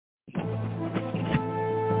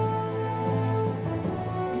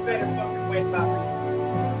better fucking win, Bobby.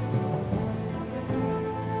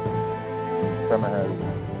 Come ahead.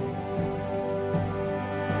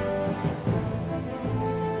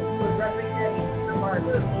 We're representing the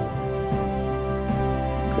martyrs.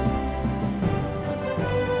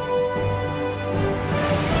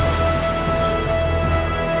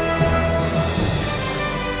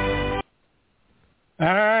 All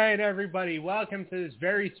right, everybody. Welcome to this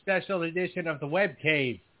very special edition of the Web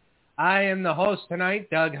Cave. I am the host tonight,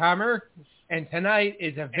 Doug Hammer, and tonight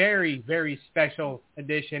is a very, very special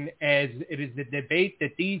edition as it is the debate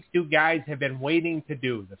that these two guys have been waiting to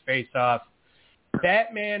do, the face-off.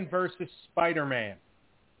 Batman versus Spider-Man.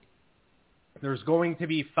 There's going to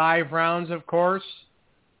be 5 rounds, of course.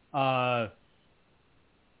 Now,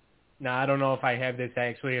 I don't know if I have this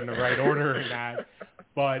actually in the right order or not,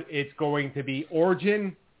 but it's going to be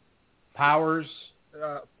Origin, Powers.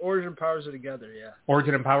 Origin and Powers are together, yeah.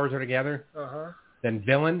 Origin and Powers are together? Uh-huh. Then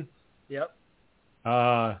Villain? Yep.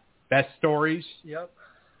 Best Stories? Yep.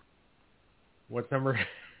 What's number?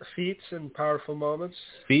 Feats and Powerful Moments.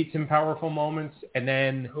 Feats and Powerful Moments, and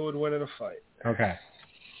then... Who would win in a fight? Okay.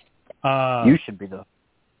 You should be the...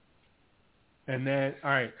 And then,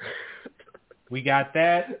 all right. We got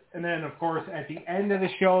that. And then, of course, at the end of the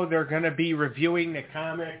show, they're going to be reviewing the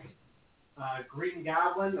comic Green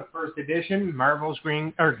Goblin, the first edition, Marvel's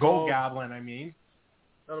Gold Goblin, I mean.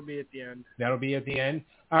 That'll be at the end. That'll be at the end.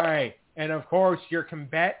 All right. And, of course, your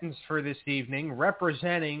combatants for this evening,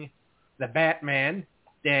 representing the Batman,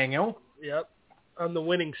 Daniel. Yep. On the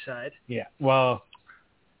winning side. Yeah. Well,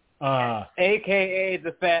 A.K.A.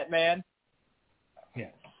 the Fat Man. Yeah.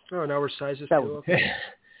 Oh, now we're sizes All too.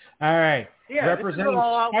 right. Yeah, representing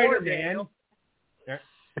Spider-Man. War,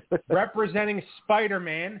 representing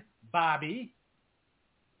Spider-Man, Bobby.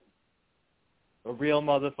 a real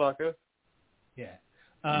motherfucker. Yeah.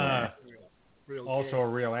 Real also game. a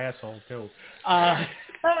real asshole, too. Hey.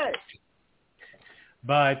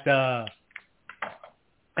 But,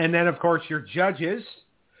 and then, of course, your judges.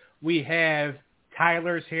 We have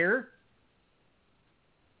Tyler's here.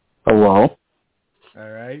 Hello. All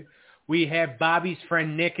right. We have Bobby's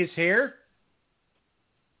friend Nick is here.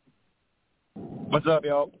 What's up,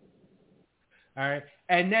 y'all? All right.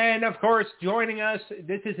 And then, of course, joining us,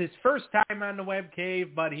 this is his first time on the Web Cave,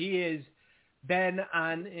 but he has been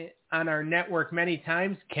on our network many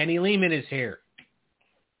times. Kenny Lehman is here.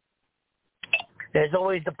 There's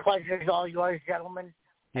always the pleasure is all yours, gentlemen.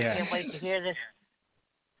 Yeah. I can't wait to hear this.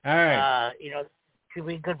 All right. Should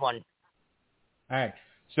be a good one. All right.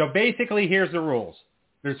 So basically, here's the rules.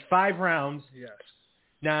 There's 5 rounds. Yes.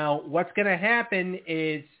 Now, what's going to happen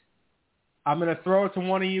is I'm going to throw it to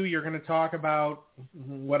one of you. You're going to talk about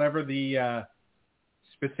whatever the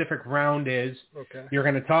specific round is. Okay. You're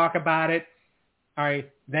going to talk about it. All right.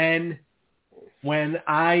 Then when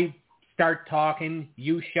I start talking,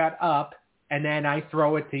 you shut up, and then I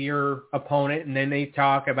throw it to your opponent, and then you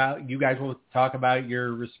guys will talk about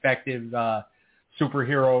your respective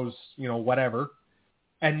superheroes, whatever.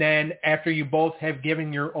 And then after you both have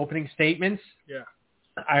given your opening statements, yeah,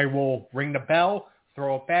 I will ring the bell,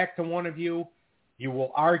 throw it back to one of you. You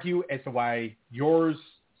will argue as to why yours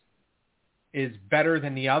is better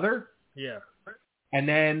than the other. Yeah. And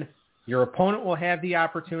then your opponent will have the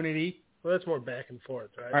opportunity. Well, that's more back and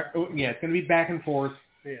forth, right? Yeah, it's going to be back and forth.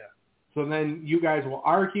 Yeah. So then you guys will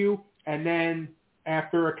argue, and then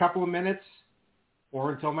after a couple of minutes,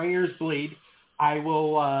 or until my ears bleed, I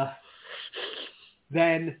will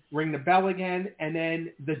then ring the bell again, and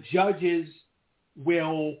then the judges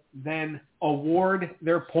will then award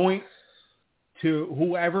their points to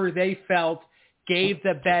whoever they felt gave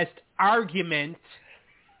the best argument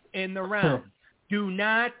in the round. Do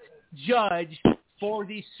not judge for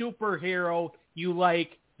the superhero you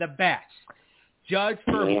like the best. Judge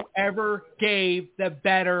for whoever gave the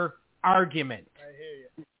better argument. I hear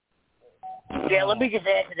you. Yeah, let me just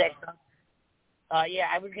add to that.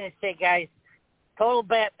 I was going to say, guys,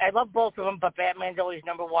 I love both of them, but Batman's always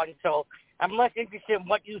number one, so I'm less interested in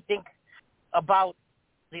what you think about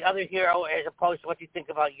the other hero as opposed to what you think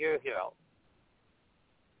about your hero.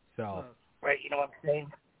 So, right, you know what I'm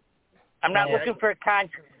saying? I'm not looking for a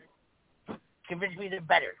contrast. Convince me they're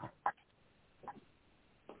better.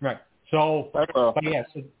 right. So, but yes,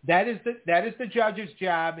 so that is the judge's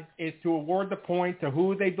job, is to award the point to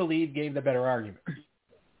who they believe gave the better argument.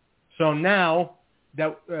 So now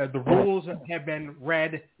that the rules have been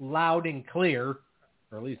read loud and clear,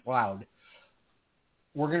 or at least loud,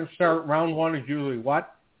 we're going to start round 1 is usually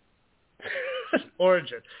what?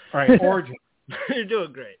 Origin. All right, Origin. You're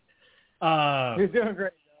doing great. You're doing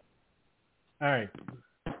great. All right.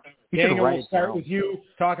 Daniel, we'll start with you.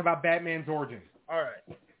 Talk about Batman's origin. All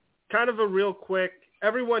right. kind of a real quick.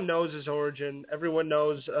 Everyone knows his origin. Everyone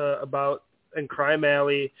knows about in Crime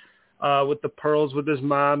Alley with the pearls with his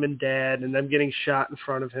mom and dad, and them getting shot in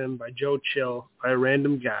front of him by Joe Chill, by a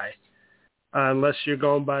random guy. Unless you're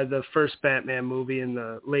going by the first Batman movie in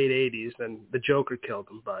the late 80s, then the Joker killed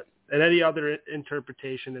him. But in any other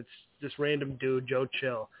interpretation, it's this random dude, Joe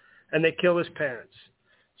Chill, and they kill his parents.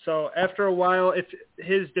 So after a while, if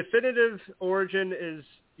his definitive origin is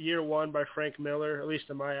Year One by Frank Miller, at least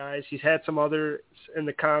in my eyes. He's had some others in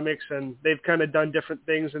the comics, and they've kind of done different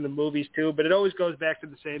things in the movies too, but it always goes back to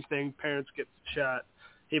the same thing. Parents get shot.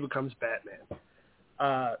 He becomes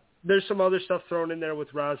Batman. There's some other stuff thrown in there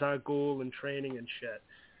with Ra's al Ghul and training and shit.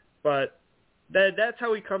 But that's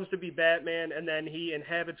how he comes to be Batman, and then he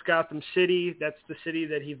inhabits Gotham City. That's the city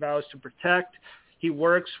that he vows to protect. He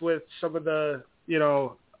works with some of the,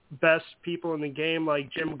 best people in the game,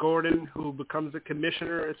 like Jim Gordon, who becomes the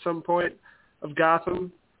commissioner at some point of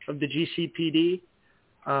Gotham, of the GCPD.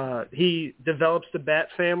 He develops the Bat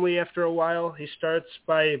family after a while. He starts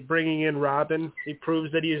by bringing in Robin. He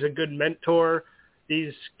proves that he is a good mentor.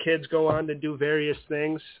 These kids go on to do various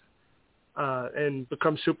things and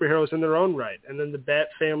become superheroes in their own right. And then the Bat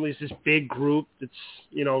family is this big group that's,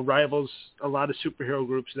 rivals a lot of superhero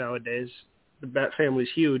groups nowadays. The Bat family's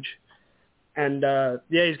huge. And,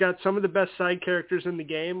 he's got some of the best side characters in the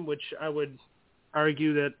game, which I would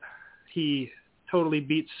argue that he totally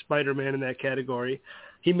beats Spider-Man in that category.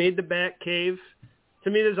 He made the Bat Cave. To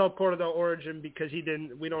me, this is all part of the origin because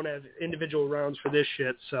we don't have individual rounds for this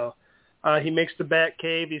shit. So he makes the Bat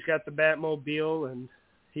Cave. He's got the Batmobile, and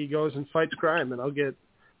he goes and fights crime. And I'll get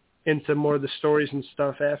into more of the stories and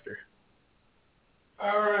stuff after.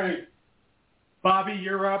 All right. Bobby,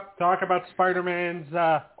 you're up. Talk about Spider-Man's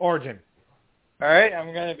origin. All right,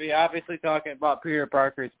 I'm going to be obviously talking about Peter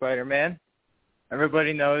Parker's Spider-Man.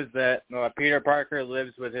 Everybody knows that Peter Parker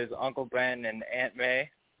lives with his Uncle Ben and Aunt May.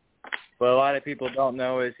 What a lot of people don't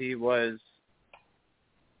know is he was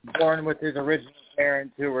born with his original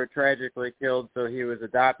parents who were tragically killed, so he was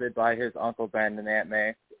adopted by his Uncle Ben and Aunt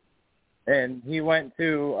May. And he went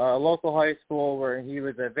to a local high school where he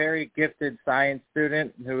was a very gifted science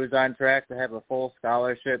student who was on track to have a full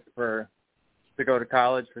scholarship to go to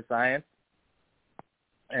college for science.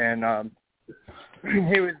 And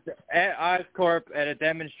he was at Oscorp at a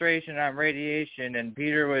demonstration on radiation, and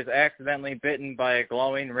Peter was accidentally bitten by a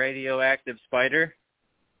glowing radioactive spider.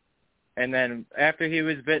 And then after he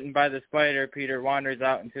was bitten by the spider, Peter wanders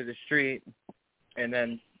out into the street, and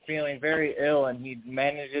then feeling very ill, and he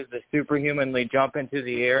manages to superhumanly jump into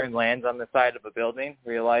the air and lands on the side of a building,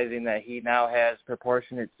 realizing that he now has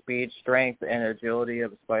proportionate speed, strength, and agility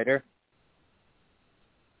of a spider.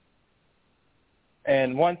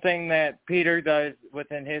 And one thing that Peter does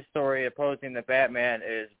within his story opposing the Batman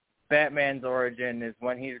is Batman's origin is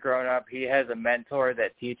when he's grown up, he has a mentor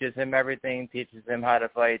that teaches him everything, teaches him how to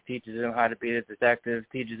fight, teaches him how to be a detective,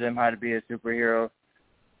 teaches him how to be a superhero,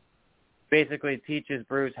 basically teaches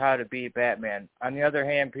Bruce how to be Batman. On the other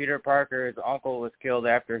hand, Peter Parker's uncle was killed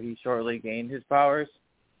after he shortly gained his powers.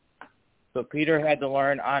 So Peter had to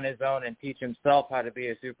learn on his own and teach himself how to be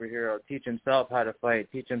a superhero, teach himself how to fight,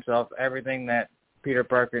 teach himself everything that Peter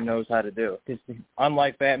Parker knows how to do.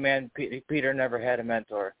 Unlike Batman, Peter never had a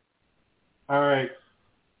mentor. All right.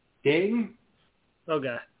 Ding.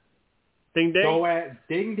 Okay. Ding, ding.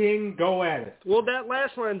 Ding, ding, go at it. Well, that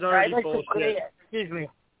last line's already bullshit. Excuse me.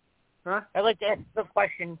 Huh? I'd like to ask a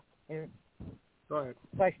question. Go ahead.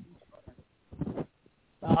 Question.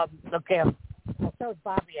 Okay. I'll start with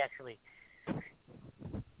Bobby, actually.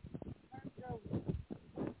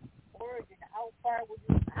 Origin,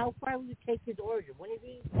 how far will you take his origin? When did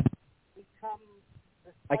he become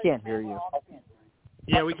the I can't hear you.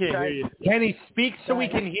 Yeah, we can't hear you. Kenny, speak so we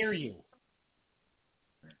can hear you.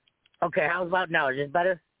 Okay, how about now? Is this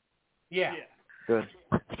better? Yeah. Good.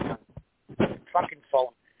 Fucking phone.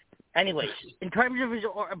 Anyways, in terms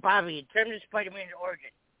of Bobby, in terms of Spider-Man's origin,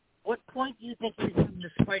 what point do you think he's the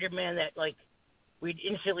Spider-Man that, we'd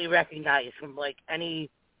instantly recognize from, any,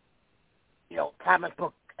 comic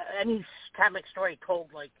book, any comic story told,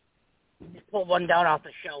 you just pull one down off the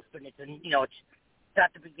shelf and it's, it's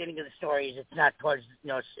not the beginning of the stories. It's not towards,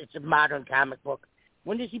 it's a modern comic book.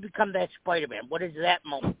 When does he become that Spider-Man? What is that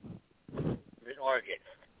moment? His origin.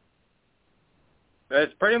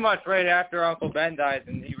 It's pretty much right after Uncle Ben dies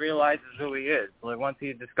and he realizes who he is. Once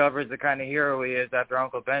he discovers the kind of hero he is after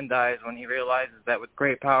Uncle Ben dies, when he realizes that with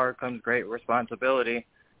great power comes great responsibility,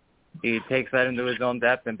 he takes that into his own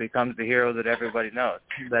depth and becomes the hero that everybody knows.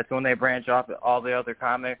 That's when they branch off all the other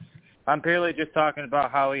comics. I'm purely just talking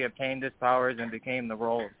about how he obtained his powers and became the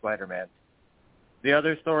role of Spider-Man. The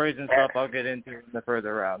other stories and stuff I'll get into in the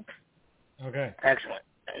further rounds. Okay. Excellent.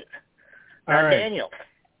 All right. Daniel.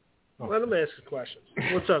 Let him ask a question.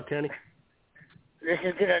 What's up, Kenny? This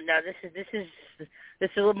is good. Now, this is a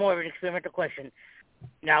little more of an experimental question.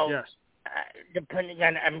 Now, Yes. Depending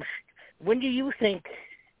on, when do you think,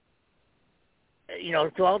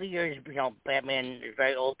 through all the years, Batman is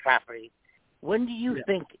very old property. When do you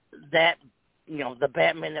think that, the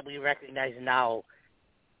Batman that we recognize now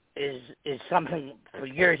is something for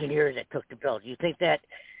years and years that took to build? Do you think that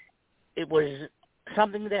it was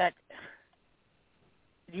something that,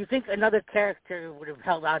 do you think another character would have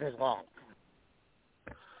held out as long?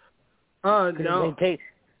 No. No, okay.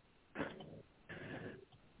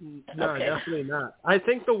 Definitely not. I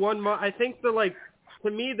think to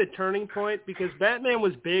me, the turning point, because Batman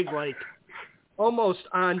was big, almost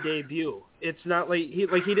on debut. It's not he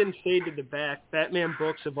didn't fade to the back. Batman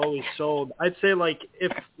books have always sold. I'd say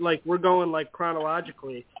if we're going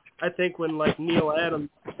chronologically, I think when Neil Adams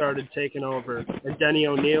started taking over and Denny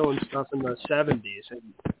O'Neil and stuff in the 70s and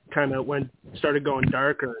kind of started going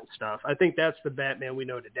darker and stuff. I think that's the Batman we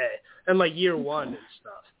know today. And year one and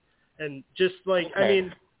stuff. And just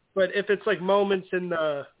but if it's moments in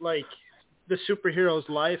the superhero's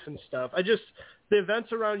life and stuff, the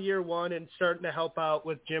events around year one and starting to help out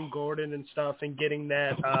with Jim Gordon and stuff and getting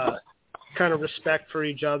that kind of respect for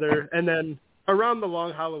each other. And then around the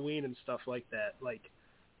long Halloween and stuff like that,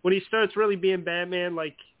 when he starts really being Batman,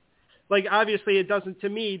 obviously he doesn't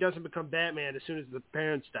become Batman as soon as the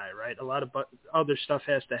parents die, right? A lot of other stuff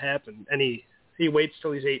has to happen, and he waits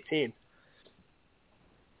till he's 18.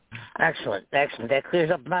 Excellent. That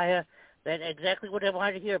clears up my that exactly what I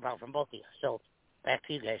wanted to hear about from both of you. So back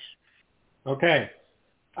to you guys. Okay.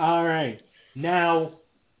 All right. Now,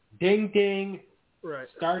 ding ding. Right.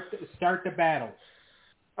 Start the battle.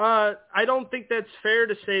 I don't think that's fair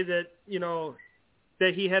to say that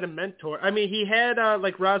that he had a mentor. I mean, he had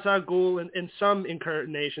Ra's al Ghul in some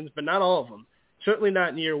incarnations, but not all of them. Certainly not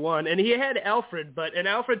in year one. And he had Alfred, and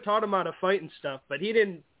Alfred taught him how to fight and stuff, but he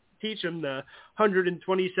didn't teach him the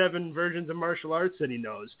 127 versions of martial arts that he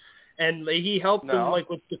knows. And he helped him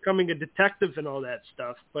with becoming a detective and all that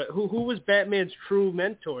stuff. But who was Batman's true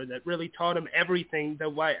mentor that really taught him everything?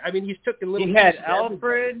 He's taken little. He had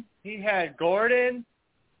Alfred. He had Gordon.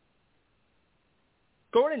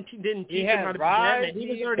 Gordon didn't teach him how to be Batman. He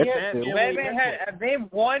was already Batman. Batman had name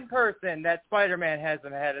one person that Spider-Man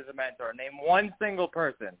hasn't had as a mentor. Name one single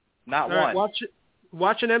person. Not one.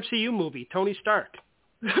 Watch an MCU movie. Tony Stark.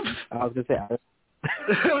 I was gonna say.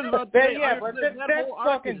 But that's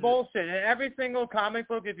fucking bullshit. In every single comic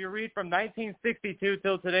book, if you read from 1962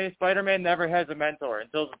 till today, Spider-Man never has a mentor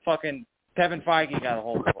until fucking Kevin Feige got a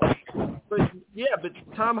hold of him. But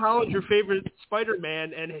Tom Holland's your favorite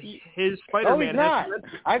Spider-Man, and his Spider-Man. No, he's not.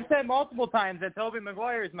 I've said multiple times that Tobey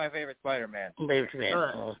Maguire is my favorite Spider-Man. That's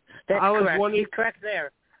correct. He's correct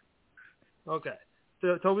there. Okay.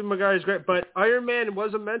 So Tobey Maguire is great, but Iron Man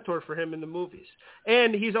was a mentor for him in the movies,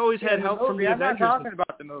 and he's always had help from the Avengers. I'm not talking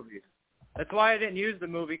about the movies. That's why I didn't use the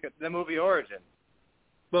movie origin.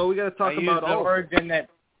 Well, we got to talk about the origin that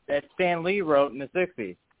Stan Lee wrote in the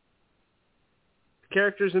 60s.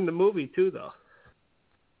 Characters in the movie too, though.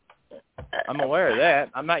 I'm aware of that.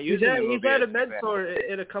 I'm not using the movie. He's had a mentor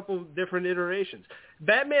in a couple different iterations.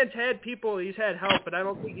 Batman's had people, he's had help, but I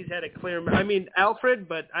don't think he's had a clear... Alfred,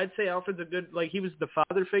 but I'd say Alfred's a good... he was the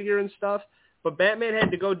father figure and stuff, but Batman had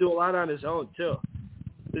to go do a lot on his own, too.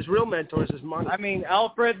 His real mentor is his money.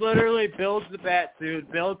 Alfred literally builds the Batsuit,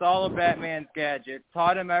 built all of Batman's gadgets,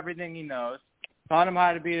 taught him everything he knows, taught him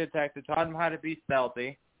how to be a detective, taught him how to be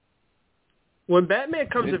stealthy. When Batman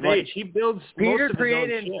comes of age, he builds most of his own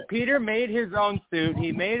shit. Peter made his own suit.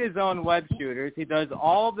 He made his own web shooters. He does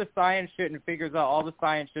all the science shit and figures out all the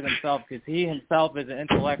science shit himself because he himself is an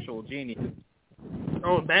intellectual genius.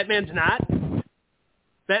 Oh, Batman's not?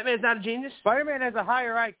 Batman's not a genius? Spider-Man has a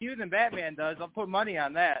higher IQ than Batman does. I'll put money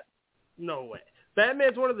on that. No way.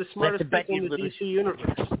 Batman's one of the smartest people in the DC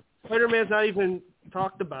universe. Spider-Man's not even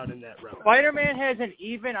talked about in that realm. Spider-Man has an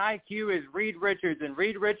even IQ as Reed Richards, and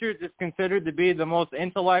Reed Richards is considered to be the most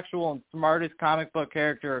intellectual and smartest comic book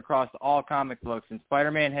character across all comic books, and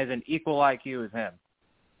Spider-Man has an equal IQ as him.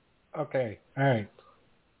 Okay, all right.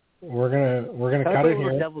 We're gonna cut it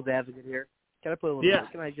here. Devil's advocate here. Can I put a little? Yeah.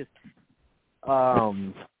 Can I just?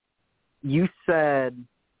 You said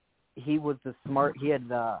he was the smart. He had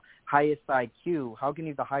the highest IQ. How can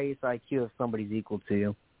you have the highest IQ if somebody's equal to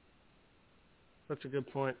you? That's a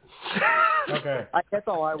good point. Okay. That's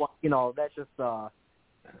all I want. That's just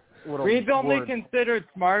Reed's only considered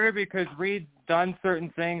smarter because Reed's done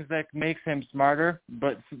certain things that makes him smarter,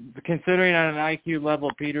 but considering on an IQ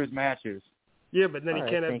level, Peter's matches. Yeah, but then he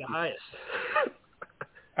can't have the highest.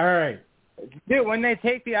 All right. Dude, when they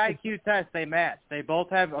take the IQ test, they match. They both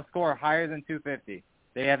have a score higher than 250.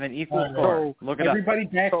 They have an equal score. Look it everybody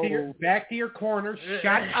up. back to your corners.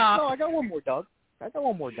 Shut up. No, I got one more, Doug.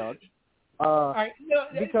 All right, no,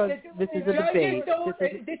 because this is a debate.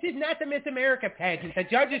 This is not the Miss America pageant. The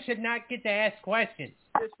judges should not get to ask questions.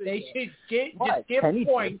 They should just give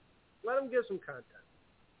points. Let them give some content.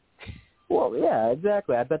 Well, yeah,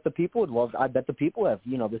 exactly. I bet the people have,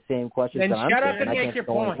 the same questions. Then that shut I'm up and make your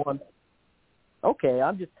point. Okay,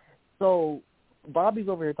 so Bobby's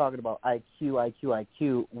over here talking about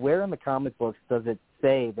IQ. Where in the comic books does it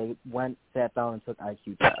say they sat down and took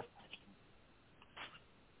IQ tests?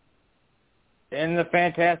 In the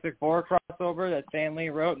Fantastic Four crossover that Stan Lee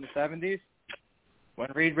wrote in the 70s, when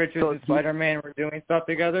Reed Richards and Spider-Man were doing stuff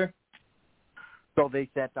together. So they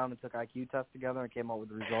sat down and took IQ tests together and came up with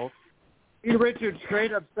the results? Reed Richards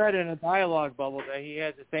straight up said in a dialogue bubble that he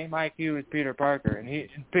had the same IQ as Peter Parker.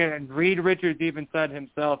 And Reed Richards even said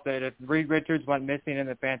himself that if Reed Richards went missing in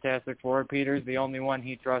the Fantastic Four, Peter's the only one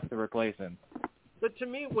he trusts to replace him. But to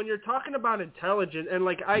me, when you're talking about intelligence and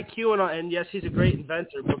like IQ and yes, he's a great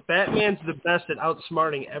inventor, but Batman's the best at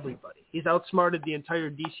outsmarting everybody. He's outsmarted the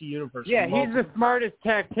entire DC universe. Yeah, he's the smartest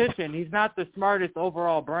tactician. He's not the smartest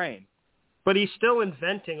overall brain. But he's still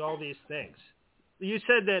inventing all these things. You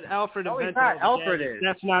said that Alfred invented all the Alfred gadgets. is.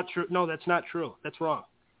 That's not true. No, that's not true. That's wrong.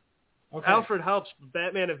 Okay. Alfred helps.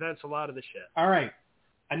 Batman invents a lot of the shit. All right.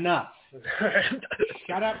 Enough.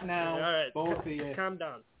 Shut up now. All right. Both of you. Calm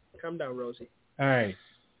down. Calm down, Rosie. All right.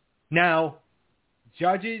 Now,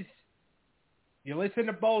 judges, you listen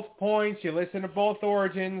to both points. You listen to both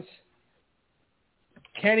origins.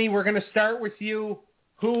 Kenny, we're going to start with you.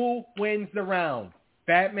 Who wins the round?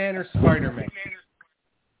 Batman or Spider-Man?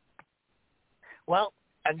 Well,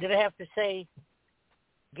 I'm going to have to say,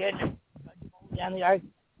 again, on the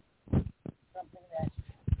argument, something that,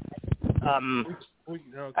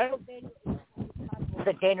 I don't think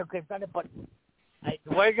that Daniel could have done it, but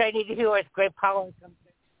the words I need to hear is great power.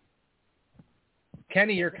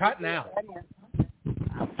 Kenny, you're cutting out.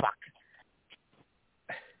 Oh, fuck.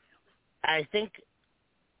 I think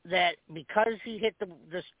that because he hit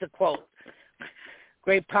the quote,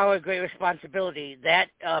 great power, great responsibility, that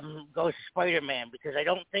goes to Spider-Man, because I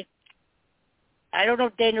don't know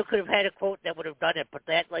if Daniel could have had a quote that would have done it, but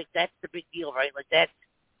that's the big deal, right? Like, that's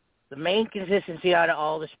the main consistency out of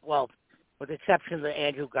all this, well, with the exception of the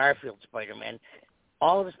Andrew Garfield Spider-Man.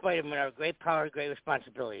 All of the Spider-Men are great power, great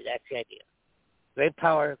responsibility. That's the idea. Great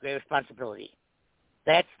power, great responsibility.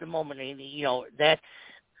 That's the moment, that's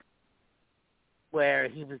where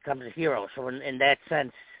he becomes a hero. So in that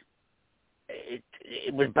sense,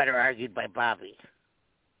 it was better argued by Bobby.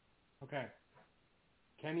 Okay.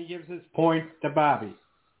 Kenny gives his point to Bobby.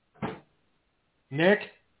 Nick,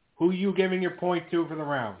 who are you giving your point to for the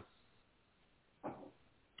round?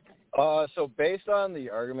 So based on the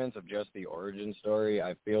arguments of just the origin story,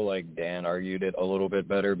 I feel like Dan argued it a little bit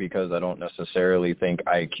better because I don't necessarily think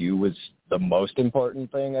IQ was the most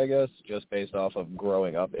important thing, I guess, just based off of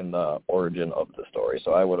growing up in the origin of the story.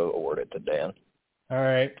 So I would have awarded it to Dan. All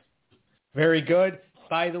right. Very good.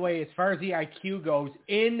 By the way, as far as the IQ goes,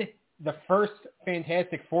 in the first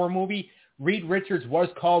Fantastic Four movie, Reed Richards was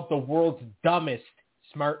called the world's dumbest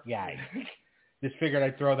smart guy. Just figured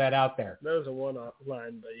I'd throw that out there. That was a one-off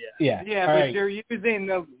line, but yeah. Yeah, all but right. you're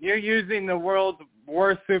using the world's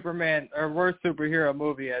worst Superman or worst superhero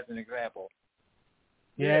movie as an example.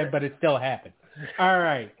 Yeah, but it still happened. All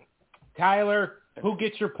right. Tyler, who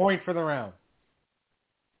gets your point for the round?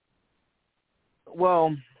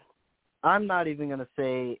 Well, I'm not even going to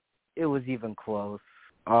say it was even close.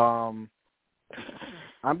 I'm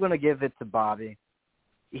going to give it to Bobby.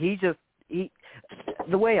 The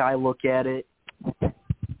way I look at it,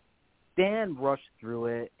 Dan rushed through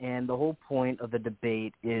it, and the whole point of the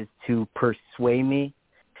debate is to persuade me.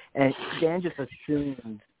 And Dan just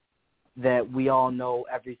assumed that we all know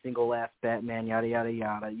every single last Batman, yada, yada,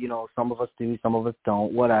 yada. Some of us do, some of us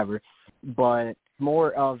don't, whatever. But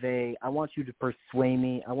more of I want you to persuade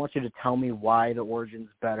me. I want you to tell me why the origin's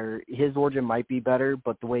better. His origin might be better,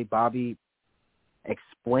 but the way Bobby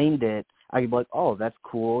explained it, I'd be like, oh, that's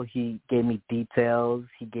cool. He gave me details.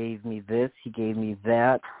 He gave me this. He gave me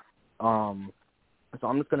that. So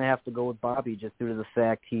I'm just going to have to go with Bobby just due to the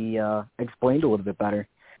fact he explained a little bit better.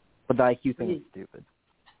 But the IQ thing is stupid.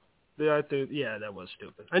 Yeah, that was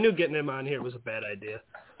stupid. I knew getting him on here was a bad idea.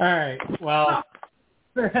 All right. Well.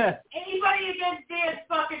 Anybody against Dan's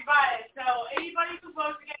fucking bias. So anybody who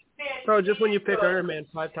votes against Dan. Bro, just when you pick Iron Man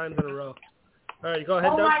 5 times in a row. All right, go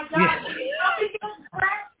ahead, Doug. Oh, my God. Yeah.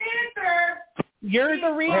 You're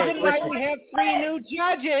the reason why we have 3 new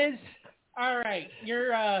judges. All right.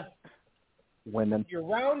 women. Your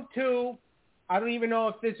round two, I don't even know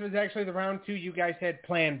if this was actually the round two you guys had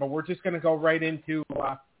planned, but we're just going to go right into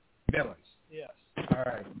villains. Yes. All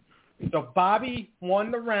right. So Bobby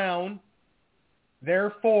won the round.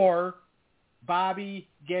 Therefore, Bobby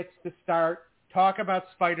gets to start. Talk about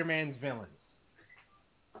Spider-Man's villains.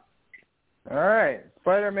 All right,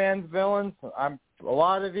 Spider-Man's villains. I'm just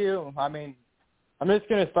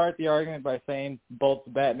going to start the argument by saying both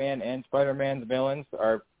Batman and Spider-Man's villains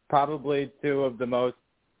are probably two of the most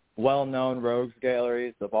well-known rogues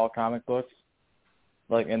galleries of all comic books,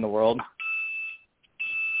 like, in the world.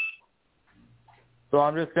 So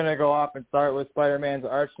I'm just going to go off and start with Spider-Man's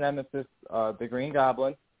arch nemesis, the Green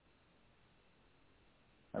Goblin.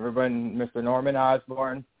 Everybody, Mr. Norman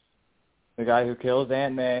Osborn, the guy who kills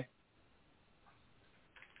Aunt May.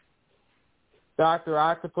 Dr.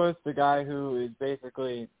 Octopus, the guy who is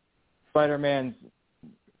basically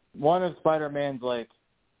one of Spider-Man's, like,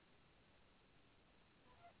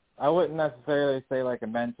 I wouldn't necessarily say like a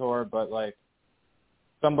mentor, but like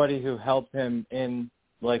somebody who helped him in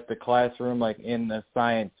like the classroom, like in the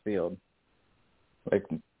science field. Like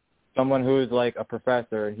someone who was like a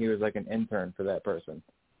professor and he was like an intern for that person.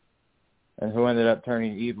 And who ended up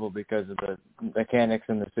turning evil because of the mechanics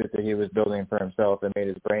in the suit that he was building for himself that made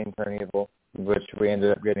his brain turn evil, which we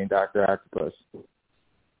ended up getting Dr. Octopus.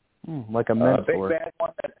 Like a mentor. Big bad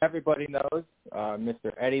one that everybody knows,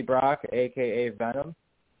 Mr. Eddie Brock, a.k.a. Venom.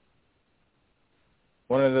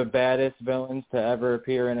 One of the baddest villains to ever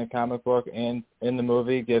appear in a comic book and in the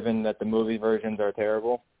movie, given that the movie versions are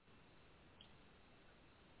terrible.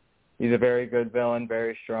 He's a very good villain,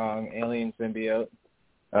 very strong alien symbiote.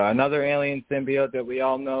 Another alien symbiote that we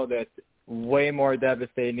all know that's way more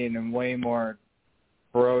devastating and way more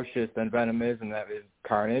ferocious than Venom is, and that is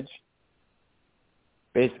Carnage.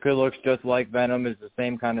 Basically looks just like Venom, is the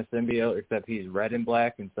same kind of symbiote, except he's red and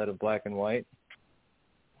black instead of black and white.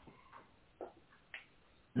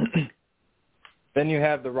 Then you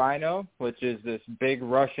have the Rhino, which is this big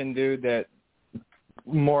Russian dude that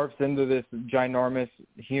morphs into this ginormous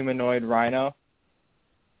humanoid rhino.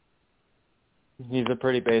 He's a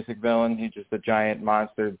pretty basic villain. He's just a giant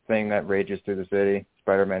monster thing that rages through the city.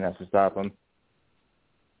 Spider-Man has to stop him.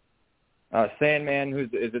 Sandman, who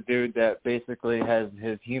is a dude that basically has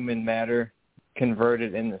his human matter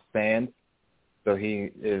converted into sand. So he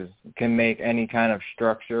can make any kind of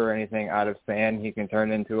structure or anything out of sand. He can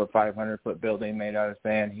turn into a 500-foot building made out of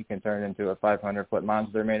sand. He can turn into a 500-foot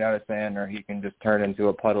monster made out of sand, or he can just turn into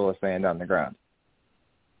a puddle of sand on the ground.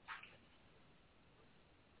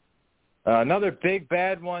 Another big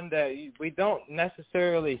bad one that we don't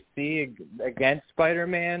necessarily see against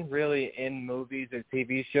Spider-Man really in movies or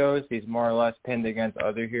TV shows. He's more or less pinned against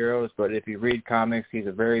other heroes, but if you read comics, he's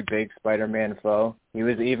a very big Spider-Man foe. He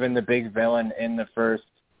was even the big villain in the first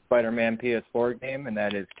Spider-Man PS4 game, and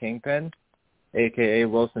that is Kingpin, a.k.a.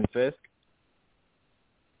 Wilson Fisk.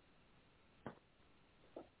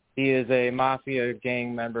 He is a mafia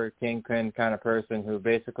gang member, kingpin kind of person who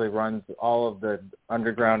basically runs all of the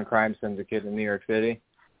underground crime syndicate in New York City.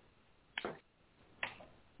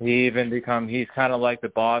 He's kind of like the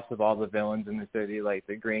boss of all the villains in the city, like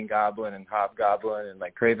the Green Goblin and Hobgoblin and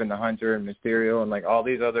like Kraven the Hunter and Mysterio, and like all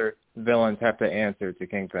these other villains have to answer to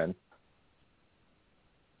Kingpin.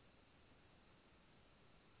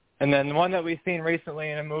 And then the one that we've seen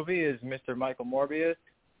recently in a movie is Mr. Michael Morbius.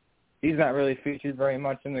 He's not really featured very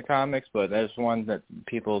much in the comics, but that's one that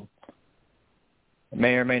people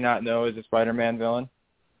may or may not know is a Spider-Man villain.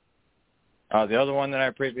 The other one that I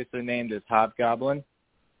previously named is Hobgoblin,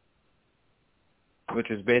 which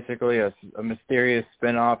is basically a mysterious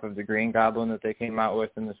spin-off of the Green Goblin that they came out with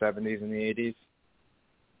in the 70s and the 80s.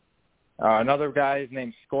 Another guy is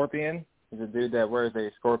named Scorpion. He's a dude that wears a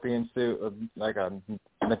scorpion suit, like a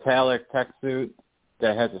metallic tech suit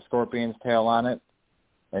that has a scorpion's tail on it.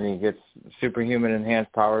 And he gets superhuman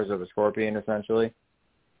enhanced powers of a scorpion, essentially.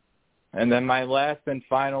 And then my last and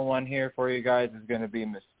final one here for you guys is going to be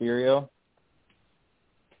Mysterio,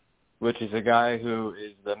 which is a guy who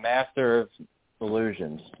is the master of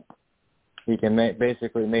illusions. He can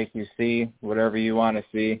basically make you see whatever you want to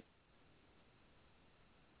see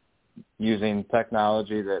using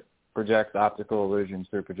technology that projects optical illusions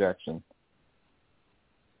through projection.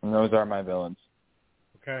 And those are my villains.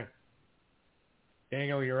 Okay.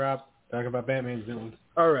 Daniel, you're up. Talk about Batman's villains.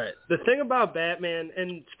 All right. The thing about Batman,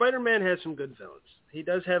 and Spider-Man has some good villains. He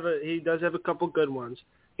does have a couple good ones.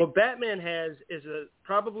 What Batman is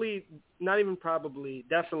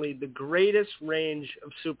definitely the greatest range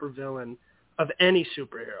of supervillain of any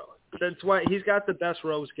superhero. That's why he's got the best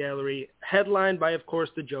rogues gallery, headlined by, of course,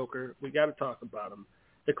 the Joker. We got to talk about him.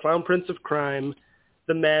 The Clown Prince of Crime,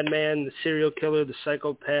 the madman, the serial killer, the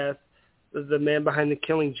psychopath, the man behind the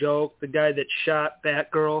Killing Joke, the guy that shot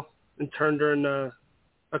Batgirl and turned her into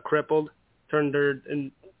a crippled, turned her,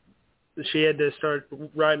 and she had to start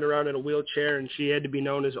riding around in a wheelchair, and she had to be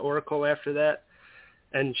known as Oracle after that.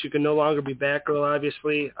 And she could no longer be Batgirl,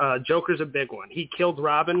 obviously. Joker's a big one. He killed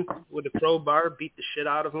Robin with a crowbar, beat the shit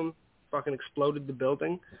out of him, fucking exploded the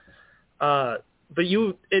building. But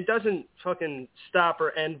it doesn't fucking stop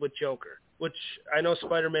or end with Joker, which I know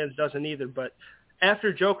Spider-Man's doesn't either, but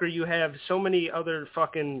after Joker, you have so many other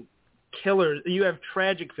fucking killers. You have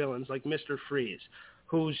tragic villains like Mr. Freeze,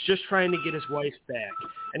 who's just trying to get his wife back,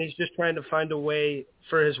 and he's just trying to find a way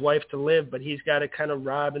for his wife to live, but he's got to kind of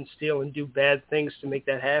rob and steal and do bad things to make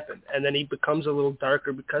that happen, and then he becomes a little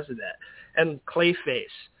darker because of that. And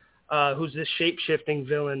Clayface, who's this shape-shifting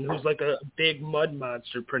villain who's like a big mud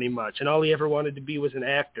monster pretty much, and all he ever wanted to be was an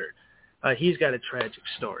actor. He's got a tragic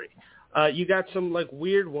story. You got some like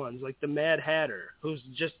weird ones like the Mad Hatter, who's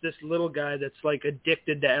just this little guy that's like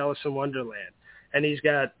addicted to Alice in Wonderland, and he's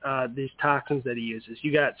got these toxins that he uses.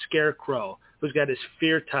 You got Scarecrow, who's got his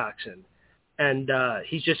fear toxin, and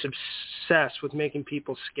he's just obsessed with making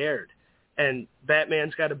people scared. And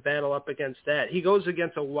Batman's got to battle up against that. He goes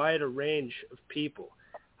against a wider range of people.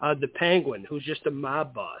 The Penguin, who's just a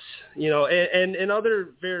mob boss, and in other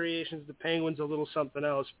variations, the Penguin's a little something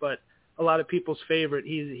else, but a lot of people's favorite.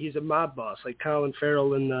 He's a mob boss like Colin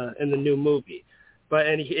Farrell in the new movie,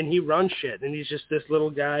 and he runs shit, and he's just this little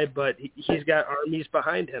guy, but he's got armies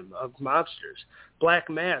behind him of mobsters. Black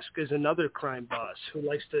Mask is another crime boss who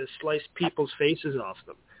likes to slice people's faces off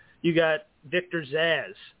them. You got Victor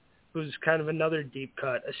Zsasz, who's kind of another deep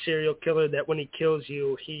cut, a serial killer that when he kills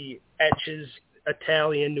you, he etches a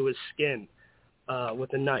tally into his skin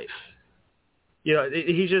with a knife.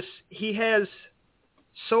 He has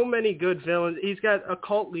so many good villains. He's got a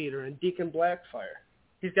cult leader in Deacon Blackfire.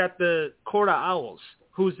 He's got the Court of Owls,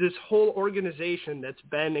 who's this whole organization that's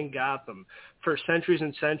been in Gotham for centuries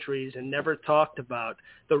and centuries and never talked about,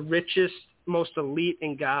 the richest, most elite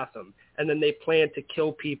in Gotham. And then they plan to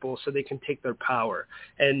kill people so they can take their power.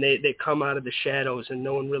 And they come out of the shadows and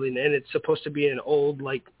no one really, and it's supposed to be an old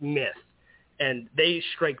like myth. And they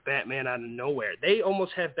strike Batman out of nowhere. They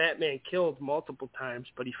almost have Batman killed multiple times,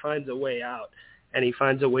 but he finds a way out. And he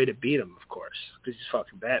finds a way to beat him, of course, because he's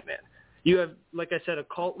fucking Batman. You have, like I said, a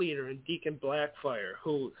cult leader in Deacon Blackfire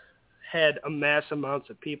who had mass amounts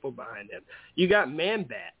of people behind him. You got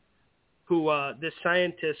Man-Bat, who this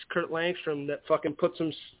scientist, Kurt Langstrom, that fucking puts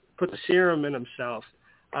a serum in himself,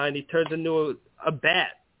 and he turns into a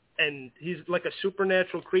bat, and he's like a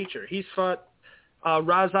supernatural creature. He's fought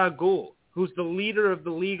Ra's al Ghul, who's the leader of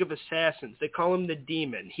the League of Assassins. They call him the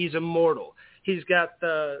Demon. He's immortal. He's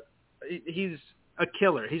a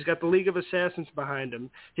killer. He's got the League of Assassins behind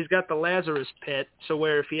him. He's got the Lazarus Pit, so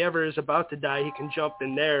where if he ever is about to die, he can jump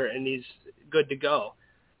in there and he's good to go.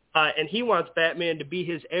 And he wants Batman to be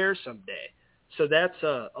his heir someday. So that's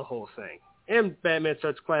a whole thing. And Batman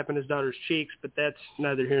starts clapping his daughter's cheeks, but that's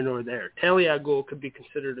neither here nor there. Talia al Ghul could be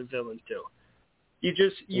considered a villain too.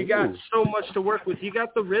 You got so much to work with. You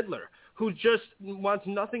got the Riddler, who just wants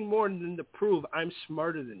nothing more than to prove I'm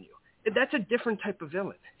smarter than you. That's a different type of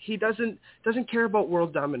villain. He doesn't care about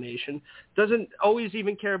world domination, doesn't always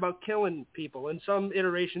even care about killing people. In some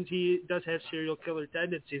iterations, he does have serial killer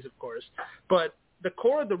tendencies, of course. But the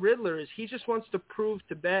core of the Riddler is he just wants to prove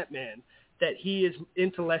to Batman that he is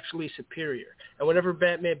intellectually superior. And whenever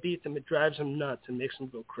Batman beats him, it drives him nuts and makes him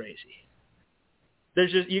go crazy.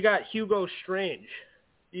 You got Hugo Strange,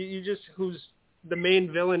 who's the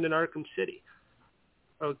main villain in Arkham City.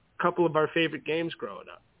 A couple of our favorite games growing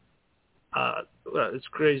up. It's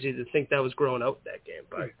crazy to think that was growing out that game,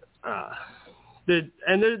 but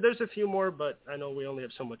there's a few more, but I know we only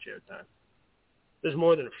have so much airtime. There's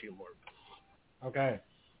more than a few more. Okay.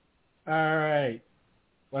 All right.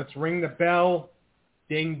 Let's ring the bell.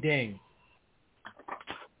 Ding, ding.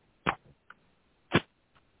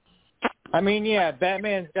 I mean, yeah,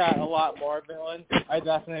 Batman's got a lot more villains. I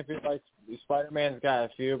definitely feel like Spider-Man's got a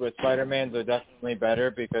few, but Spider-Man's are definitely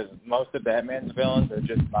better because most of Batman's villains are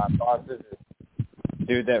just mob bosses,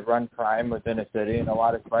 dudes that run crime within a city, and a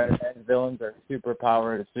lot of Spider-Man's villains are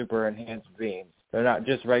super-powered, super-enhanced beings. They're not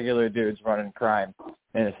just regular dudes running crime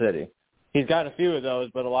in a city. He's got a few of those,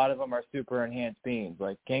 but a lot of them are super-enhanced beings.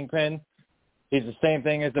 Like Kingpin, he's the same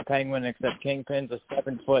thing as the Penguin, except Kingpin's a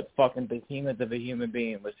 7-foot fucking behemoth of a human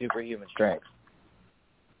being with superhuman strength.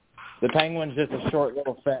 The Penguin's just a short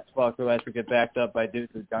little fat fuck who has to get backed up by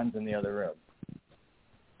dudes with guns in the other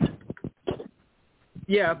room.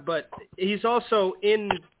 Yeah, but he's also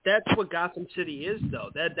that's what Gotham City is, though.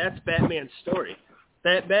 That's Batman's story.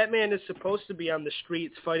 Batman is supposed to be on the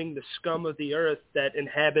streets fighting the scum of the earth that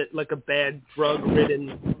inhabit like a bad,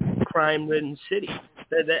 drug-ridden, crime-ridden city.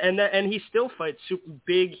 And he still fights super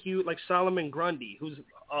big, huge, like Solomon Grundy, who's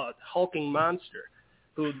a hulking monster,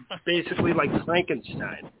 who's basically like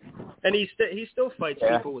Frankenstein. And he still fights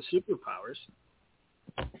people with superpowers.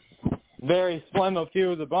 Very slim of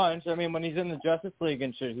few of the bunch. I mean, when he's in the Justice League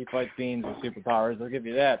and shit, he fights beings with superpowers. I'll give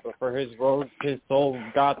you that. But for his sole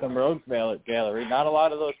Gotham Rogues Gallery, not a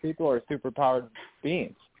lot of those people are superpowered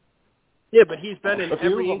beings. Yeah, but he's been in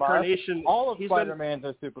every incarnation. All of Spider-Man's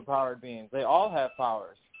are superpowered beings. They all have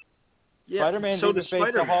powers. Yeah, Spider-Man so does face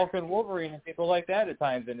the Hulk and Wolverine and people like that at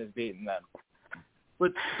times and is beating them.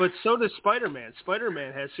 But so does Spider-Man.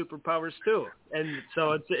 Spider-Man has superpowers too, and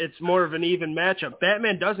so it's more of an even matchup.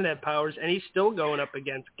 Batman doesn't have powers, and he's still going up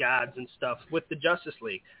against gods and stuff with the Justice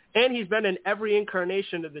League. And he's been in every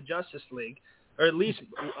incarnation of the Justice League, or at least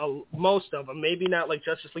most of them. Maybe not like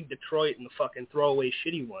Justice League Detroit and the fucking throwaway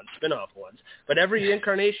shitty ones, spin-off ones. But every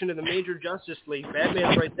incarnation of the major Justice League,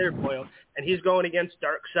 Batman's right there, Boyle, and he's going against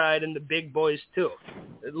Darkseid and the big boys too.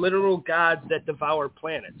 Literal gods that devour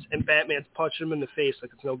planets, and Batman's punching them in the face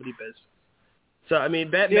like it's nobody business. So, I mean,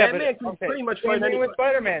 Batman can pretty much fight anybody. With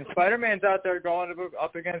Spider-Man. Spider-Man's out there going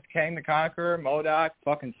up against Kang the Conqueror, MODOK,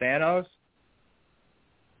 fucking Thanos.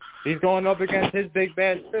 He's going up against his big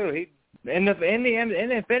bad too. In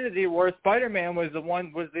Infinity War, Spider-Man was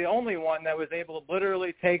the only one that was able to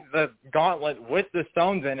literally take the gauntlet with the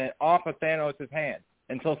stones in it off of Thanos' hand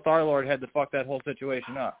until Star-Lord had to fuck that whole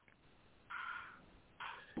situation up.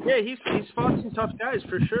 Yeah, he's fought some tough guys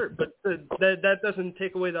for sure, but that doesn't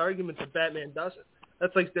take away the argument that Batman doesn't.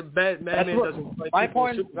 That's like Batman doesn't fight.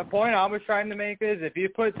 The point I was trying to make is if you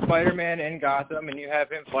put Spider-Man in Gotham and you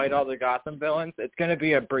have him fight all the Gotham villains, it's going to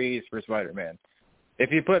be a breeze for Spider-Man. If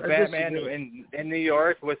you put Batman in New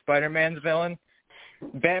York with Spider-Man's villain,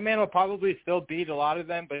 Batman will probably still beat a lot of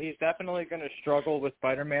them, but he's definitely going to struggle with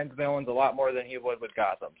Spider-Man's villains a lot more than he would with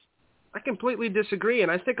Gotham's. I completely disagree,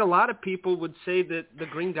 and I think a lot of people would say that the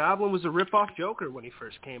Green Goblin was a rip-off Joker when he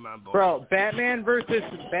first came on board. Bro, Batman versus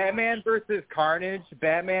Carnage,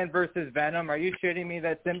 Batman versus Venom. Are you shitting me?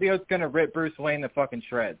 That symbiote's going to rip Bruce Wayne to fucking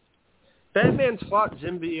shreds. Batman's fought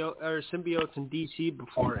symbiotes in DC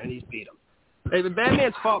before, and he's beat them.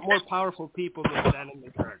 Batman's fought more powerful people than Venom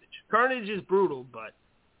and Carnage. Carnage is brutal, but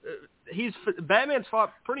Batman's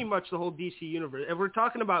fought pretty much the whole DC universe. If we're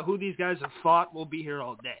talking about who these guys have fought, we'll be here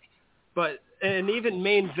all day. And even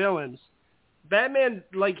main villains, Batman,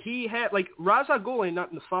 Ra's al Ghul ain't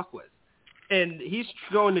nothing to fuck with. And he's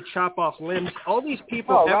going to chop off limbs. All these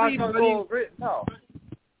people, Ra's al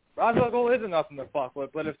Ghul isn't nothing to fuck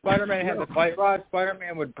with, but if Spider-Man had to fight Rod,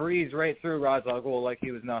 Spider-Man would breeze right through Ra's al Ghul like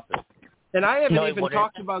he was nothing. And I haven't even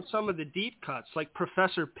talked about some of the deep cuts, like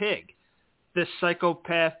Professor Pig, this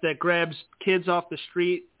psychopath that grabs kids off the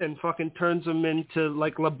street and fucking turns them into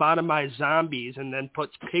like lobotomized zombies and then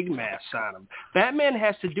puts pig masks on them. Batman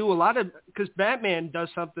has to do a lot of, because Batman does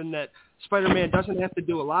something that Spider-Man doesn't have to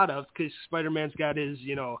do a lot of, because Spider-Man's got his,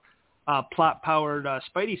 plot-powered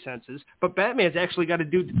Spidey senses, but Batman's actually got to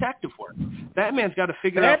do detective work. Batman's got to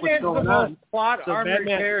figure out what's going on. Batman's the most plot-armored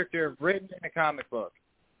character written in a comic book.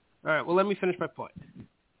 All right, well, let me finish my point.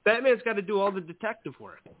 Batman's got to do all the detective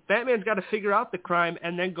work. Batman's got to figure out the crime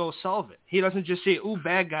and then go solve it. He doesn't just say, ooh,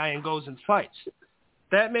 bad guy, and goes and fights.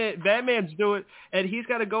 Batman's doing, and he's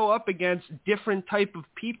got to go up against different type of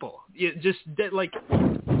people, just like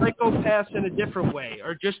psychopaths in a different way,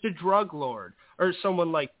 or just a drug lord, or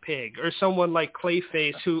someone like Pig, or someone like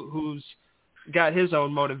Clayface who's got his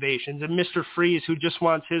own motivations, and Mr. Freeze who just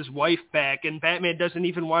wants his wife back, and Batman doesn't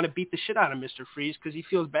even want to beat the shit out of Mr. Freeze because he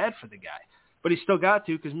feels bad for the guy. But he's still got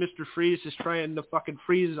to because Mr. Freeze is trying to fucking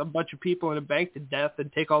freeze a bunch of people in a bank to death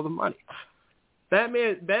and take all the money.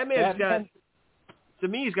 Batman's got, to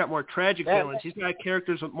me, he's got more tragic villains. He's got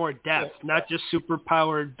characters with more depth, not just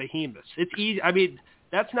super-powered behemoths. It's easy. I mean,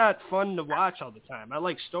 that's not fun to watch all the time. I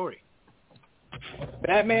like story.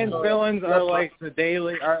 Batman's villains are like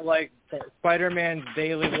Spider-Man's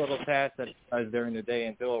daily little task that he does during the day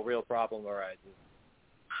until a real problem arises.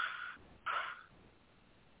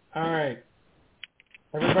 All right.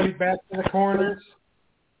 Everybody back to the corners.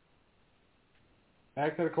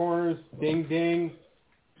 Back to the corners. Ding, ding.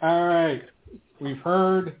 All right. We've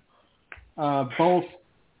heard both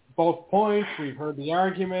points. We've heard the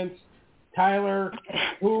arguments. Tyler,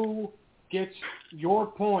 who gets your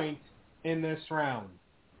point in this round?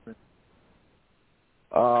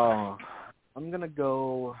 I'm going to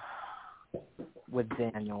go with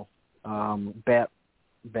Daniel,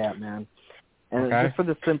 Batman. And just for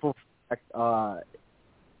the simple fact,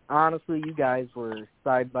 honestly, you guys were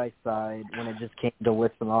side by side when it just came to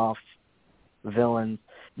listing off villains.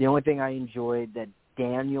 The only thing I enjoyed that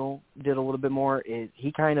Daniel did a little bit more is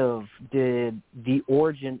he kind of did the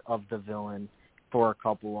origin of the villain for a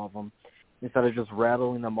couple of them. Instead of just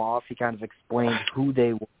rattling them off, he kind of explained who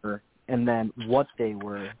they were and then what they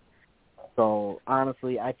were. So,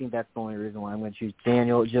 honestly, I think that's the only reason why I'm going to choose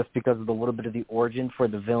Daniel, just because of the little bit of the origin for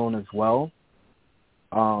the villain as well.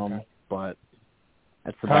 But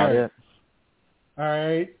that's about it.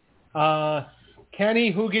 All right.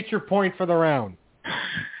 Kenny, who gets your point for the round?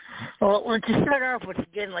 Well, to start off with,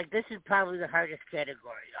 again, like, this is probably the hardest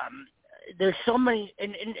category. There's so many,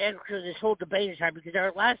 and actually this whole debate is hard because there are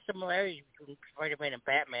a lot of similarities between Spider-Man and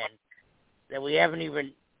Batman that we haven't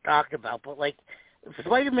even talked about. But, like,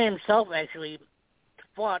 Spider-Man himself actually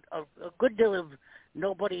fought a good deal of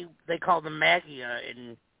nobody, they call them Mafia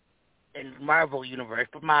in Marvel Universe,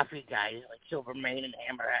 but Mafia guys like Silvermane and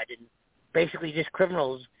Hammerhead and basically just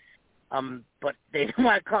criminals. But they didn't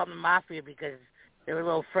want to call them Mafia because they were a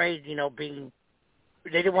little afraid, they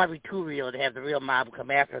didn't want to be too real to have the real mob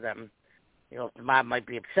come after them. The mob might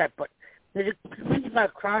be upset. But there's a lot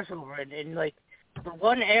of crossover. And like, the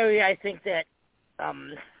one area I think that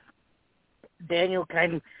Daniel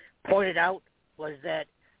kind of pointed out was that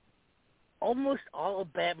almost all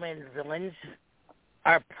of Batman's villains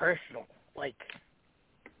are personal. Like,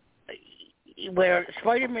 where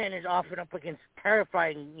Spider-Man is often up against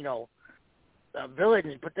terrifying,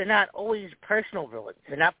 villains, but they're not always personal villains.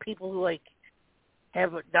 They're not people who, like,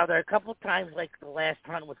 now there are a couple times, like the last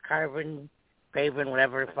hunt with Carvin,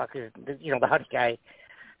 whatever the fuck is, the hunt guy,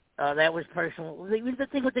 that was personal. Even the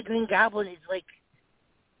thing with the Green Goblin is, like,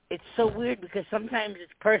 it's so weird because sometimes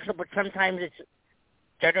it's personal, but sometimes it's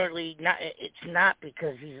generally not. It's not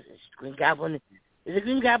because he's Green Goblin. Is the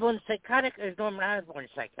Green Goblin psychotic or is Norman Osborn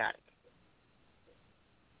psychotic?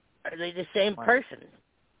 Are they the same person?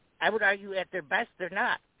 I would argue at their best they're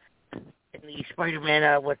not. In the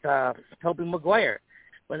Spider-Man with Tobey Maguire,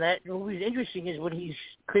 when that movie's interesting is when he's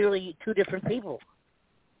clearly two different people.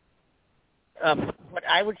 But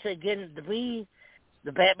I would say again, to me,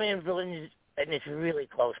 the Batman villains, and it's really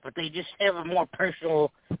close, but they just have a more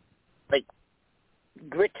personal, like,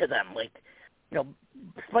 grit to them. Like,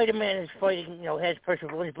 Spider-Man is fighting, has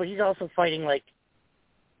personal villains, but he's also fighting, like,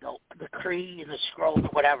 the Kree and the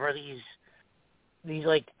Skrull, whatever, these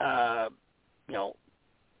like,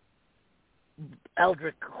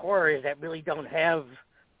 eldritch horrors that really don't have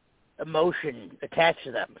emotion attached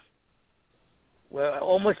to them. Well,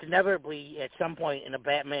 almost inevitably, at some point in a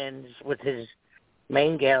Batman's, with his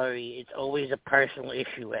main gallery, it's always a personal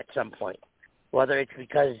issue at some point. Whether it's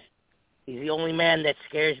because he's the only man that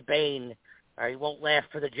scares Bane, or he won't laugh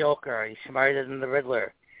for the Joker, or he's smarter than the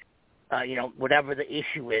Riddler. Whatever the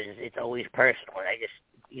issue is, it's always personal, and it's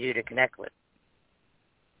easier to connect with.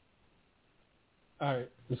 All right.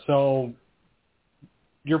 So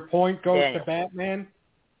your point goes Daniel. to Batman?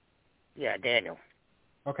 Yeah, Daniel.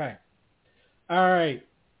 Okay. All right.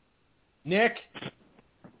 Nick,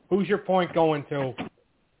 who's your point going to?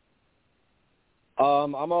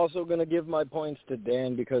 I'm also going to give my points to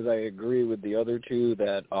Dan because I agree with the other two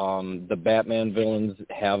that the Batman villains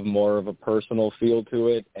have more of a personal feel to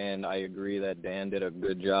it, and I agree that Dan did a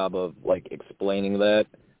good job of, like, explaining that,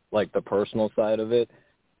 like, the personal side of it.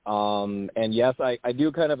 And yes, I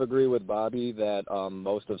do kind of agree with Bobby that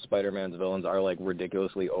most of Spider-Man's villains are, like,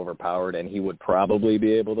 ridiculously overpowered, and he would probably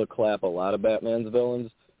be able to clap a lot of Batman's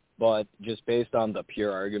villains, but just based on the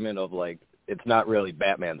pure argument of, like, it's not really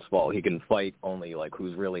Batman's fault. He can fight only, like,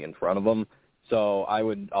 who's really in front of him. So I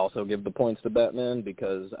would also give the points to Batman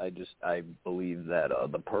because I believe that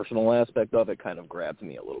the personal aspect of it kind of grabs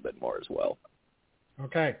me a little bit more as well.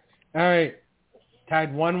 Okay. All right.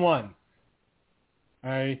 Tied 1-1. All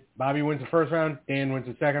right. Bobby wins the first round. Dan wins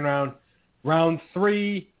the second round. Round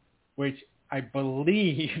 3, which I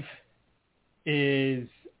believe is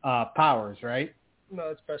Powers, right? No,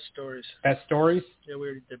 it's Best Stories. Best Stories? Yeah, we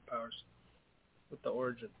already did Powers with the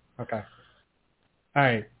origin. Okay. All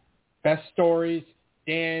right. Best Stories.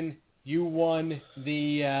 Dan, you won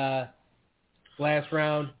the last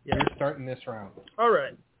round. Yeah. You're starting this round. All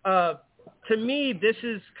right. To me, this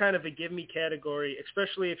is kind of a give-me category,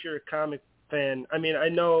 especially if you're a comic fan. I mean, I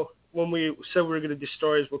know when we said we were going to do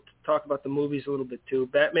stories, we'll talk about the movies a little bit too.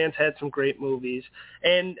 Batman's had some great movies,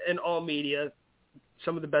 and all media,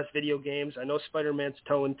 some of the best video games. I know Spider-Man's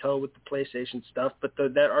toe-in-toe with the PlayStation stuff, but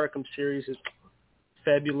that Arkham series is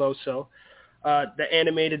fabuloso. The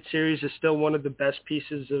animated series is still one of the best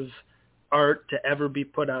pieces of art to ever be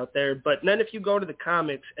put out there. But then if you go to the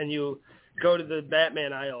comics and you go to the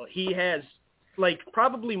Batman aisle, he has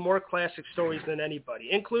probably more classic stories than anybody,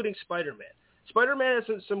 including Spider-Man. Spider-Man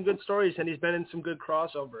has some good stories, and he's been in some good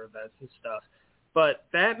crossover events and stuff. But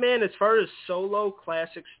Batman, as far as solo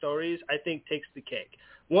classic stories, I think takes the cake.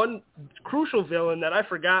 One crucial villain that I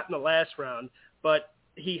forgot in the last round, but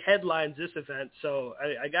he headlines this event, so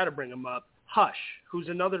I got to bring him up. Hush, who's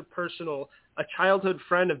another a childhood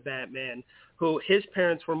friend of Batman, who his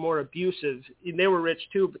parents were more abusive. They were rich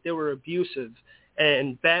too, but they were abusive.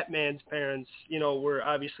 And Batman's parents, were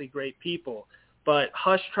obviously great people. But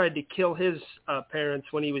Hush tried to kill his parents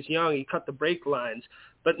when he was young. He cut the brake lines.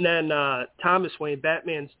 But then Thomas Wayne,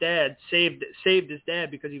 Batman's dad, saved his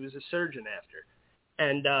dad because he was a surgeon after.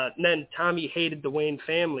 And then Tommy hated the Wayne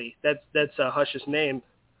family. That's Hush's name,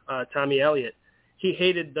 Tommy Elliott. He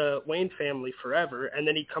hated the Wayne family forever, and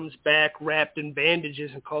then he comes back wrapped in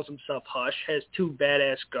bandages and calls himself Hush, has 2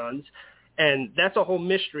 badass guns, and that's a whole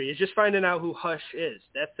mystery. It's just finding out who Hush is.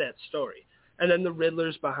 That's that story. And then the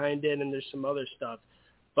Riddler's behind it, and there's some other stuff.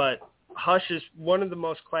 But Hush is one of the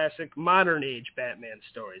most classic modern-age Batman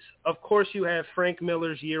stories. Of course, you have Frank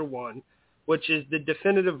Miller's Year One, which is the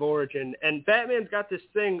definitive origin. And Batman's got this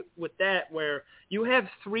thing with that where you have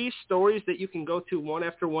 3 stories that you can go to one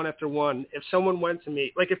after one after one. If someone went to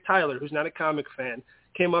me, like if Tyler, who's not a comic fan,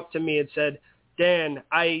 came up to me and said, Dan,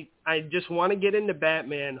 I just want to get into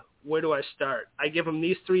Batman. Where do I start? I give him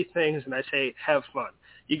these 3 things, and I say, have fun.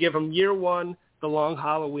 You give him Year One, The Long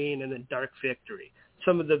Halloween, and then Dark Victory.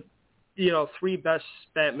 Some of the 3 best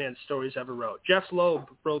Batman stories ever wrote. Jeff Loeb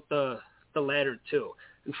wrote the latter 2.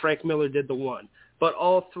 And Frank Miller did the 1. But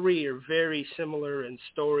all 3 are very similar in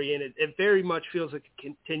story, and it very much feels like a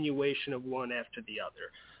continuation of one after the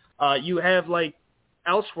other. You have, like,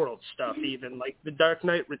 Elseworld stuff even, like The Dark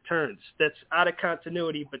Knight Returns. That's out of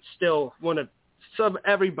continuity, but still one of a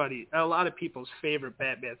lot of people's favorite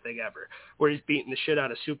Batman thing ever, where he's beating the shit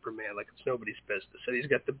out of Superman like it's nobody's business. And he's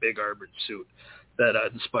got the big armored suit that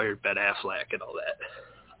inspired Ben Affleck and all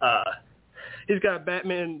that. He's got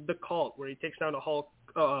Batman the Cult, where he takes down a whole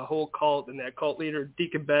cult, and that cult leader,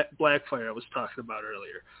 Deacon Blackfire, I was talking about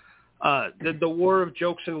earlier. The War of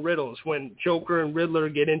Jokes and Riddles, when Joker and Riddler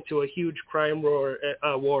get into a huge crime war,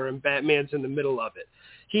 and Batman's in the middle of it.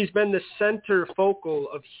 He's been the center focal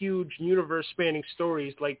of huge universe-spanning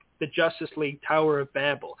stories like the Justice League Tower of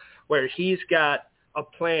Babel, where he's got a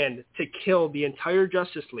plan to kill the entire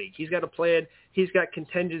Justice League. He's got a plan. He's got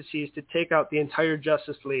contingencies to take out the entire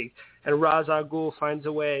Justice League. And Ra's al Ghul finds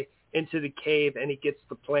a way into the cave, and he gets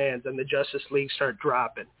the plans, and the Justice League start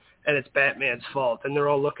dropping. And it's Batman's fault, and they're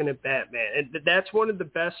all looking at Batman. And that's one of the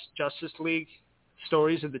best Justice League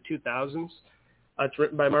stories of the 2000s. It's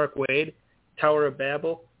written by Mark Waid, Tower of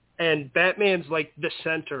Babel. And Batman's like the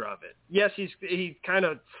center of it. Yes, he kind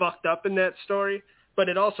of fucked up in that story, but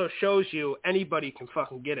it also shows you anybody can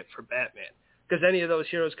fucking get it for Batman. Because any of those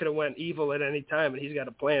heroes could have went evil at any time, and he's got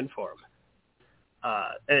a plan for them.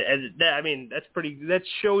 That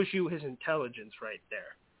shows you his intelligence right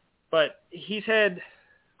there. But he's had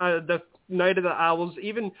the Night of the Owls,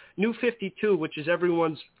 even New 52, which is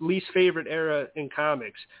everyone's least favorite era in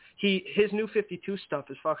comics. His New 52 stuff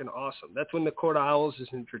is fucking awesome. That's when the Court of Owls is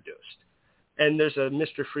introduced. And there's a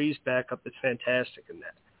Mr. Freeze backup that's fantastic in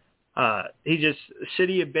that.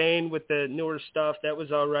 City of Bane with the newer stuff, that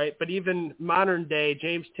was all right. But even modern day,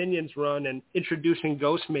 James Tynion's run and introducing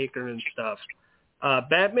Ghostmaker and stuff.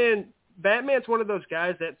 Batman's one of those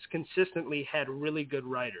guys that's consistently had really good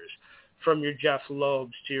writers, from your Jeff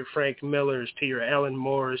Loebs to your Frank Millers to your Alan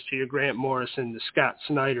Moores to your Grant Morrison to Scott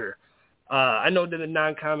Snyder. I know that a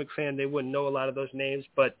non-comic fan, they wouldn't know a lot of those names,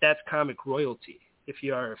 but that's comic royalty if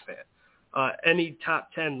you are a fan. Any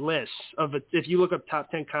top 10 lists if you look up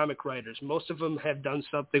top 10 comic writers, most of them have done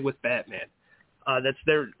something with Batman. That's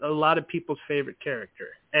a lot of people's favorite character.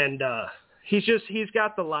 And he's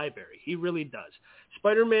got the library. He really does.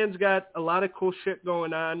 Spider-Man's got a lot of cool shit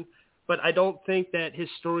going on, but I don't think that his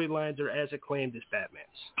storylines are as acclaimed as Batman's.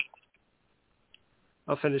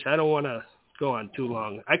 I'll finish. I don't want to go on too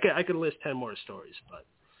long. I could list 10 more stories, but.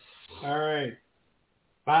 All right.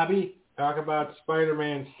 Bobby, talk about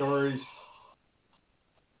Spider-Man stories.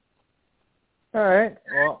 All right.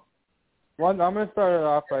 Well, I'm going to start it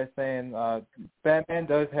off by saying Batman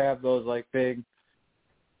does have those big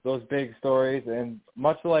stories, and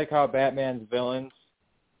much like how Batman's villains,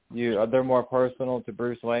 they're more personal to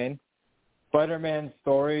Bruce Wayne. Spider-Man's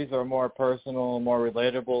stories are more personal and more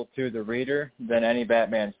relatable to the reader than any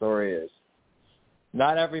Batman story is.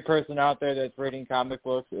 Not every person out there that's reading comic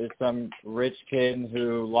books is some rich kid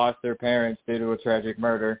who lost their parents due to a tragic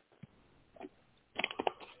murder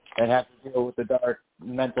and have to deal with the dark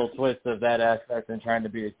mental twist of that aspect and trying to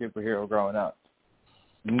be a superhero growing up.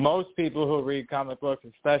 most people who read comic books,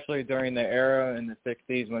 especially during the era in the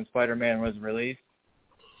 60s when Spider-Man was released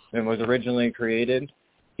and was originally created,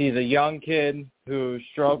 he's a young kid who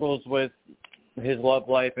struggles with his love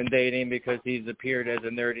life and dating because he's appeared as a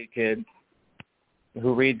nerdy kid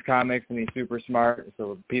who reads comics and he's super smart.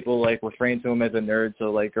 So people like refrain to him as a nerd,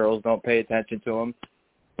 so like girls don't pay attention to him,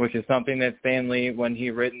 which is something that Stan Lee, when he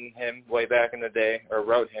written him way back in the day, or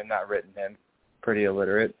wrote him, not written him, pretty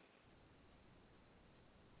illiterate.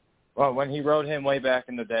 Well, when he wrote him way back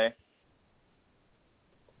in the day.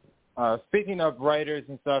 Speaking of writers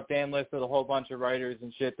and stuff, Dan listed a whole bunch of writers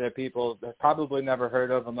and shit that people have probably never heard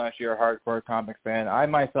of unless you're a hardcore comics fan. I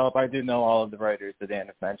do know all of the writers that Dan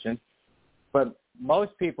has mentioned. But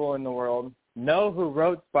most people in the world know who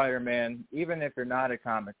wrote Spider-Man, even if you're not a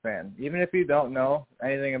comic fan. Even if you don't know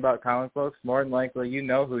anything about comic books, more than likely you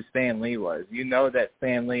know who Stan Lee was. You know that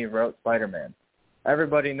Stan Lee wrote Spider-Man.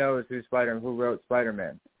 Everybody knows who wrote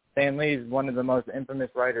Spider-Man. Stan Lee is one of the most infamous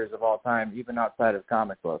writers of all time, even outside of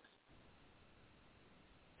comic books.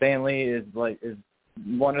 Stan Lee is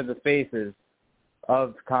one of the faces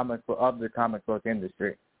of the comic book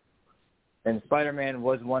industry. And Spider-Man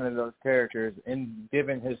was one of those characters,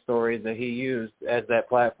 given his stories, that he used as that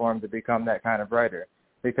platform to become that kind of writer.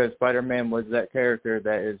 Because Spider-Man was that character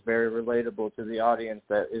that is very relatable to the audience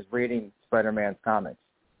that is reading Spider-Man's comics.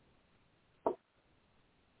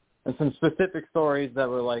 And some specific stories that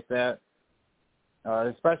were like that,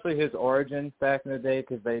 especially his origins back in the day,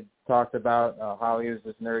 because they talked about how he was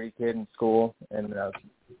this nerdy kid in school. And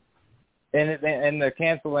in the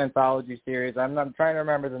canceled anthology series, I'm trying to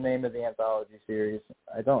remember the name of the anthology series.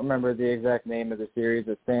 I don't remember the exact name of the series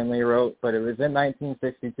that Stan Lee wrote, but it was in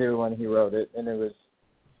 1962 when he wrote it, and it was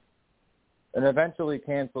an eventually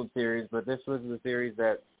canceled series, but this was the series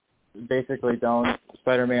that basically donned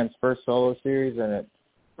Spider-Man's first solo series, and it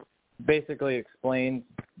basically explains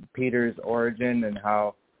Peter's origin and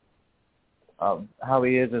how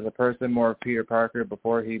he is as a person, more Peter Parker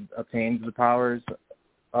before he obtains the powers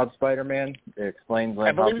of Spider-Man. It explains I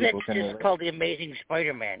how believe people that's called The Amazing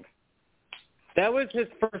Spider-Man. That was his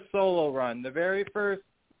first solo run. The very first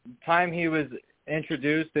time he was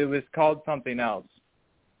introduced, it was called something else.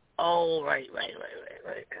 Oh, right. It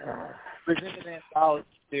was in an anthology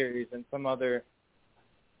series and some other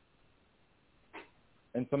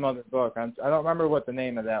book. I don't remember what the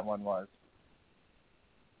name of that one was.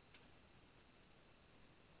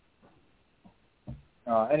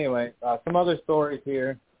 Anyway, some other stories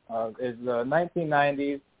here is the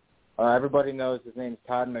 1990s. Everybody knows his name's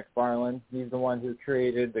Todd McFarlane. He's the one who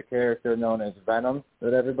created the character known as Venom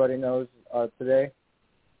that everybody knows today.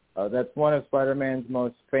 That's one of Spider-Man's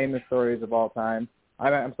most famous stories of all time.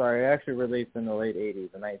 I'm sorry, it actually released in the late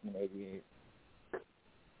 80s, in 1988.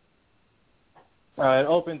 It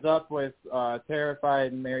opens up with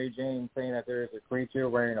terrified Mary Jane saying that there is a creature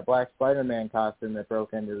wearing a black Spider-Man costume that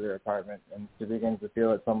broke into their apartment, and she begins to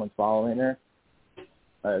feel that someone's following her.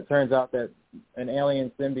 It turns out that an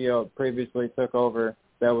alien symbiote previously took over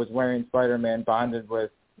that was wearing Spider-Man, bonded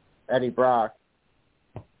with Eddie Brock,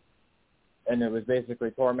 and it was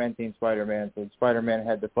basically tormenting Spider-Man, so Spider-Man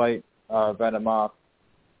had to fight Venom off.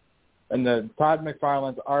 And the Todd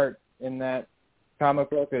McFarlane's art in that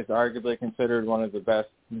comic book is arguably considered one of the best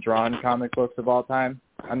drawn comic books of all time.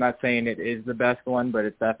 I'm not saying it is the best one, but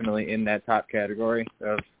it's definitely in that top category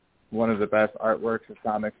of one of the best artworks of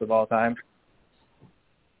comics of all time.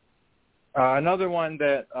 Another one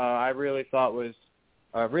that I really thought was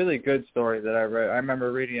a really good story that I read. I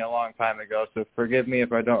remember reading a long time ago, so forgive me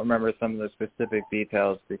if I don't remember some of the specific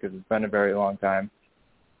details because it's been a very long time.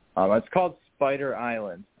 It's called Spider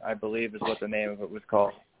Island, I believe is what the name of it was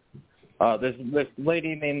called. This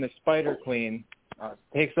lady named the Spider Queen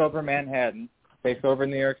takes over Manhattan, takes over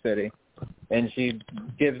New York City, and she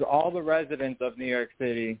gives all the residents of New York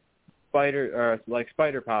City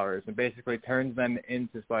spider powers and basically turns them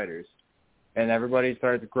into spiders. And everybody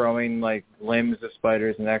starts growing like limbs of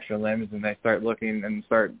spiders and extra limbs, and they start looking and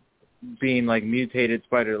start being like mutated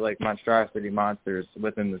spider-like monstrosity monsters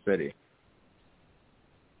within the city.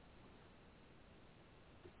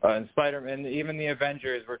 And even the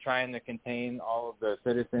Avengers were trying to contain all of the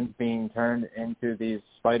citizens being turned into these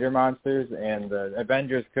spider monsters, and the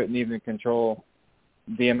Avengers couldn't even control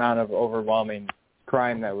the amount of overwhelming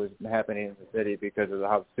crime that was happening in the city because of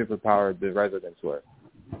how superpowered the residents were.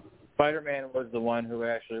 Spider-Man was the one who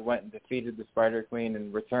actually went and defeated the Spider Queen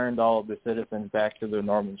and returned all of the citizens back to their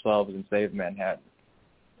normal selves and saved Manhattan.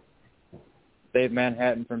 Saved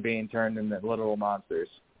Manhattan from being turned into literal monsters.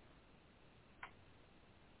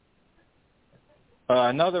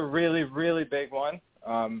 Another really, really big one,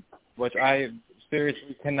 which I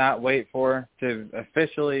seriously cannot wait for to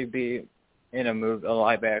officially be in a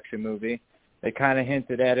live-action movie. They kind of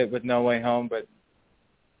hinted at it with No Way Home, but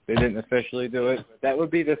they didn't officially do it. But that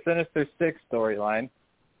would be the Sinister Six storyline.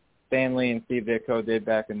 Stan Lee and Steve Ditko did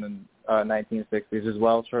back in the 1960s as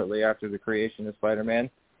well, shortly after the creation of Spider-Man.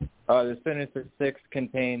 The Sinister Six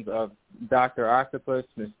contains of Dr. Octopus,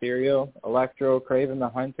 Mysterio, Electro, Kraven the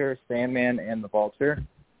Hunter, Sandman, and the Vulture.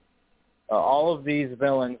 All of these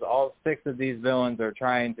villains, all 6 of these villains are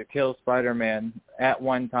trying to kill Spider-Man at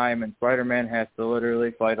one time, and Spider-Man has to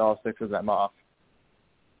literally fight all 6 of them off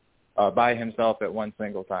by himself at one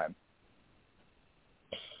single time.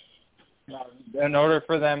 In order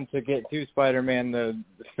for them to get to Spider-Man, the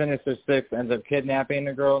Sinister Six ends up kidnapping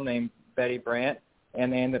a girl named Betty Brant,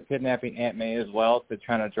 and they end up kidnapping Aunt May as well to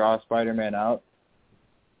try to draw Spider-Man out.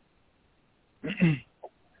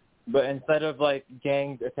 But instead of, like,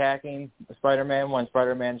 gangs attacking Spider-Man, when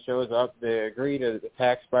Spider-Man shows up, they agree to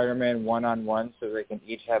attack Spider-Man one-on-one so they can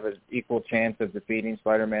each have an equal chance of defeating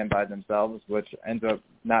Spider-Man by themselves, which ends up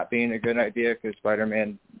not being a good idea because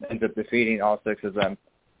Spider-Man ends up defeating all 6 of them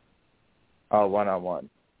one-on-one.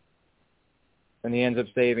 And he ends up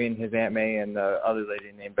saving his Aunt May and the other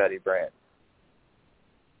lady named Betty Brant.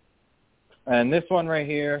 And this one right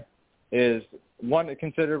here is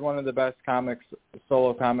considered one of the best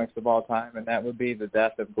solo comics of all time, and that would be the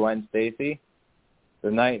death of Gwen Stacy. The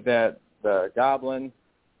night that the Goblin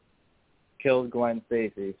killed Gwen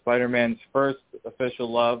Stacy, Spider-Man's first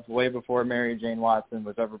official love, way before Mary Jane Watson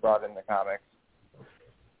was ever brought in the comics.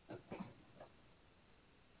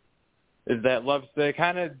 Is that they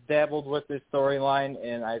kind of dabbled with this storyline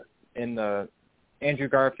in the Andrew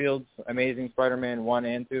Garfield's Amazing Spider-Man 1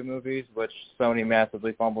 and 2 movies, which Sony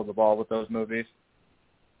massively fumbled the ball with those movies.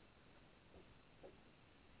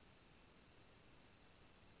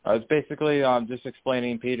 It's basically just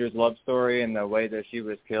explaining Peter's love story and the way that she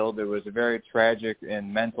was killed. It was a very tragic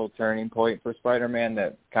and mental turning point for Spider-Man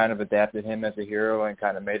that kind of adapted him as a hero and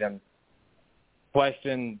kind of made him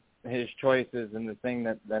question his choices and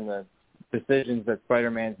the decisions that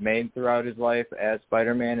Spider-Man's made throughout his life as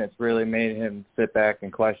Spider-Man. It's really made him sit back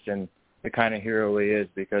and question the kind of hero he is,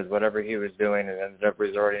 because whatever he was doing, it ended up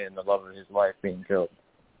resulting in the love of his life being killed.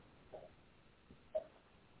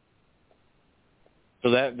 So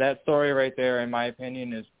that story right there, in my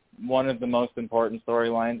opinion, is one of the most important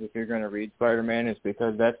storylines if you're going to read Spider-Man, is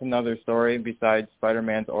because that's another story besides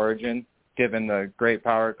Spider-Man's origin, given the great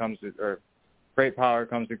power comes with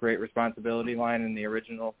great responsibility line in the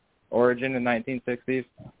original origin in 1960s.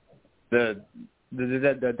 The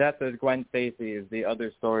death of Gwen Stacy is the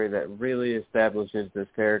other story that really establishes this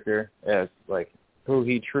character as like who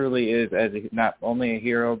he truly is as not only a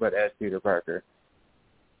hero but as Peter Parker.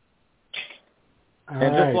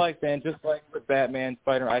 Just like with Batman,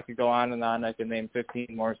 I could go on and on. I could name 15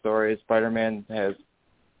 more stories. Spider-Man has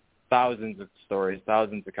thousands of stories,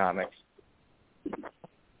 thousands of comics.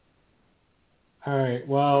 All right.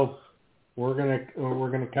 Well, we're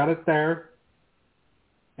gonna cut it there.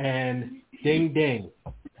 And ding ding.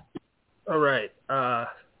 All right.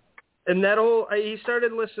 And he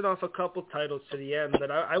started listing off a couple titles to the end, but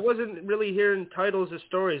I wasn't really hearing titles of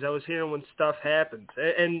stories. I was hearing when stuff happens,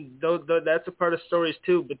 and that's a part of stories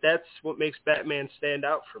too. But that's what makes Batman stand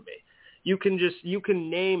out for me. You can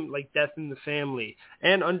name like Death in the Family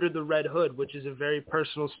and Under the Red Hood, which is a very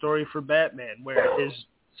personal story for Batman, where his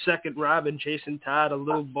second Robin, Jason Todd, a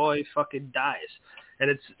little boy, fucking dies. And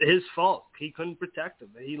it's his fault. He couldn't protect him.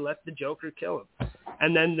 He let the Joker kill him.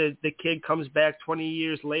 And then the kid comes back 20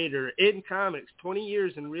 years later in comics, 20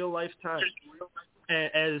 years in real life time,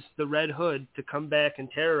 as the Red Hood to come back and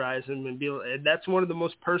terrorize him. And that's one of the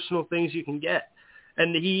most personal things you can get.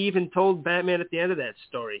 And he even told Batman at the end of that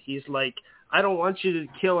story, he's like, I don't want you to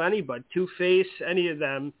kill anybody. Two-Face, any of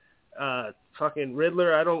them, fucking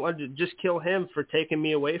Riddler, I don't want to just kill him for taking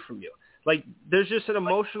me away from you. Like, there's just an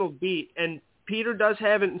emotional beat, and Peter does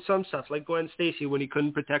have it in some stuff, like Gwen Stacy when he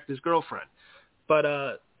couldn't protect his girlfriend.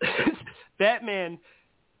 But Batman,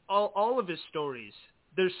 all of his stories,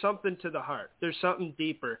 there's something to the heart. There's something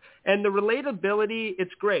deeper. And the relatability,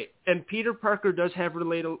 it's great. And Peter Parker does have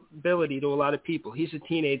relatability to a lot of people. He's a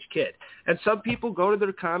teenage kid. And some people go to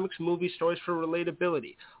their comics, movie stories for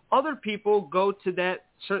relatability. Other people go to that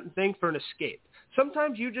certain thing for an escape.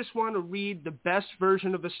 Sometimes you just want to read the best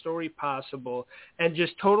version of a story possible and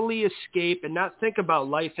just totally escape and not think about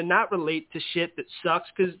life and not relate to shit that sucks,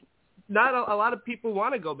 because not a lot of people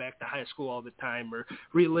want to go back to high school all the time or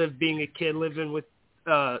relive being a kid living with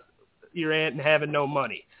your aunt and having no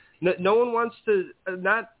money. No one wants to,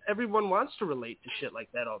 not everyone wants to relate to shit like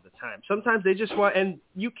that all the time. Sometimes they just want, and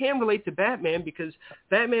you can relate to Batman because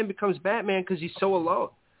Batman becomes Batman because he's so alone.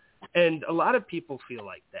 And a lot of people feel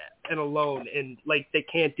like that and alone and like they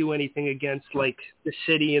can't do anything against like the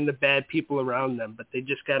city and the bad people around them, but they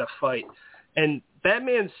just got to fight. And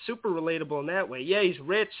Batman's super relatable in that way. Yeah, he's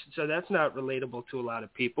rich, so that's not relatable to a lot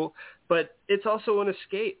of people, but it's also an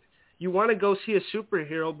escape. You want to go see a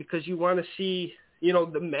superhero because you want to see, you know,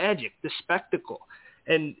 the magic, the spectacle.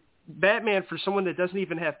 And Batman, for someone that doesn't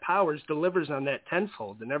even have powers, delivers on that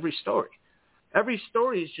tenfold in every story. Every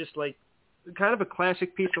story is just like kind of a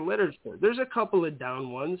classic piece of literature. There's a couple of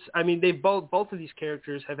down ones. I mean, they both of these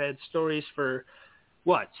characters have had stories for,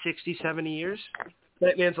 60, 70 years?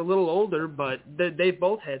 Batman's a little older, but they've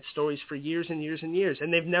both had stories for years and years and years,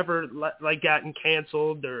 and they've never like gotten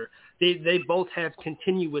canceled, or they both have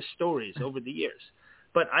continuous stories over the years.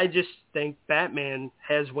 But I just think Batman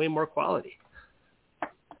has way more quality.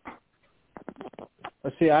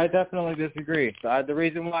 See, I definitely disagree. The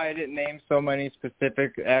reason why I didn't name so many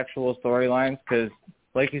specific actual storylines, because,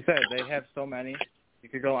 like you said, they have so many. You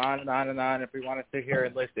could go on and on and on. If we want to sit here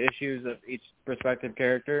and list issues of each respective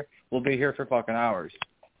character, we'll be here for fucking hours.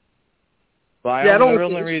 But the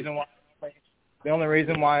only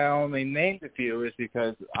reason why I only named a few is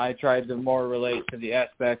because I tried to more relate to the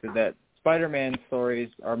aspect of that Spider-Man stories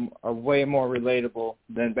are way more relatable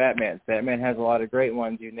than Batman's. Batman has a lot of great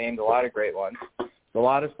ones. You named a lot of great ones. A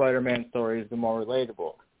lot of Spider-Man stories are more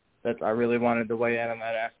relatable. I really wanted to weigh in on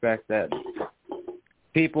that aspect that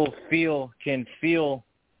people can feel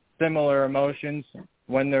similar emotions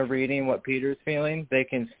when they're reading what Peter's feeling. They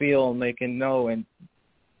can feel and they can know and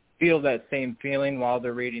feel that same feeling while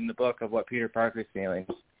they're reading the book of what Peter Parker's feeling,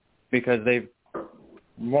 because they've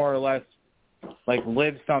more or less like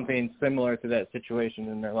lived something similar to that situation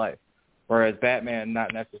in their life. Whereas Batman,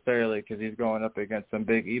 not necessarily, because he's going up against some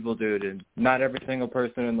big evil dude, and not every single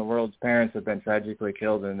person in the world's parents have been tragically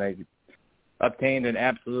killed, and they obtained an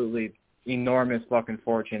absolutely enormous fucking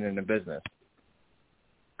fortune in the business.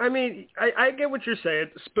 I mean, I get what you're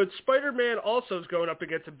saying, but Spider-Man also is going up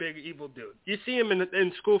against a big evil dude. You see him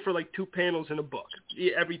in school for like 2 panels in a book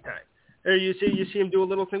every time. Or you see him do a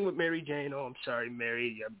little thing with Mary Jane. Oh, I'm sorry,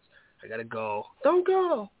 Mary, I gotta go. Don't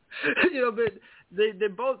go. But they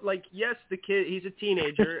both, like, yes, the kid, he's a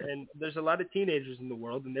teenager, and there's a lot of teenagers in the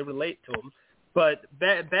world, and they relate to him. But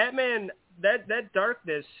Batman, that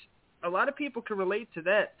darkness, a lot of people can relate to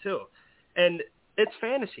that too. And it's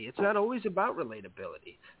fantasy. It's not always about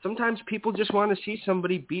relatability. Sometimes people just want to see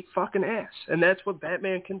somebody beat fucking ass, and that's what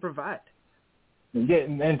Batman can provide. Yeah,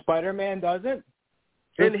 and Spider-Man doesn't?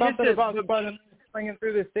 There's something about Spider-Man swinging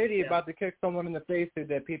through the city about to kick someone in the face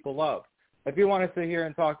that people love. If you want to sit here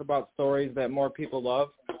and talk about stories that more people love,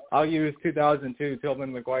 I'll use 2002, Tobey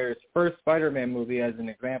Maguire's first Spider-Man movie as an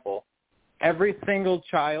example. Every single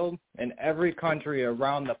child in every country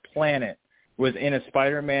around the planet was in a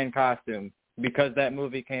Spider-Man costume because that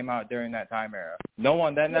movie came out during that time era.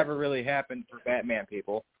 That never really happened for Batman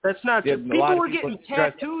people. That's not true. People were getting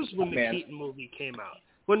tattoos when the Keaton movie came out.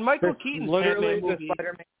 When Michael Keaton's Batman movie... the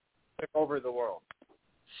Spider-Man took over the world.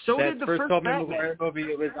 So did the first Tobey Batman Maguire movie.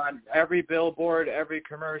 It was on every billboard, every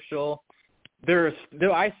commercial.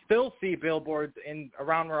 I still see billboards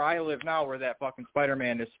around where I live now where that fucking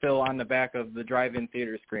Spider-Man is still on the back of the drive-in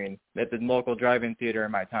theater screen at the local drive-in theater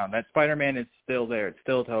in my town. That Spider-Man is still there. It's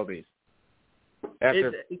still Tobey's.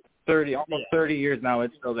 After 30 years now,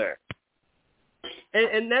 it's still there.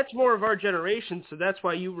 And that's more of our generation, so that's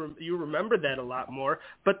why you remember that a lot more.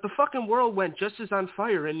 But the fucking world went just as on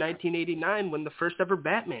fire in 1989 when the first ever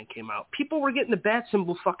Batman came out. People were getting the bat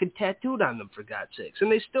symbol fucking tattooed on them, for God's sakes,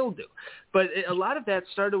 and they still do. But a lot of that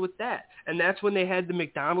started with that, and that's when they had the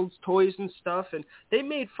McDonald's toys and stuff, and they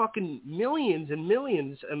made fucking millions and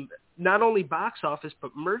millions, and not only box office,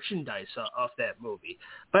 but merchandise off that movie.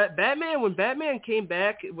 But when Batman came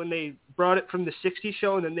back, when they brought it from the 60s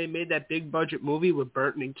show and then they made that big budget movie with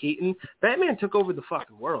Burton and Keaton, Batman took over the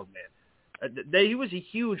fucking world, man. He was a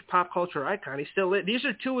huge pop culture icon. He still is. These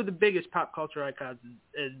are 2 of the biggest pop culture icons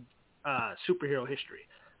in superhero history.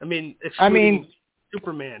 I mean,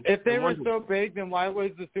 Superman. If they were so big, then why was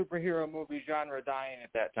the superhero movie genre dying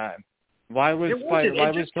at that time? Why was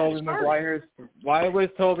Tobey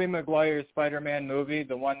Maguire's Spider-Man movie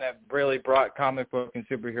the one that really brought comic book and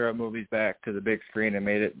superhero movies back to the big screen and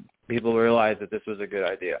made people realize that this was a good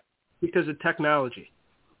idea? Because of technology.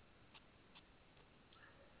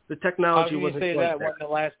 The technology wasn't. How can you say that when the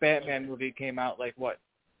last Batman movie came out,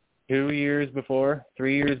 2 years before,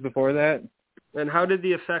 3 years before that? And how did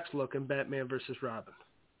the effects look in Batman versus Robin?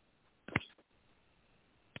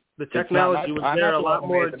 The technology was there a lot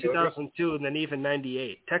more in movie. 2002 than even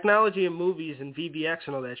 98. Technology in movies and VBX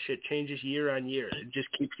and all that shit changes year on year. It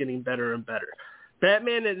just keeps getting better and better.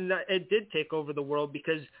 Batman, it did take over the world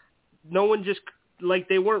because no one just, like,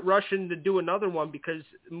 they weren't rushing to do another one because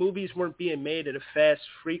movies weren't being made at a fast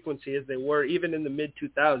frequency as they were even in the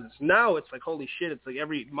mid-2000s. Now it's like, holy shit, it's like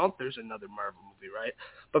every month there's another Marvel movie, right?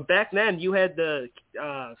 But back then you had the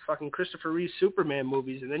fucking Christopher Reeve Superman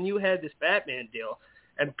movies, and then you had this Batman deal.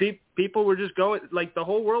 And people were just going, like, the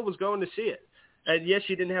whole world was going to see it. And yes,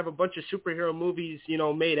 you didn't have a bunch of superhero movies,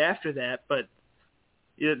 made after that, but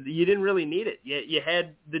you didn't really need it. You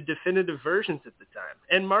had the definitive versions at the time.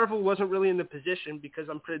 And Marvel wasn't really in the position because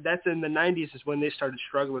that's in the 90s is when they started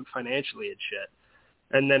struggling financially and shit.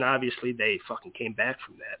 And then obviously they fucking came back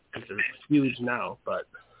from that because they're huge now. But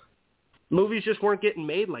movies just weren't getting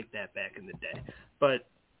made like that back in the day. But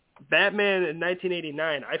Batman in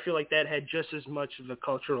 1989, I feel like that had just as much of a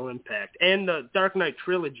cultural impact. And the Dark Knight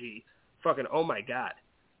trilogy, fucking, oh my God.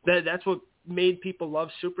 That's what made people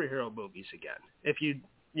love superhero movies again, if you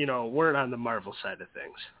weren't on the Marvel side of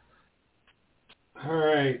things. All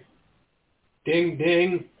right. Ding,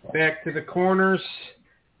 ding. Back to the corners.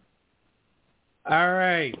 All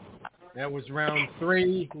right. That was round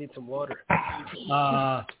 3. Need some water.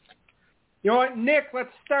 You know what, Nick, let's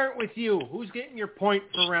start with you. Who's getting your point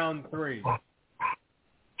for round 3?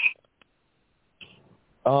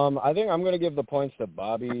 I think I'm going to give the points to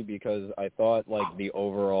Bobby because I thought, like, the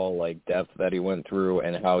overall, like, depth that he went through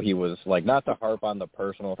and how he was, like, not to harp on the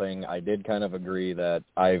personal thing, I did kind of agree that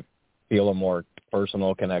I feel a more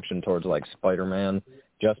personal connection towards, like, Spider-Man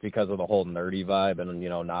just because of the whole nerdy vibe and,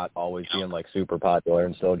 not always being, like, super popular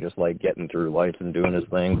and still just, like, getting through life and doing his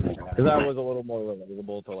thing. Because that was a little more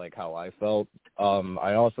relatable to, like, how I felt.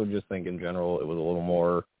 I also just think in general it was a little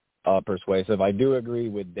more persuasive. I do agree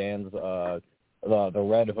with Dan's the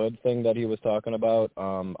Red Hood thing that he was talking about.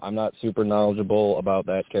 I'm not super knowledgeable about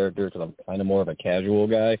that character because I'm kind of more of a casual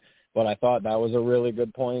guy, but I thought that was a really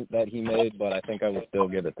good point that he made, but I think I would still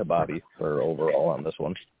give it to Bobby for overall on this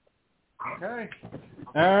one. Okay.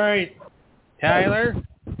 All right. Tyler,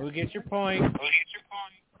 who gets your point?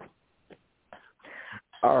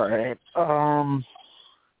 All right.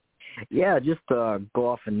 Yeah, just to go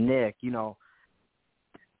off of Nick,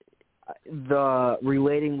 the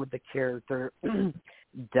relating with the character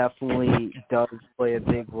definitely does play a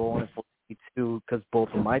big role in it for me too, because both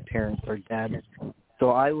of my parents are dead.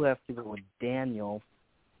 So I will have to go with Daniel.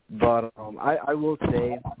 But I will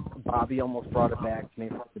say Bobby almost brought it back to me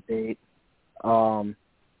for the debate. I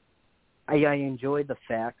enjoyed the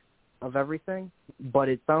facts of everything, but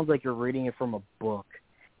it sounds like you're reading it from a book.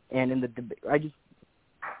 And in the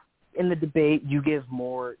debate, you give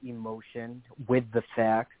more emotion with the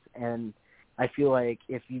facts, and I feel like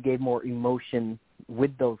if you gave more emotion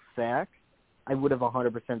with those facts, I would have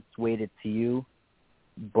 100% swayed it to you.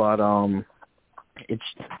 But it's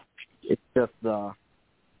just put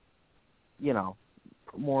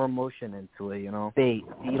more emotion into it. You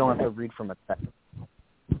don't have to read from a text,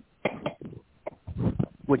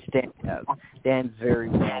 which Dan has. Dan's very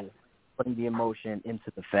well putting the emotion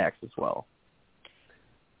into the facts as well.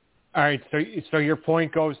 All right, so your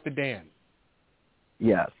point goes to Dan.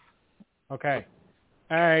 Yes. Okay.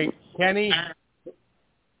 All right, Kenny,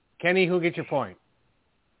 who gets your point?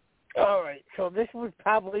 All right, so this was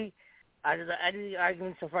probably, out of the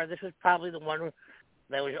arguments so far, this was probably the one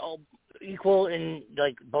that was all equal, and,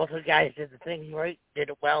 like, both of the guys did the thing right, did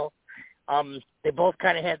it well. They both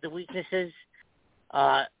kind of had the weaknesses.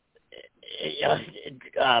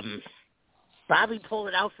 Bobby pulled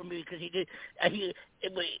it out for me because he did.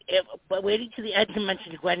 But waiting to the end to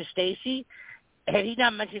mention Gwen Stacy. Had he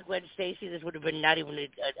not mentioned Gwen Stacy, this would have been not even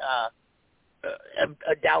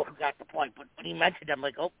a doubt who got the point. But when he mentioned it, I'm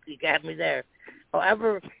like, oh, you got me there.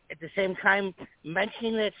 However, at the same time,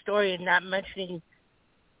 mentioning that story and not mentioning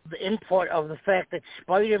the import of the fact that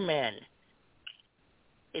Spider-Man,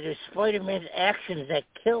 it is Spider-Man's actions that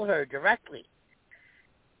kill her directly.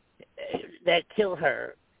 That kill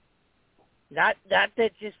her. Not that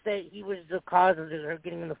just that he was the cause of her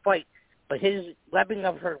getting in the fight, but his webbing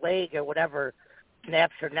of her leg or whatever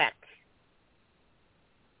snaps her neck.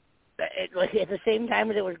 At the same time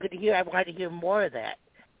that it was good to hear, I wanted to hear more of that.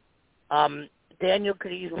 Daniel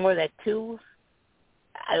could have used more of that too.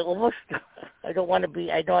 I don't want to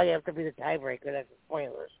be, I know I have to be the tiebreaker, that's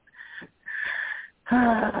pointless.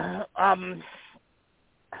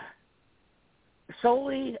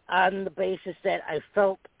 Solely on the basis that I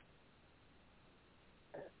felt,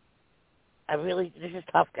 this is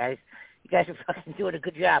tough, guys. You guys are fucking doing a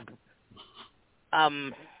good job.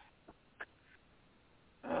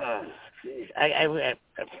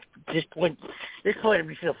 At this point, I'm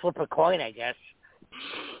just gonna flip a coin, I guess.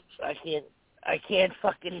 I can't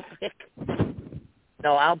fucking pick.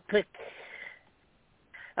 No, I'll pick.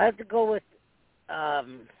 I have to go with. I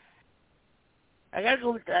gotta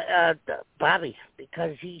go with Bobby,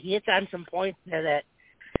 because he hits on some points there that,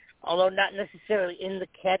 although not necessarily in the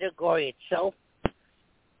category itself,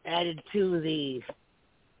 added to the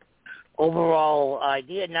overall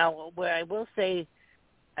idea. Now, where I will say,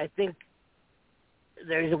 I think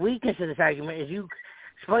there's a weakness in this argument is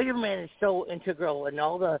Spider-Man is so integral in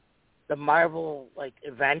all the Marvel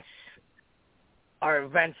events are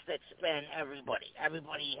events that span everybody.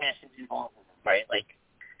 Everybody has to be involved in them, right?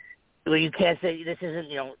 Well, you can't say this isn't,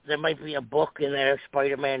 there might be a book in there,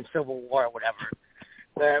 Spider-Man, Civil War, or whatever,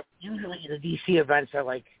 where usually the DC events are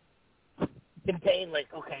contain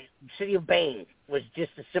City of Bane was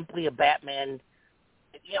just simply a Batman.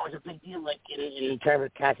 Yeah, it was a big deal in terms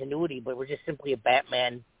of continuity, but it was just simply a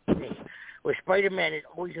Batman thing. Where Spider-Man is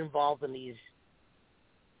always involved in these,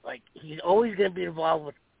 he's always going to be involved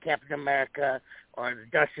with Captain America or the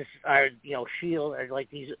Justice, or Shield, or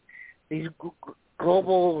these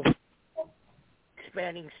global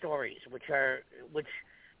spanning stories, which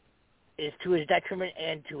is to his detriment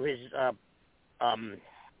and to his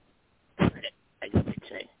I guess you'd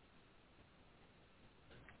say.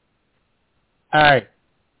 All right.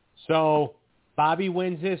 So Bobby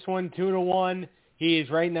wins this one 2-1. He is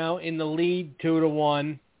right now in the lead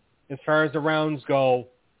 2-1 as far as the rounds go.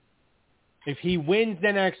 If he wins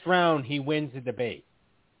the next round, he wins the debate.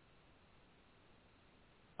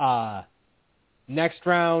 Next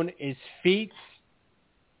round is feats.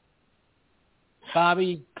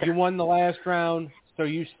 Bobby, you won the last round, so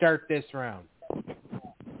you start this round.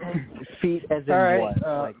 Feet as in all right,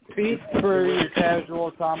 what? Feet for your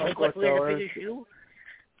casual comic book goers.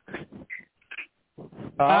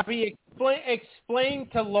 Bobby, explain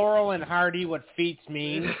to Laurel and Hardy what feats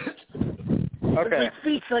means. Okay.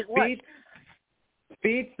 Feats what?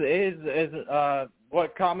 Feats is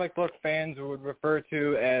what comic book fans would refer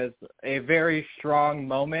to as a very strong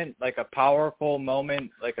moment, like a powerful moment,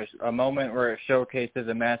 like a moment where it showcases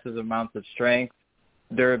a massive amounts of strength,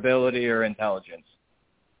 durability, or intelligence.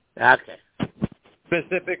 Okay.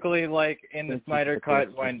 Specifically, like in the Snyder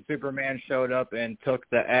Cut, when Superman showed up and took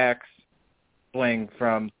the axe sling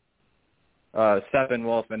from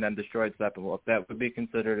Steppenwolf and then destroyed Steppenwolf, that would be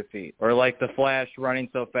considered a feat. Or like the Flash running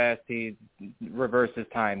so fast he reverses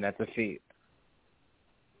time, that's a feat.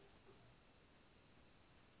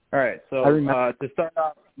 All right, so to start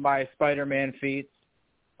off my Spider-Man feats,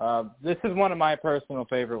 this is one of my personal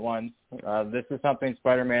favorite ones. This is something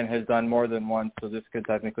Spider-Man has done more than once, so this could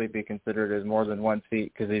technically be considered as more than one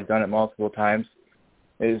feat because he's done it multiple times.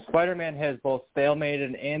 Spider-Man has both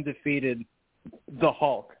stalemated and defeated the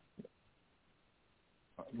Hulk,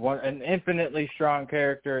 an infinitely strong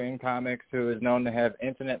character in comics who is known to have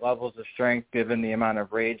infinite levels of strength given the amount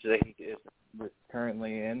of rage that he is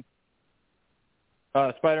currently in.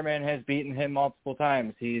 Spider-Man has beaten him multiple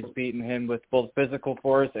times. He's beaten him with both physical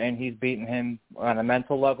force and he's beaten him on a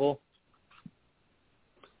mental level.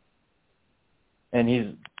 And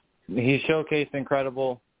he's showcased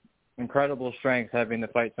incredible strength having to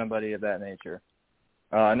fight somebody of that nature.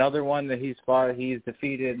 Another one that he's fought, he's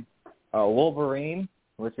defeated Wolverine,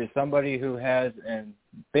 which is somebody who has an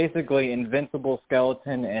basically invincible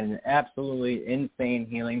skeleton and an absolutely insane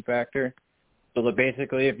healing factor. So that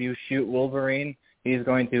basically if you shoot Wolverine, he's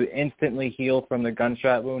going to instantly heal from the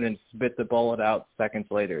gunshot wound and spit the bullet out seconds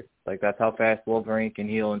later. That's how fast Wolverine can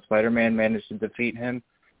heal. And Spider-Man managed to defeat him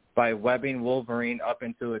by webbing Wolverine up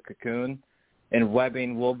into a cocoon and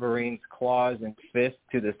webbing Wolverine's claws and fists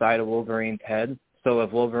to the side of Wolverine's head. So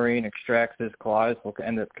if Wolverine extracts his claws, he'll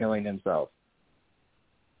end up killing himself.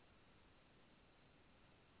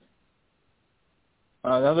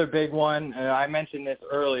 Another big one, I mentioned this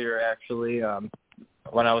earlier actually,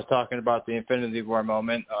 when I was talking about the Infinity War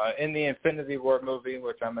moment. In the Infinity War movie,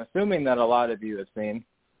 which I'm assuming that a lot of you have seen,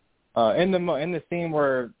 in the scene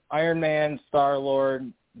where Iron Man,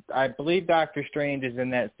 Star-Lord, I believe Doctor Strange is in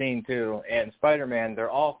that scene too, and Spider-Man, they're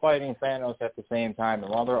all fighting Thanos at the same time.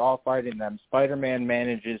 And while they're all fighting them, Spider-Man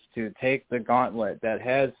manages to take the gauntlet that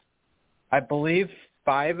has, I believe,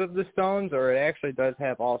 5 of the stones, or it actually does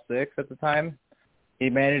have all 6 at the time. He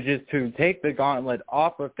manages to take the gauntlet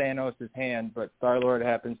off of Thanos' hand, but Star-Lord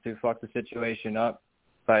happens to fuck the situation up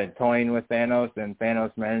by toying with Thanos, and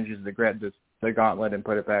Thanos manages to grab the gauntlet and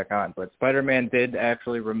put it back on. But Spider-Man did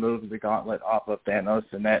actually remove the gauntlet off of Thanos,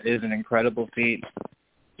 and that is an incredible feat,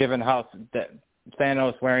 given how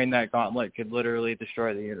Thanos wearing that gauntlet could literally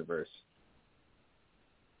destroy the universe.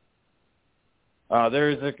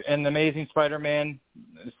 There's an Amazing Spider-Man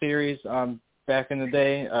series back in the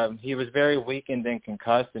day. He was very weakened and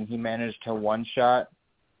concussed, and he managed to one-shot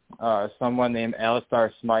someone named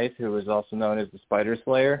Alistar Smythe, who was also known as the Spider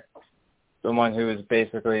Slayer, someone who is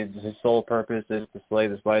basically his sole purpose is to slay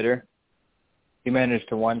the spider. He managed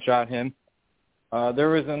to one-shot him. There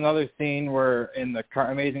was another scene where in the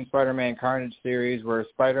Amazing Spider-Man Carnage series where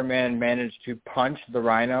Spider-Man managed to punch the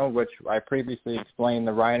Rhino, which I previously explained.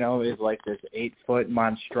 The Rhino is like this 8-foot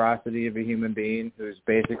monstrosity of a human being who's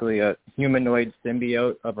basically a humanoid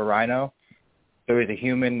symbiote of a rhino. So he's a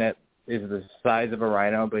human that is the size of a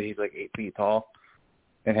rhino, but he's like 8 feet tall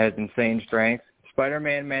and has insane strength.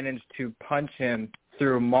 Spider-Man managed to punch him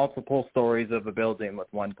through multiple stories of a building with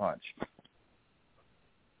one punch.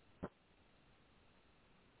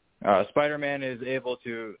 Spider-Man is able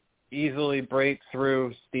to easily break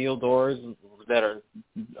through steel doors that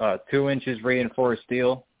are 2 inches reinforced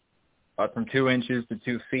steel, from 2 inches to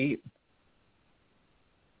 2 feet.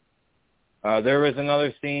 There was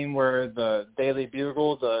another scene where the Daily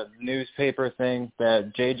Bugle, the newspaper thing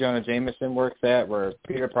that J. Jonah Jameson works at, where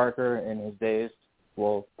Peter Parker in his days,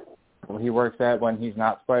 he works at when he's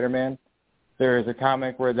not Spider-Man. There is a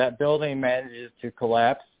comic where that building manages to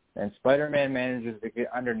collapse, and Spider-Man manages to get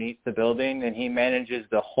underneath the building, and he manages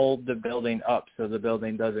to hold the building up so the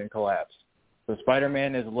building doesn't collapse. So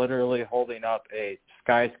Spider-Man is literally holding up a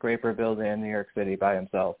skyscraper building in New York City by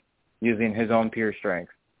himself, using his own pure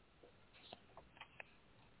strength.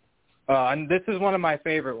 And this is one of my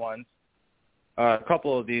favorite ones, a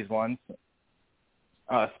couple of these ones.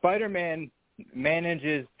 Spider-Man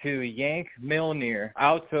manages to yank Mjolnir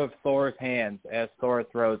out of Thor's hands as Thor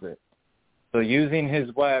throws it. So using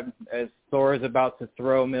his web, as Thor is about to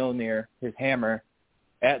throw Mjolnir, his hammer,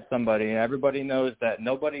 at somebody, and everybody knows that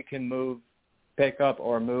nobody can pick up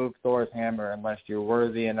or move Thor's hammer unless you're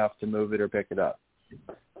worthy enough to move it or pick it up.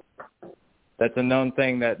 That's a known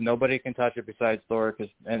thing that nobody can touch it besides Thor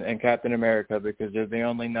and Captain America, because they're the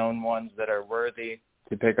only known ones that are worthy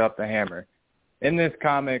to pick up the hammer. In this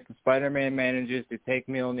comic, Spider-Man manages to take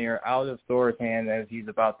Mjolnir out of Thor's hand as he's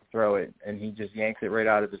about to throw it, and he just yanks it right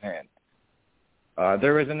out of his hand.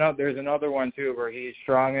 There's another one, too, where he's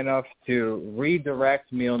strong enough to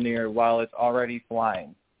redirect Mjolnir while it's already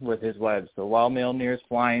flying with his web. So while Mjolnir's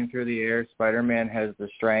flying through the air, Spider-Man has the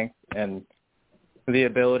strength and the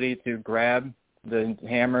ability to grab the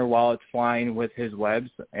hammer while it's flying with his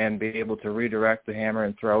webs and be able to redirect the hammer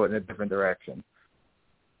and throw it in a different direction,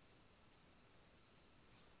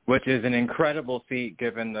 which is an incredible feat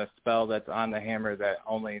given the spell that's on the hammer that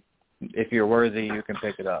only if you're worthy you can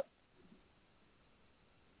pick it up.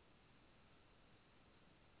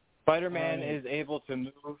 Spider-Man is able to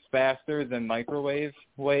move faster than microwave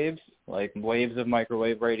waves, like waves of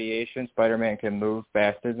microwave radiation. Spider-Man can move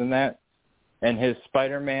faster than that. And his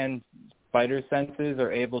Spider-Man spider senses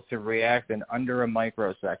are able to react in under a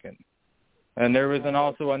microsecond. And there was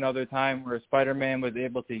also another time where Spider-Man was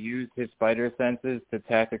able to use his spider senses to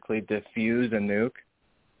tactically defuse a nuke.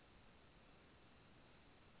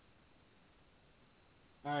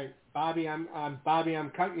 All right, Bobby, I'm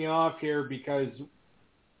cutting you off here because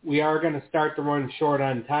we are going to start to run short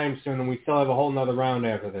on time soon, and we still have a whole nother round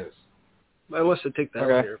after this. I must have taken that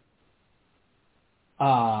one here.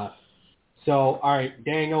 So, all right,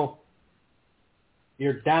 Daniel,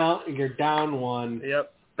 you're down one.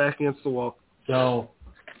 Yep, back against the wall. So,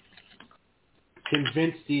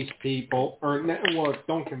 convince these people,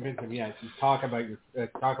 don't convince them yet. Just talk about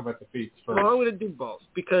the feats first. Well, I'm going to do both,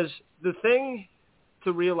 because the thing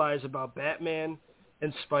to realize about Batman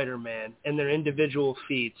and Spider-Man and their individual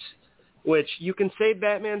feats, which you can say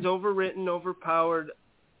Batman's overwritten, overpowered,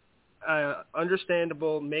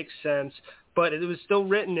 understandable, makes sense, but it was still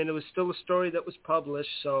written and it was still a story that was published,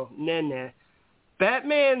 so nah.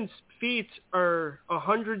 Batman's feats are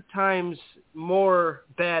 100 times more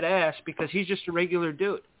badass because he's just a regular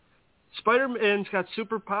dude. Spider-Man's got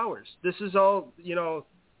superpowers. This is all,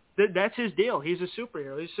 that's his deal. He's a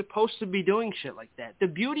superhero. He's supposed to be doing shit like that. The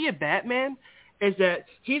beauty of Batman is that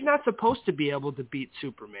he's not supposed to be able to beat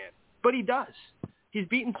Superman, but he does. He's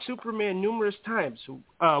beaten Superman numerous times,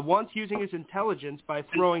 once using his intelligence by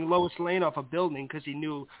throwing Lois Lane off a building because he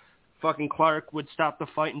knew fucking Clark would stop the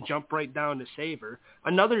fight and jump right down to save her.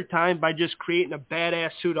 Another time by just creating a badass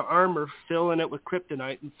suit of armor, filling it with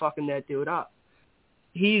kryptonite, and fucking that dude up.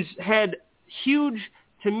 He's had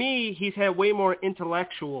way more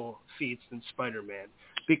intellectual feats than Spider-Man,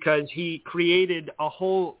 because he created a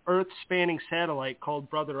whole Earth-spanning satellite called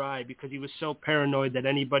Brother Eye because he was so paranoid that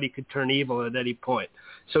anybody could turn evil at any point.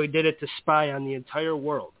 So he did it to spy on the entire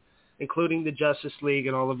world. including the Justice League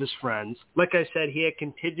and all of his friends. Like I said, he had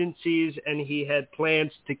contingencies and he had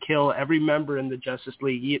plans to kill every member in the Justice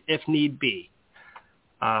League if need be.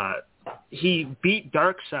 He beat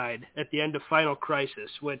Darkseid at the end of Final Crisis,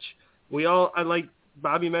 which like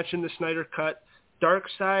Bobby mentioned the Snyder Cut.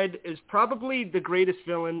 Darkseid is probably the greatest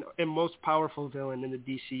villain and most powerful villain in the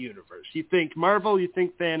DC universe. You think Marvel, you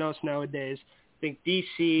think Thanos nowadays. You think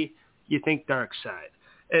DC, you think Darkseid.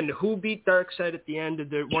 And who beat Darkseid at the end of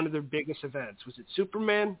one of their biggest events? Was it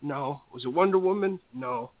Superman? No. Was it Wonder Woman?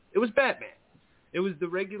 No. It was Batman. It was the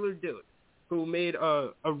regular dude who made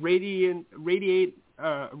a radiation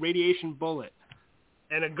bullet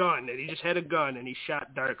and a gun, and he just had a gun, and he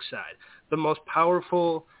shot Darkseid, the most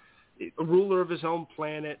powerful ruler of his own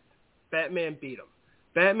planet. Batman beat him.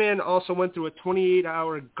 Batman also went through a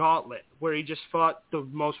 28-hour gauntlet where he just fought the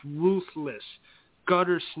most ruthless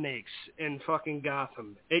gutter snakes in fucking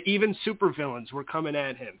Gotham. Even supervillains were coming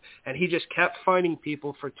at him, and he just kept fighting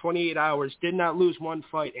people for 28 hours, did not lose one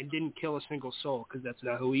fight, and didn't kill a single soul, because that's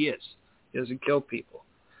not who he is. He doesn't kill people.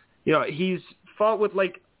 You know, he's fought with,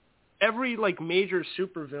 every, major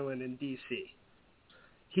supervillain in DC.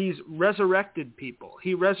 He's resurrected people.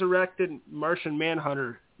 He resurrected Martian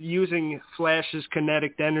Manhunter using Flash's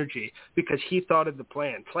kinetic energy because he thought of the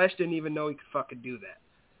plan. Flash didn't even know he could fucking do that.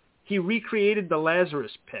 He recreated the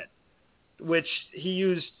Lazarus Pit, which he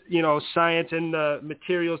used, science and the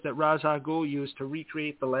materials that Ra's al Ghul used to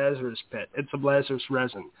recreate the Lazarus Pit. It's a Lazarus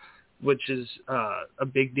resin, which is a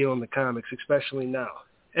big deal in the comics, especially now.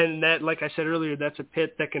 And that, like I said earlier, that's a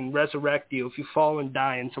pit that can resurrect you. If you fall and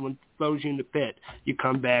die and someone throws you in the pit, you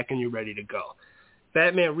come back and you're ready to go.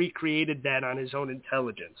 Batman recreated that on his own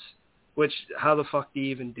intelligence, which, how the fuck do you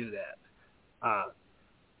even do that?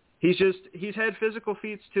 He's had physical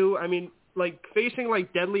feats too. I mean, facing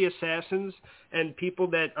deadly assassins and people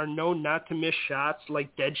that are known not to miss shots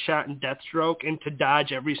like Deadshot and Deathstroke and to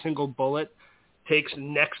dodge every single bullet takes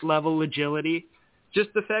next level agility.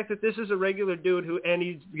 Just the fact that this is a regular dude and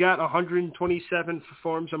he's got 127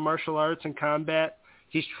 forms of martial arts and combat.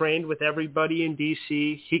 He's trained with everybody in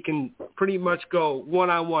DC. He can pretty much go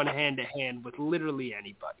one-on-one, hand-to-hand with literally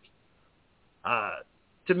anybody.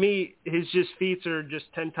 To me, his feats are just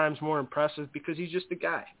 10 times more impressive because he's just a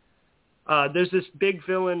guy. There's this big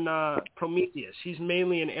villain, Prometheus. He's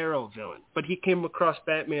mainly an Arrow villain, but he came across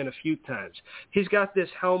Batman a few times. He's got this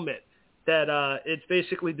helmet that it's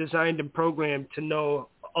basically designed and programmed to know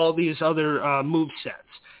all these other move sets.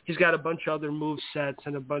 He's got a bunch of other move sets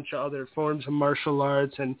and a bunch of other forms of martial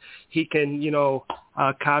arts, and he can,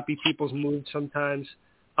 copy people's moves sometimes.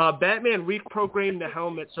 Batman reprogrammed the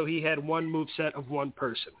helmet so he had one move set of one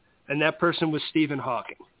person, and that person was Stephen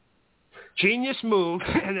Hawking. Genius move,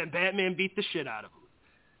 and then Batman beat the shit out of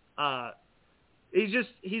him.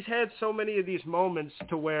 He's had so many of these moments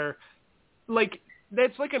to where,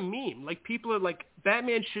 that's like a meme. People are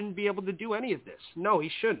Batman shouldn't be able to do any of this. No, he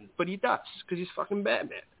shouldn't, but he does, because he's fucking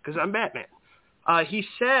Batman, because I'm Batman. He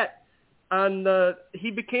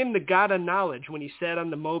became the god of knowledge when he sat on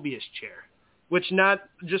the Mobius chair, which not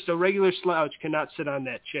just a regular slouch cannot sit on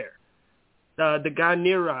that chair. The guy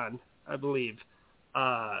Neron, I believe,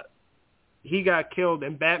 he got killed,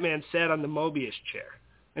 and Batman sat on the Mobius chair,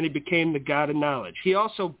 and he became the god of knowledge. He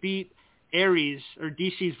also beat Ares, or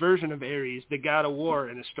DC's version of Ares, the god of war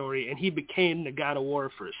in a story, and he became the god of war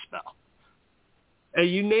for a spell.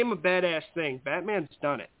 You name a badass thing, Batman's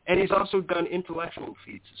done it. And he's also done intellectual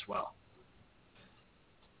feats as well.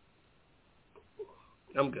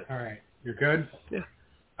 I'm good. All right. You're good? Yeah.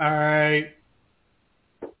 All right.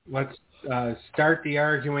 Let's start the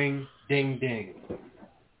arguing. Ding, ding.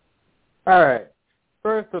 All right.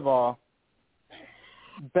 First of all,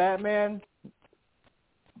 Batman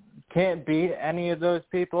can't beat any of those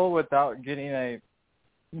people without getting a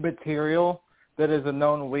material that is a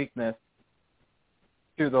known weakness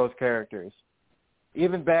to those characters.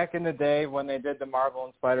 Even back in the day when they did the Marvel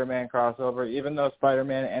and Spider-Man crossover, even though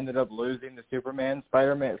Spider-Man ended up losing to Superman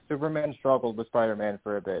struggled with Spider-Man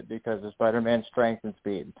for a bit because of Spider-Man's strength and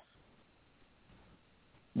speed.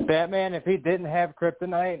 Batman, if he didn't have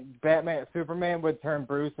kryptonite, Superman would turn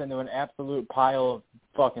Bruce into an absolute pile of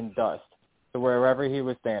fucking dust to wherever he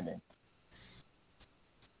was standing.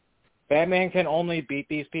 Batman can only beat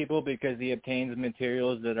these people because he obtains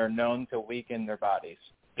materials that are known to weaken their bodies.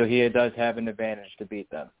 So he does have an advantage to beat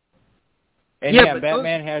them. And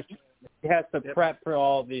Batman has to prep for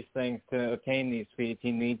all of these things to obtain these feats.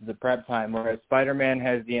 He needs the prep time, whereas Spider-Man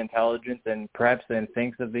has the intelligence and preps and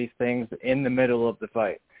thinks of these things in the middle of the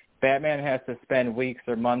fight. Batman has to spend weeks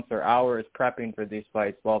or months or hours prepping for these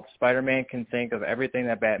fights, while Spider-Man can think of everything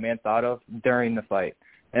that Batman thought of during the fight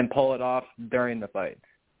and pull it off during the fight.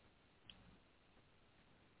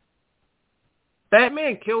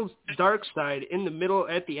 Batman kills Darkseid in the middle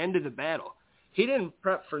at the end of the battle. He didn't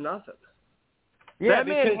prep for nothing. Yeah,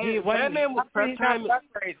 Batman was prep time.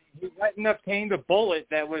 He went and obtained a bullet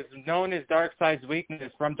that was known as Darkseid's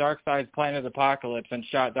weakness from Darkseid's Planet Apocalypse and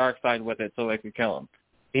shot Darkseid with it so they could kill him.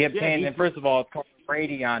 He obtained, and first of all, it's called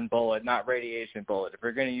Radion bullet, not radiation bullet. If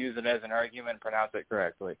you're going to use it as an argument, pronounce it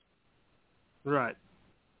correctly. Right.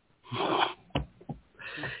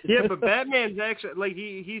 Yeah, but Batman's actually, like,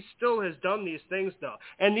 he still has done these things, though.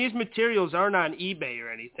 And these materials aren't on eBay or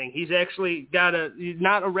anything. He's actually he's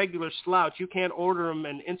not a regular slouch. You can't order them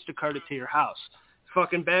and Instacart it to your house.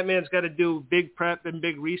 Fucking Batman's got to do big prep and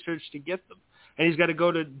big research to get them. And he's got to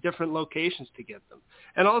go to different locations to get them.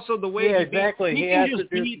 And also the way he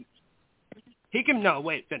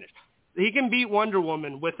can beat Wonder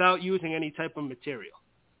Woman without using any type of material.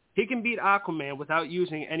 He can beat Aquaman without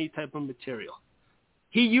using any type of material.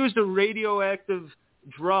 He used a radioactive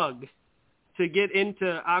drug to get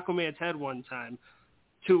into Aquaman's head one time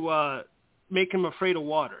to make him afraid of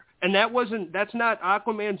water. And that's not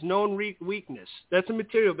Aquaman's known weakness. That's a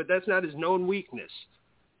material, but that's not his known weakness.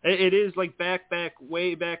 It is like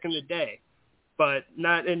way back in the day, but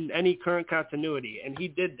not in any current continuity. And he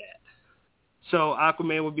did that. So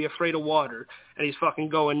Aquaman would be afraid of water, and he's fucking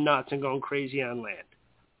going nuts and going crazy on land.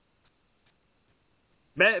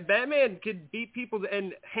 Batman could beat people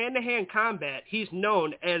in hand-to-hand combat. He's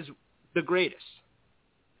known as the greatest.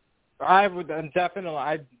 Spider-Man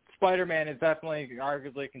is definitely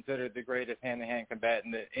arguably considered the greatest hand-to-hand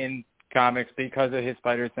combatant in comics because of his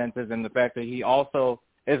spider senses and the fact that he also,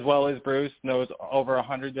 as well as Bruce, knows over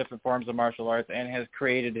 100 different forms of martial arts and has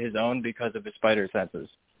created his own because of his spider senses.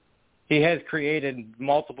 He has created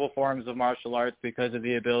multiple forms of martial arts because of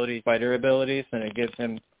the spider abilities, and it gives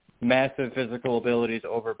him massive physical abilities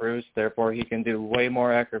over Bruce. Therefore, he can do way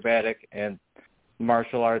more acrobatic and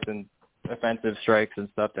martial arts and offensive strikes and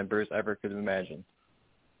stuff than Bruce ever could imagine.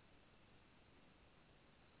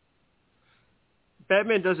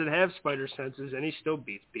 Batman doesn't have spider senses, and he still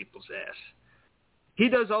beats people's ass. He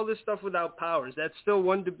does all this stuff without powers. That's still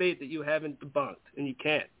one debate that you haven't debunked, and you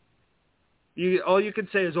can't. All you can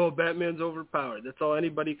say is, Batman's overpowered. That's all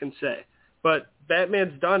anybody can say. But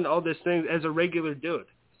Batman's done all this thing as a regular dude.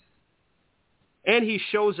 And he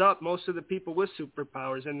shows up most of the people with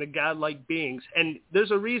superpowers and the godlike beings. And there's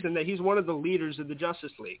a reason that he's one of the leaders of the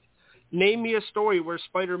Justice League. Name me a story where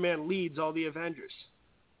Spider-Man leads all the Avengers.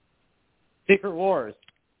 Secret Wars.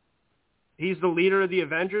 He's the leader of the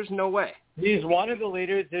Avengers? No way. He's one of the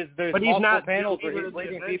leaders. There's multiple panels where he's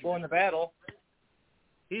leading people in the battle.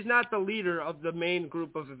 He's not the leader of the main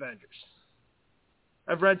group of Avengers.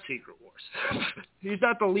 I've read Secret Wars. He's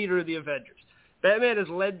not the leader of the Avengers. Batman has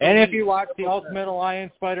led. And if you watch the Ultimate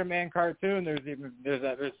Alliance Spider-Man cartoon,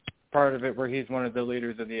 there's part of it where he's one of the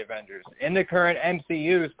leaders of the Avengers. In the current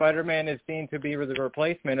MCU, Spider-Man is seen to be the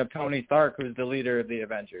replacement of Tony Stark, who's the leader of the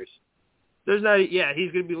Avengers. He's going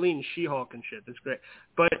to be leading She-Hulk and shit. That's great,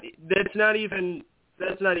 but that's not even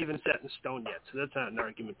set in stone yet. So that's not an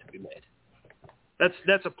argument to be made.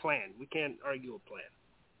 That's a plan. We can't argue a plan.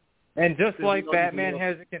 And just like Batman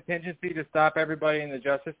has a contingency to stop everybody in the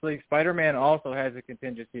Justice League, Spider-Man also has a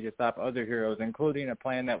contingency to stop other heroes, including a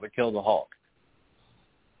plan that would kill the Hulk.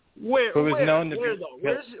 Where's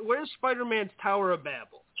Spider-Man's Tower of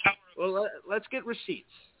Babel? Well, let's get receipts.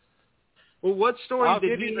 Well, what story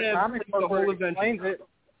did he have the whole adventure?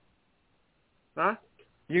 Huh?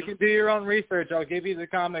 You can do your own research. I'll give you the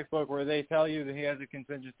comic book where they tell you that he has a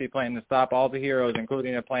contingency plan to stop all the heroes,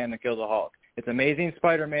 including a plan to kill the Hulk. It's Amazing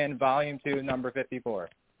Spider-Man, Volume 2, number 54.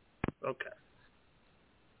 Okay.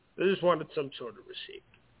 I just wanted some sort of receipt.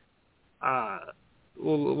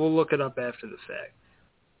 We'll look it up after the fact.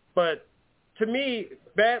 But to me,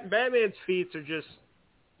 Batman's feats are just,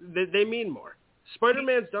 they mean more.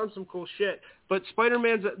 Spider-Man's done some cool shit, but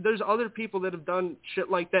there's other people that have done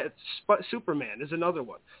shit like that. Superman is another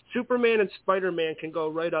one. Superman and Spider-Man can go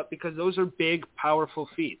right up because those are big, powerful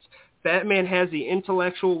feats. Batman has the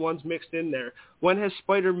intellectual ones mixed in there. When has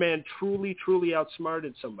Spider-Man truly, truly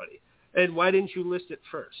outsmarted somebody? And why didn't you list it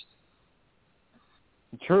first?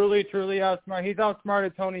 Truly, truly outsmarted. He's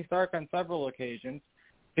outsmarted Tony Stark on several occasions.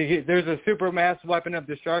 There's a super mass weapon of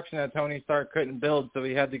destruction that Tony Stark couldn't build, so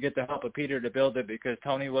he had to get the help of Peter to build it because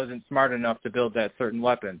Tony wasn't smart enough to build that certain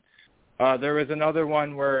weapon. There was another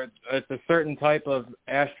one where it's a certain type of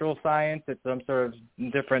astral science. It's some sort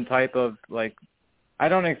of different type of, like, I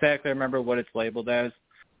don't exactly remember what it's labeled as,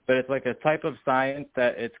 but it's like a type of science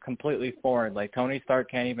that it's completely foreign. Like, Tony Stark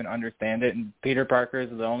can't even understand it, and Peter Parker is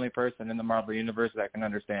the only person in the Marvel Universe that can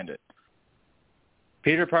understand it.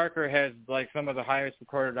 Peter Parker has like some of the highest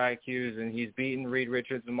recorded IQs, and he's beaten Reed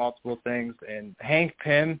Richards in multiple things. And Hank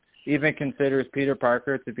Pym even considers Peter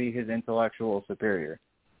Parker to be his intellectual superior.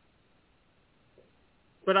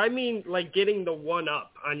 But I mean, like, getting the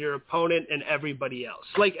one-up on your opponent and everybody else.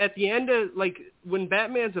 Like, at the end of, like, when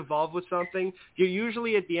Batman's involved with something, you're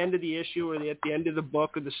usually at the end of the issue or at the end of the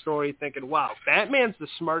book or the story thinking, wow, Batman's the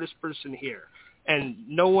smartest person here, and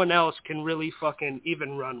no one else can really fucking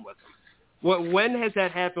even run with him. When has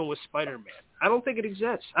that happened with Spider-Man? I don't think it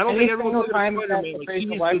exists. I don't think everyone looks at Spider-Man like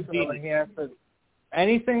he's the genius.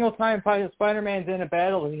 Any single time Spider-Man's in a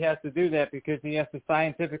battle, he has to do that because he has to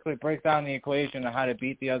scientifically break down the equation of how to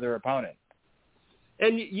beat the other opponent.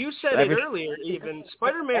 And you said it earlier, even.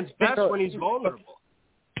 Spider-Man's best when he's vulnerable.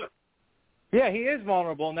 Yeah, he is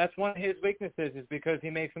vulnerable, and that's one of his weaknesses is because he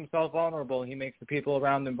makes himself vulnerable. He makes the people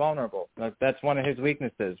around him vulnerable. That's one of his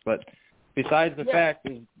weaknesses. But besides the fact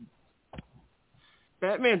is,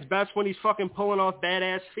 Batman's best when he's fucking pulling off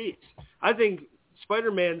badass feats. I think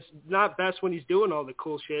Spider-Man's not best when he's doing all the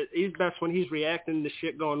cool shit. He's best when he's reacting to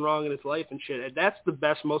shit going wrong in his life and shit. And that's the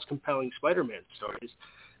best, most compelling Spider-Man stories.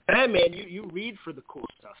 Batman, you read for the cool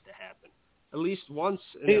stuff to happen. At least once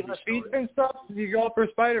in every story. Feats and stuff, you go for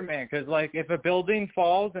Spider-Man. Because, like, if a building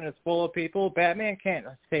falls and it's full of people, Batman can't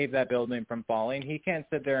save that building from falling. He can't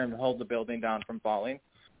sit there and hold the building down from falling.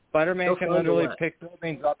 Spider-Man can literally pick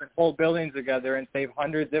buildings up and hold buildings together and save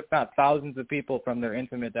hundreds, if not thousands, of people from their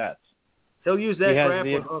intimate deaths. He'll use that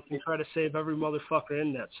grappling hook and try to save every motherfucker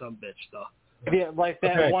in that sumbitch, though. Yeah, like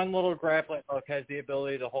that one little grappling hook has the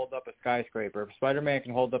ability to hold up a skyscraper. Spider-Man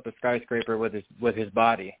can hold up a skyscraper with his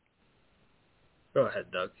body. Go ahead,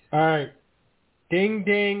 Doug. All right. Ding,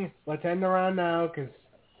 ding. Let's end the round now because,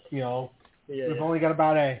 we've only got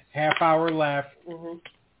about a half hour left. Mm-hmm.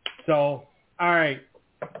 So, all right.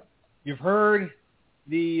 You've heard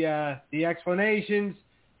the explanations.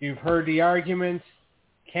 You've heard the arguments.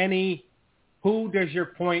 Kenny, who does your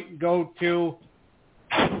point go to?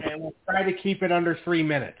 And we'll try to keep it under 3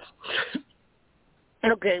 minutes.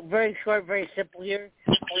 Okay, very short, very simple here.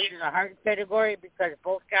 This is a hard category because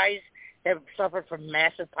both guys have suffered from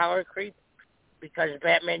massive power creep because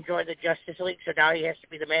Batman joined the Justice League, so now he has to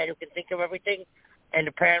be the man who can think of everything. And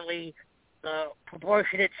apparently the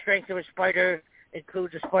proportionate strength of a spider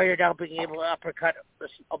includes a spider now being able to uppercut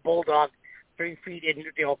a bulldog 3 feet in,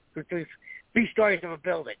 through 3 stories of a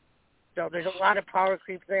building. So there's a lot of power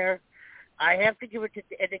creep there. I have to give it to,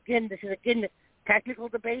 and again, this is technical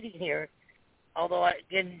debating here. Although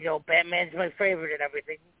Batman's my favorite and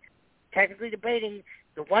everything. Technically debating,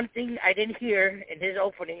 the one thing I didn't hear in his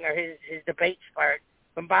opening or his debate part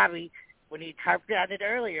from Bobby when he harped on it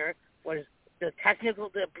earlier was the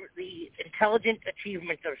intelligent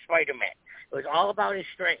achievements of Spider-Man. It was all about his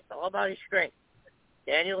strength,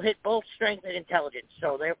 Daniel hit both strength and intelligence,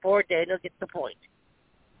 so therefore Daniel gets the point.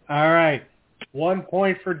 All right. 1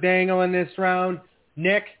 point for Daniel in this round.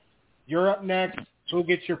 Nick, you're up next. Who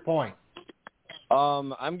gets your point?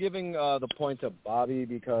 I'm giving the point to Bobby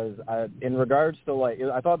because in regards to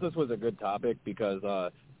I thought this was a good topic because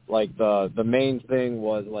the main thing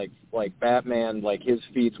was like Batman, his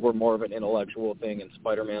feats were more of an intellectual thing and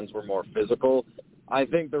Spider-Man's were more physical. I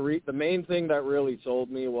think the main thing that really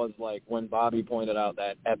sold me was when Bobby pointed out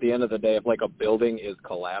that at the end of the day, if a building is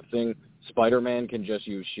collapsing, Spider-Man can just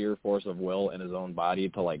use sheer force of will in his own body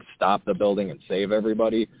to stop the building and save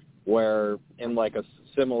everybody. Where in a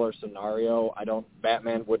similar scenario,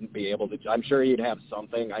 Batman wouldn't be able to. I'm sure he'd have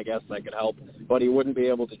something, I guess, that could help, but he wouldn't be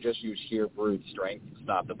able to just use sheer brute strength to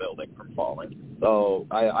stop the building from falling. So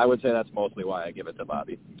I would say that's mostly why I give it to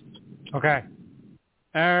Bobby. Okay.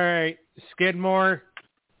 All right, Skidmore.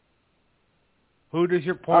 Who does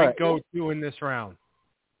your point go to in this round?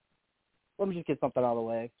 Let me just get something out of the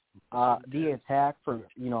way. The attack for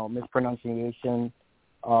mispronunciation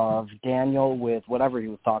of Daniel with whatever he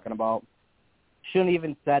was talking about. Shouldn't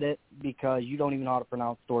even said it because you don't even know how to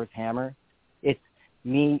pronounce Thor's hammer. It's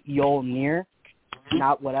Mjolnir,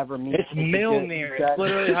 not whatever means. It's Mjolnir. It's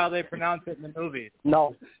literally how they pronounce it in the movie.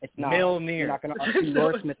 No, it's not. Mjolnir. You're not going to argue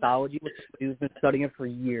Norse mythology with somebody who's been studying it for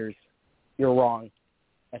years. You're wrong.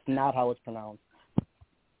 That's not how it's pronounced.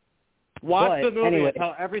 Watch the movie. Anyway, it's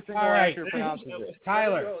how every single actor pronounces it.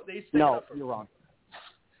 Tyler. No, you're wrong.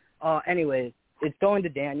 Anyways, it's going to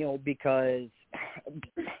Daniel because,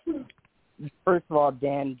 first of all,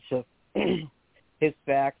 Dan just his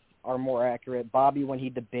facts are more accurate. Bobby, when he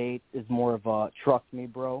debates, is more of a trust me,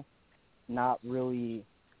 bro, not really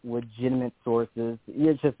legitimate sources.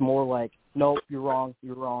 It's just more no, you're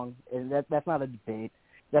wrong, and that's not a debate.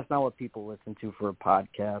 That's not what people listen to for a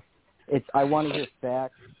podcast. It's I want to hear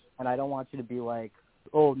facts, and I don't want you to be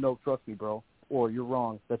oh no, trust me, bro. or you're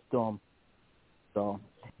wrong. That's dumb. So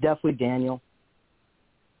definitely Daniel.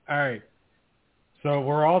 All right. So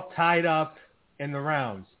we're all tied up in the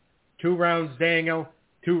rounds. 2 rounds Daniel,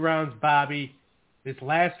 2 rounds Bobby. This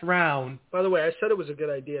last round. By the way, I said it was a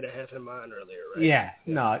good idea to have him on earlier, right?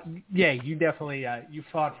 Yeah, you definitely you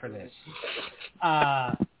fought for this.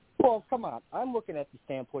 Well, come on. I'm looking at the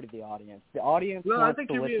standpoint of the audience. The audience wants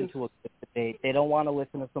to listen to a good debate. They don't want to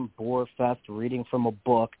listen to some bore fest reading from a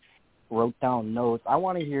book, wrote down notes. I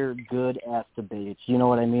want to hear good-ass debates. You know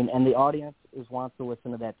what I mean? And the audience wants to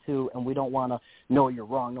listen to that too, and we don't want to, no, you're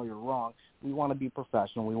wrong, no, you're wrong. We want to be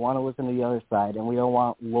professional. We want to listen to the other side, and we don't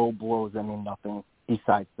want low blows that mean nothing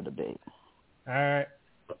besides the debate. All right.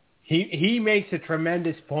 He makes a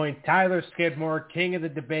tremendous point. Tyler Skidmore, king of the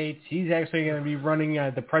debates. He's actually going to be running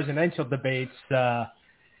the presidential debates, for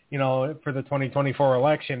the 2024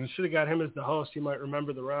 election. Should have got him as the host. He might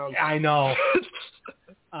remember the round. I know.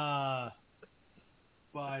 All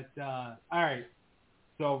right.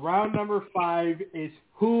 So round number 5 is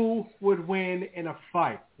who would win in a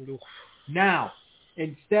fight. Now,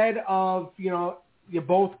 instead of, you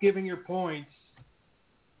both giving your points,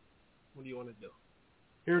 what do you want to do?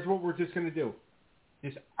 Here's what we're just going to do.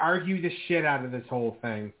 Just argue the shit out of this whole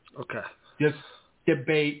thing. Okay. Just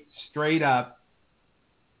debate straight up.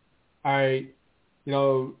 All right.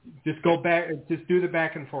 Just go back, just do the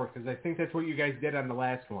back and forth, because I think that's what you guys did on the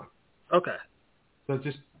last one. Okay. So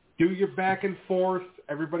just do your back and forth.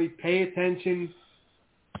 Everybody pay attention.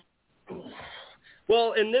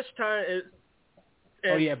 Well, in this time...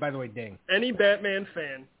 oh, yeah, by the way, ding. Any Batman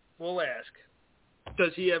fan will ask,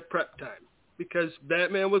 does he have prep time? Because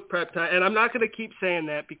Batman with prep time, and I'm not going to keep saying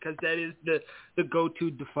that because that is the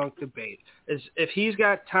go-to defunct debate, is if he's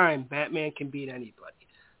got time, Batman can beat anybody.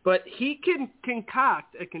 But he can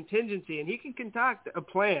concoct a contingency, and he can concoct a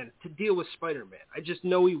plan to deal with Spider-Man. I just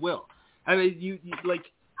know he will. I mean,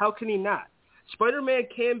 how can he not? Spider-Man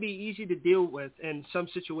can be easy to deal with in some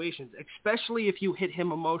situations, especially if you hit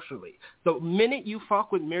him emotionally. The minute you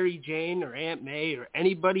fuck with Mary Jane or Aunt May or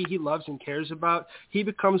anybody he loves and cares about, he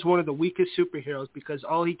becomes one of the weakest superheroes because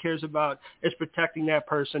all he cares about is protecting that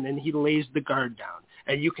person, and he lays the guard down,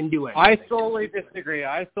 and you can do anything. I solely disagree,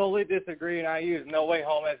 and I use No Way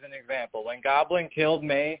Home as an example. When Goblin killed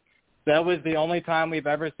May, that was the only time we've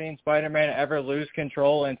ever seen Spider-Man ever lose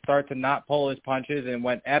control and start to not pull his punches and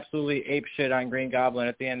went absolutely apeshit on Green Goblin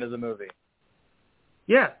at the end of the movie.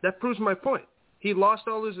 Yeah, that proves my point. He lost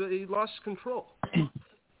control.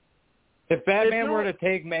 If Batman were to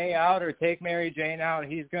take May out or take Mary Jane out,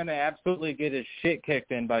 he's going to absolutely get his shit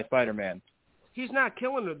kicked in by Spider-Man. He's not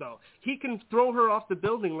killing her, though. He can throw her off the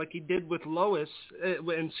building like he did with Lois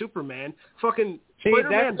and Superman. Fucking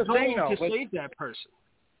Spider-Man's going to save that person.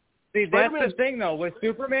 See, that's the thing, though. With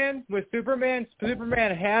Superman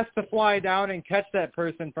has to fly down and catch that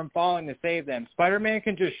person from falling to save them. Spider-Man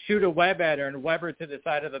can just shoot a web at her and web her to the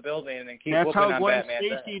side of the building and then keep whooping on Batman. That's how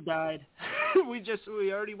Gwen Stacy died.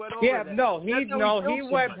 we already went over that. He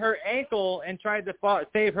webbed her ankle and tried to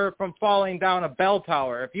save her from falling down a bell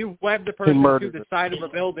tower. If you web the person to the side of a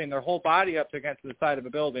building, their whole body up against the side of a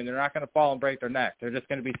building, they're not going to fall and break their neck. They're just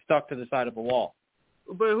going to be stuck to the side of a wall.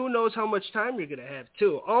 But who knows how much time you're going to have,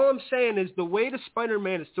 too. All I'm saying is the way to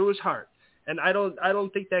Spider-Man is through his heart. And I don't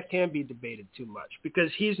think that can be debated too much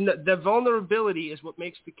because the vulnerability is what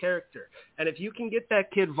makes the character. And if you can get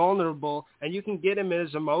that kid vulnerable and you can get him in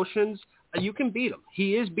his emotions, you can beat him.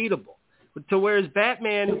 He is beatable. To whereas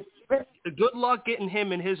Batman, good luck getting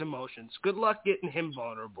him in his emotions. Good luck getting him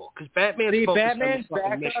vulnerable because Batman's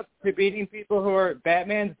backup to beating people who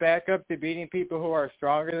are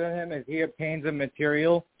stronger than him is he obtains a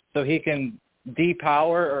material so he can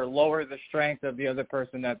depower or lower the strength of the other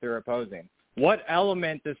person that they're opposing. What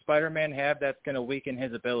element does Spider-Man have that's going to weaken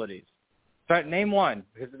his abilities? Name one,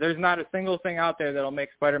 because there's not a single thing out there that'll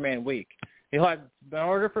make Spider-Man weak. In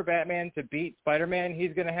order for Batman to beat Spider-Man,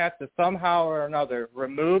 he's going to have to somehow or another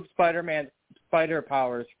remove Spider-Man's spider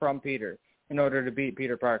powers from Peter in order to beat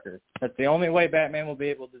Peter Parker. That's the only way Batman will be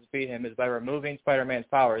able to defeat him is by removing Spider-Man's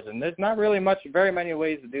powers, and there's not really very many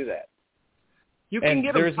ways to do that. You can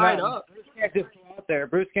get him tied up.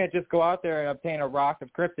 Bruce can't just go out there and obtain a rock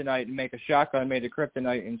of kryptonite and make a shotgun made of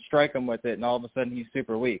kryptonite and strike him with it, and all of a sudden he's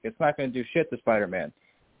super weak. It's not going to do shit to Spider-Man.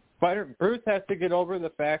 Bruce has to get over the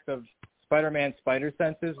fact of Spider-Man's spider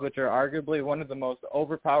senses, which are arguably one of the most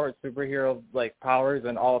overpowered superhero powers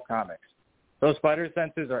in all of comics. Those spider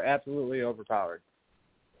senses are absolutely overpowered.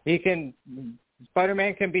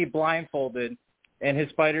 Spider-Man can be blindfolded, and his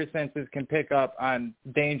spider senses can pick up on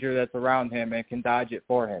danger that's around him and can dodge it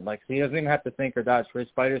for him. He doesn't even have to think or dodge, his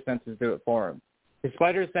spider senses do it for him. His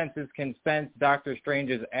spider senses can sense Doctor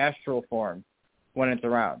Strange's astral form, when it's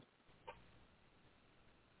around.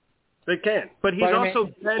 They can, but he's Spider-Man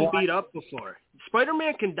also been beat up before.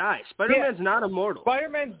 Spider-Man can die. Spider-Man's not immortal.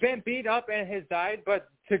 Spider-Man's been beat up and has died, but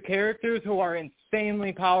to characters who are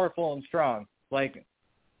insanely powerful and strong, like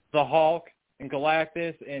the Hulk and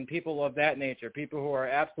Galactus and people of that nature, people who are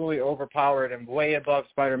absolutely overpowered and way above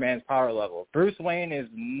Spider-Man's power level. Bruce Wayne is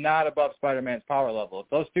not above Spider-Man's power level. If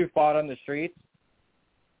those two fought on the streets,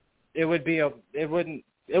 it wouldn't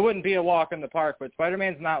be a walk in the park, but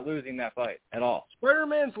Spider-Man's not losing that fight at all.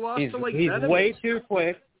 Spider-Man's lost to He's Venom. way too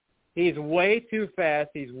quick. He's way too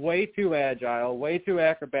fast. He's way too agile, way too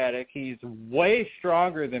acrobatic. He's way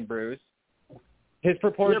stronger than Bruce. His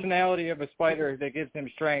proportionality of a spider that gives him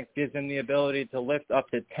strength gives him the ability to lift up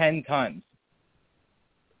to 10 tons,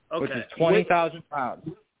 which is 20,000 pounds.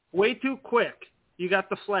 Way too quick. You got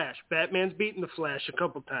the Flash. Batman's beaten the Flash a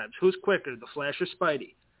couple times. Who's quicker, the Flash or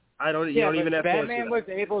Spidey? You don't even have Batman to was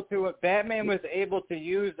able to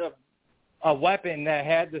use a weapon that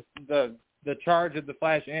had the charge of the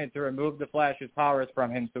Flash in it to remove the Flash's powers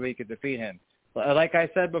from him so he could defeat him. Like I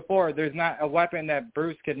said before, there's not a weapon that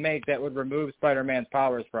Bruce could make that would remove Spider-Man's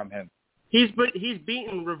powers from him. He's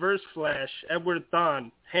beaten Reverse Flash, Edward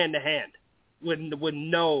Thawne, hand to hand.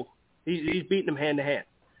 He's beaten him hand to hand.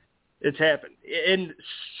 It's happened. And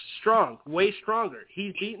strong, way stronger.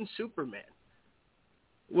 He's beaten Superman.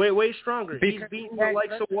 Way stronger. He's beaten the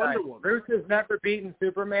likes of Wonder Woman. Bruce has never beaten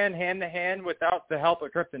Superman hand-to-hand without the help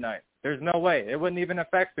of kryptonite. There's no way. It wouldn't even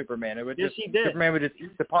affect Superman. He did. Superman would just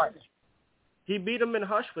eat the punch. He beat him in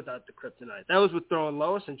Hush without the kryptonite. That was with throwing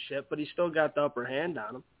Lois and shit, but he still got the upper hand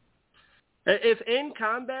on him. If in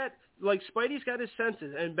combat, like Spidey's got his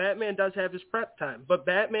senses, and Batman does have his prep time, but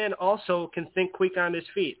Batman also can think quick on his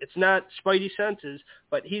feet. It's not Spidey senses,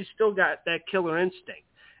 but he's still got that killer instinct.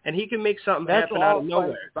 And he can make something happen out of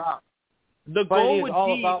nowhere. The goal would be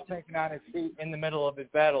all about thinking on his feet in the middle of his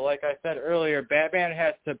battle. Like I said earlier, Batman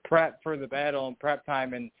has to prep for the battle and prep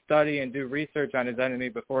time and study and do research on his enemy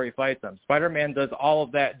before he fights them. Spider-Man does all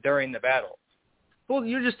of that during the battle. Well,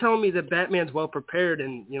 you're just telling me that Batman's well prepared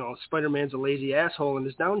and, Spider-Man's a lazy asshole in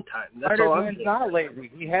his downtime. That's all I'm saying. Spider-Man's not lazy.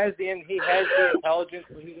 He has the intelligence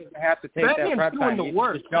so he doesn't have to take that prep time. Doing the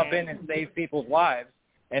work, just jump in and save people's lives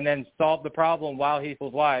and then solve the problem while he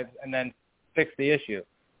people's lives and then fix the issue.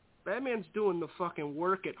 Batman's doing the fucking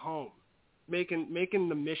work at home, making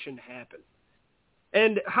the mission happen.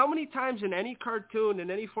 And how many times in any cartoon,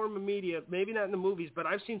 in any form of media, maybe not in the movies, but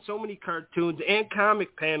I've seen so many cartoons and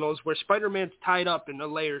comic panels where Spider-Man's tied up in a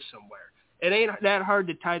lair somewhere. It ain't that hard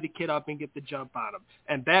to tie the kid up and get the jump on him.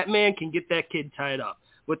 And Batman can get that kid tied up.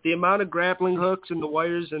 With the amount of grappling hooks and the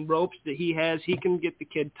wires and ropes that he has, he can get the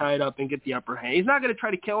kid tied up and get the upper hand. He's not going to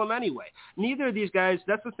try to kill him anyway. Neither of these guys,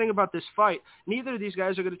 that's the thing about this fight, neither of these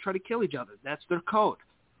guys are going to try to kill each other. That's their code.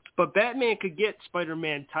 But Batman could get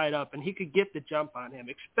Spider-Man tied up, and he could get the jump on him,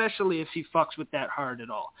 especially if he fucks with that heart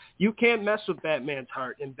at all. You can't mess with Batman's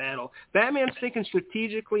heart in battle. Batman's thinking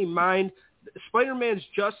strategically, Spider-Man's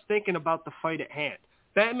just thinking about the fight at hand.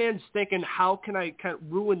 Batman's thinking, how can I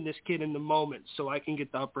ruin this kid in the moment so I can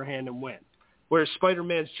get the upper hand and win? Whereas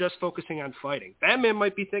Spider-Man's just focusing on fighting. Batman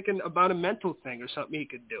might be thinking about a mental thing or something he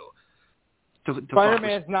could do.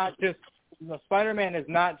 Spider-Man is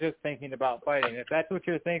not just thinking about fighting. If that's what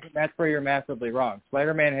you're thinking, that's where you're massively wrong.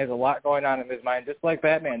 Spider-Man has a lot going on in his mind, just like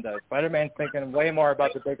Batman does. Spider-Man's thinking way more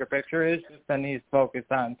about the bigger picture than he's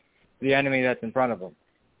focused on the enemy that's in front of him.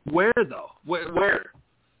 Where, though? Where?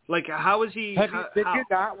 Like, how is he... Did you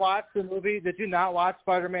not watch the movie? Did you not watch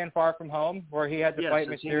Spider-Man Far From Home, where he had to fight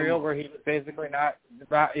Mysterio, where he was basically not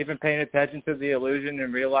even paying attention to the illusion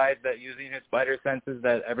and realized that using his spider senses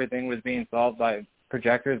that everything was being solved by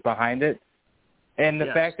projectors behind it? And the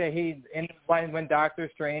fact that when Doctor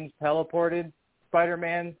Strange teleported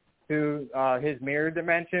Spider-Man to his mirror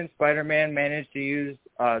dimension, Spider-Man managed to use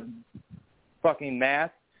fucking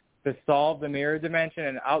math to solve the mirror dimension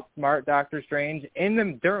and outsmart Doctor Strange.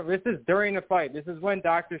 This is during the fight. This is when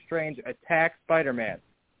Doctor Strange attacks Spider-Man.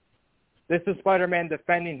 This is Spider-Man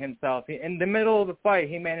defending himself. In the middle of the fight,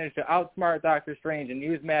 he managed to outsmart Doctor Strange and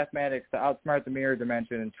use mathematics to outsmart the mirror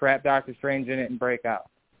dimension and trap Doctor Strange in it and break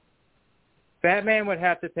out. Batman would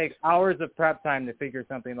have to take hours of prep time to figure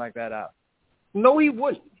something like that out. No, he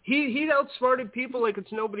wouldn't. He outsmarted people like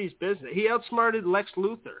it's nobody's business. He outsmarted Lex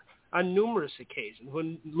Luthor on numerous occasions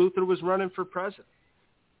when Luthor was running for president.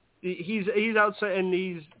 He's outside and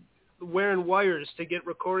he's wearing wires to get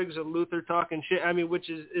recordings of Luthor talking shit. I mean, which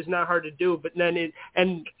is not hard to do. But then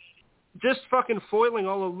just fucking foiling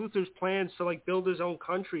all of Luthor's plans to like build his own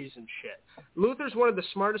countries and shit. Luthor's one of the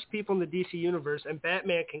smartest people in the DC universe, and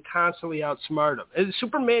Batman can constantly outsmart him. And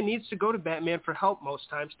Superman needs to go to Batman for help most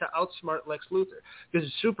times to outsmart Lex Luthor,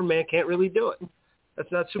 because Superman can't really do it.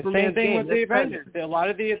 That's not Superman's Same thing game. with the Avengers. A lot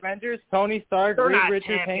of the Avengers, Tony Stark, Reed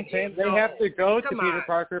Richards, Hank Pym, they have to go to Peter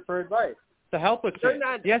Parker for advice to help with shit.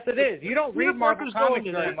 Yes, it is. You don't read Marvel comics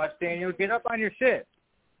very much, Daniel. Get up on your shit.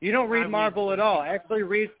 You don't read Marvel at all. Actually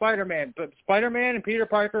read Spider-Man. But Spider-Man and Peter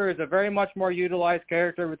Parker is a very much more utilized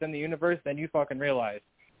character within the universe than you fucking realize.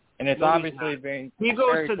 And it's obviously being He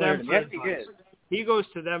goes to them for yes, advice. he is. He goes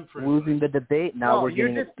to them for losing the debate. Now we're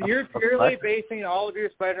getting you're purely basing all of your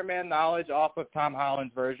Spider-Man knowledge off of Tom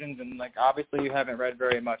Holland's versions, and like obviously you haven't read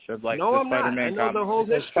very much of like the Spider-Man comics. The whole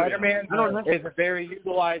history. Spider-Man is a very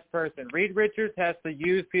utilized person. Reed Richards has to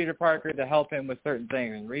use Peter Parker to help him with certain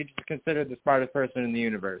things, and Reed is considered the smartest person in the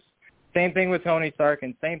universe. Same thing with Tony Stark,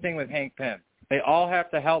 and same thing with Hank Pym. They all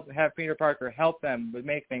have to have Peter Parker help them with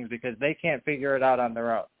make things because they can't figure it out on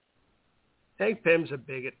their own. Hank Pym's a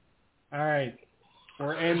bigot. All right.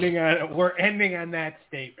 We're ending on that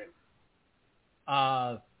statement.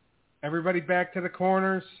 Everybody back to the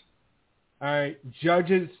corners. All right,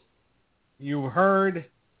 judges, you heard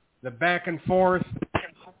the back and forth.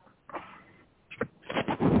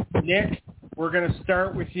 Nick, we're going to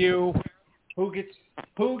start with you. Who gets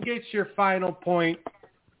your final point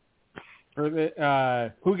for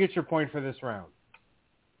the? Who gets your point for this round?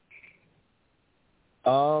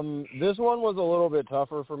 This one was a little bit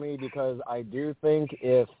tougher for me because I do think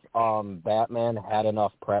if Batman had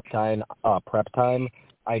enough prep time,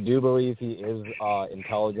 I do believe he is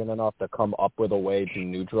intelligent enough to come up with a way to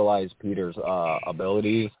neutralize Peter's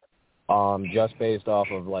abilities. Just based off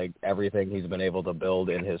of like everything he's been able to build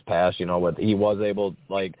in his past, he was able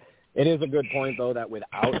like. It is a good point, though, that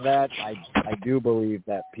without that, I do believe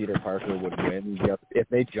that Peter Parker would win. If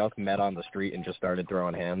they just met on the street and just started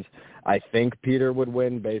throwing hands, I think Peter would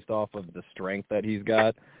win based off of the strength that he's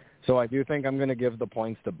got. So I do think I'm going to give the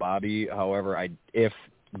points to Bobby. However, if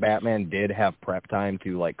Batman did have prep time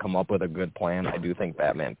to like come up with a good plan, I do think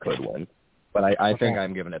Batman could win. But I think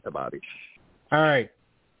I'm giving it to Bobby. All right.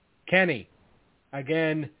 Kenny,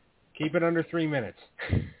 again, keep it under 3 minutes.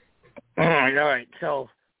 All right. So,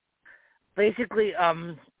 basically,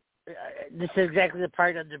 this is exactly the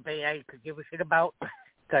part of the debate I could give a shit about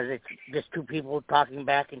because it's just two people talking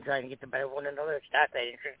back and trying to get the better of one another. It's not that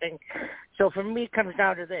interesting. So for me, it comes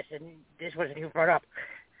down to this, and this wasn't even brought up.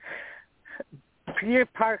 Peter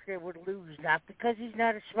Parker would lose not because he's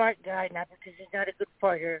not a smart guy, not because he's not a good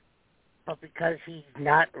fighter, but because he's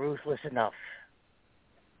not ruthless enough.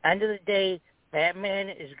 End of the day, Batman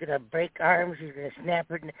is going to break arms. He's going to snap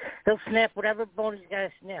it. He'll snap whatever bone he's got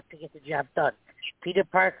to snap to get the job done. Peter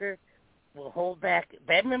Parker will hold back.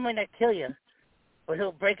 Batman might not kill you, but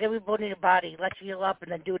he'll break every bone in your body, let you heal up,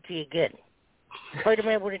 and then do it to you again.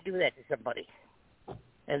 Spider-Man wouldn't do that to somebody.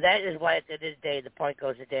 And that is why at the end of the day, the point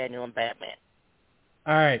goes to Daniel and Batman.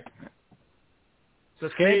 All right. So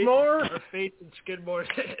Skidmore? Faith and Skidmore.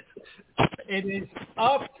 It is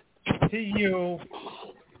up to you.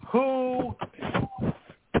 Who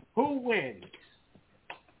wins?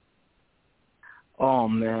 Oh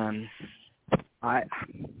man, let's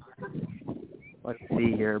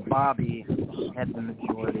see here. Bobby had the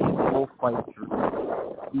majority the whole fight through.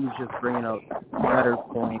 He was just bringing up better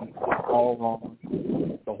points all along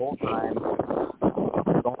the whole time.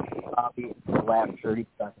 Don't Bobby in the last 30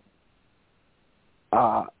 seconds.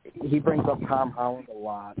 He brings up Tom Holland a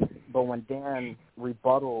lot, but when Dan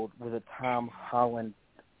rebutted with a Tom Holland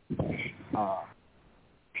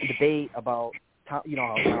debate about how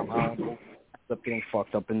Tom Holland ends up getting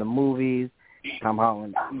fucked up in the movies. Tom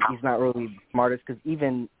Holland, he's not really the smartest because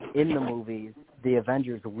even in the movies, the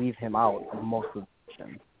Avengers leave him out of most of the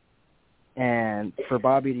missions. And for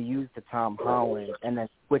Bobby to use the Tom Holland and then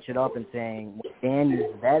switch it up and saying, Dan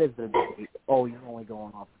uses that as the debate, oh, you're only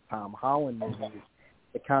going off the Tom Holland movies.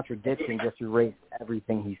 The contradiction just erased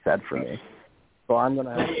everything he said for me. So I'm going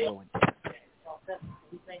to have to go with that.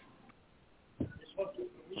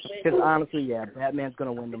 Because honestly, yeah, Batman's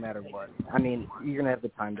going to win no matter what. I mean, you're going to have the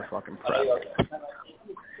time to fucking prep.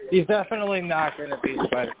 He's definitely not going to beat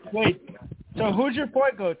Spider-Man. Wait, so who'd your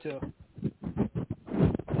point go to?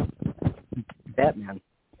 Batman.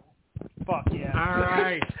 Fuck yeah. All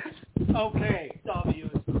right. Okay.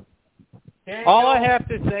 All I have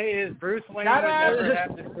to say is Bruce Wayne would never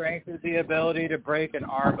have the strength or the ability to break an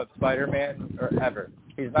arm of Spider-Man or ever.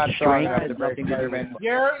 He's not strong enough to break Spider-Man.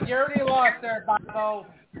 You already lost there, Bobbo.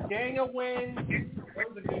 Daniel wins. Me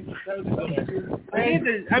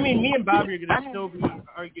and Bobby are going to still be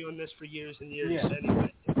arguing this for years and years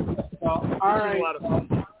anyway. So, all This right. is a lot of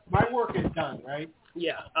fun. My work is done, right?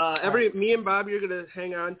 Yeah. Me and Bobby are gonna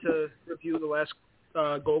hang on to review the last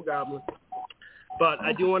Gold Goblin. But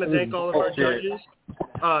I do want to thank all of our judges.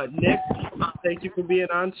 Nick, thank you for being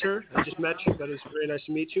on, sir. I just met you, but it was very nice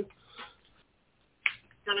to meet you.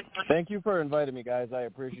 Thank you for inviting me, guys. I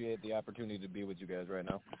appreciate the opportunity to be with you guys right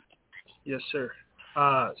now. Yes, sir.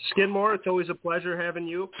 Skidmore, it's always a pleasure having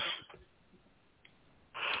you.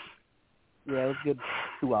 Yeah, it was a good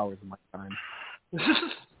 2 hours of my time.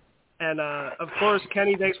 And of course,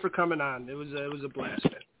 Kenny, thanks for coming on. It was a blast,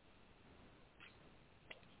 man.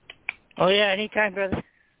 Oh yeah, anytime, brother.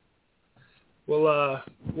 We'll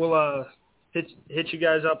hit you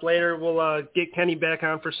guys up later. We'll get Kenny back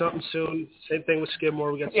on for something soon. Same thing with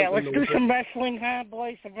Skidmore. We got Yeah, something let's do some wrestling, huh,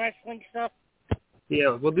 boys? Some wrestling stuff.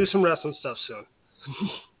 Yeah, we'll do some wrestling stuff soon.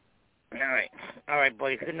 All right,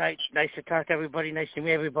 boys. Good night. Nice to talk to everybody. Nice to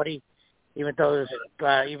meet everybody. Even though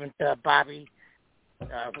Bobby,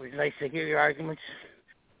 it was nice to hear your arguments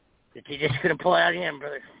that you just couldn't pull out of him,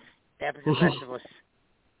 brother. Happens to the rest of us.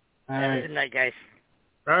 All Have a right. good night, guys.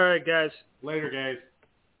 All right, guys. Later, guys.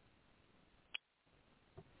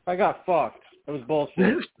 I got fucked. It was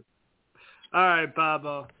bullshit. All right,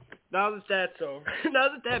 Bobbo. Now that that's over, now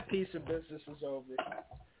that that piece of business is over.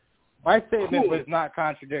 My statement was not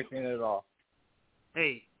contradicting it at all.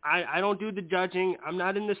 Hey, I don't do the judging. I'm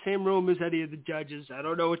not in the same room as any of the judges. I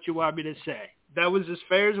don't know what you want me to say. That was as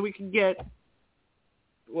fair as we could get.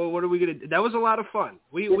 Well, what are we gonna do? That was a lot of fun.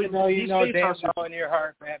 You know damn well in your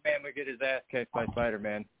heart Batman would get his ass kicked by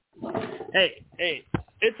Spider-Man. Hey,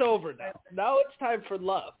 it's over now. Now it's time for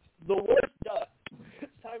love. The war's done.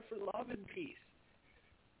 It's time for love and peace.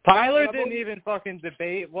 Tyler didn't even fucking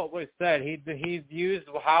debate what was said. He used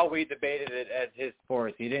how we debated it as his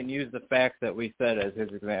force. He didn't use the facts that we said as his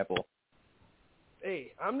example.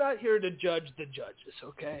 Hey, I'm not here to judge the judges,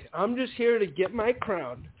 okay? I'm just here to get my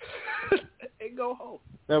crown and go home.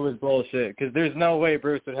 That was bullshit, because there's no way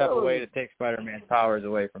Bruce would have a way to take Spider-Man's powers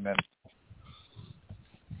away from him.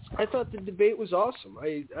 I thought the debate was awesome.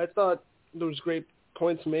 I thought there was great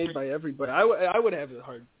points made by everybody. I would have a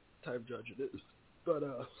hard time judging it. But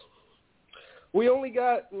we only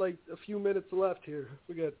got like a few minutes left here.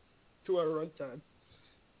 We got 2-hour runtime.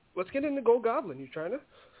 Let's get into Gold Goblin. You trying to?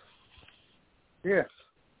 Yeah.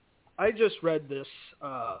 I just read this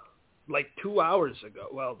like 2 hours ago.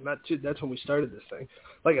 Well, not two. That's when we started this thing.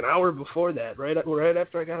 Like an hour before that, right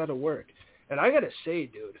after I got out of work. And I gotta say,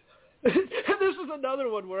 dude, this is another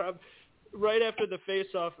one where I'm. Right after the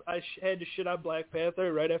face-off, I had to shit on Black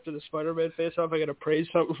Panther. Right after the Spider-Man face-off, I got to praise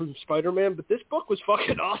something from Spider-Man. But this book was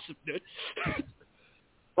fucking awesome, dude.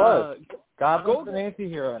 Goblin's an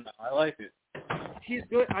anti-hero now. I like it. He's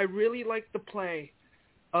good. I really like the play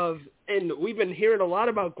of, and we've been hearing a lot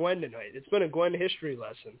about Gwen tonight. It's been a Gwen history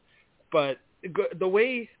lesson. But the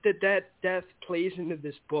way that death plays into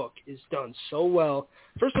this book is done so well.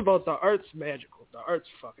 First of all, the art's magical. The art's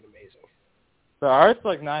fucking amazing. The art's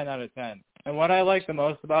like 9 out of 10. And what I like the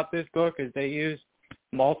most about this book is they used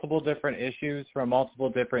multiple different issues from multiple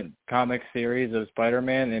different comic series of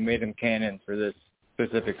Spider-Man and made them canon for this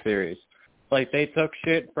specific series. Like, they took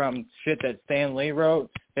shit from shit that Stan Lee wrote.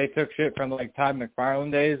 They took shit from, like, Todd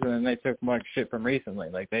McFarlane days, and then they took much shit from recently.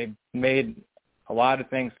 Like, they made a lot of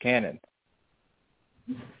things canon.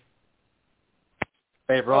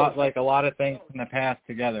 They brought, like, a lot of things from the past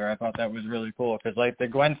together. I thought that was really cool. Because, like, the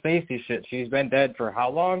Gwen Stacy shit, she's been dead for how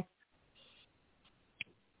long?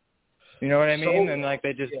 You know what I mean? And, like,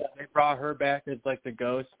 they brought her back as, like, the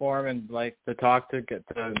ghost form and, like, to talk to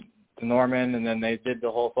Norman. And then they did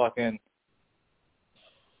the whole fucking,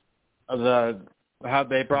 how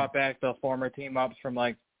they brought back the former team-ups from,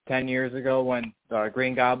 like, 10 years ago when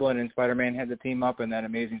Green Goblin and Spider-Man had the team-up and that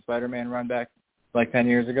Amazing Spider-Man run back, like, 10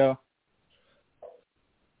 years ago.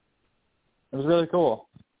 It was really cool.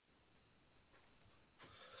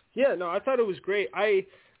 Yeah, no, I thought it was great.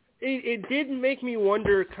 It did make me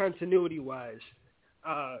wonder continuity-wise,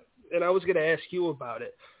 and I was going to ask you about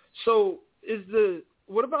it. So,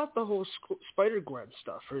 what about the whole Spider-Gwen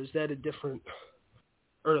stuff, or is that a different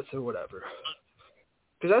Earth or whatever?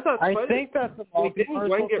 Because I thought I think that's a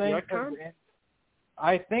multiversal thing.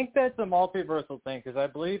 I think that's a multiversal thing because I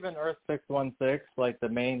believe in Earth 616, like the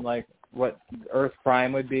main, like what Earth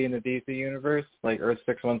Prime would be in the DC universe. Like Earth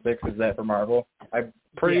 616 is that for Marvel. I'm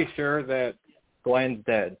pretty sure that Gwen's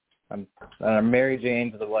dead. Mary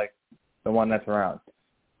Jane's the one that's around.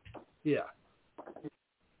 Yeah.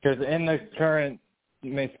 Because in the current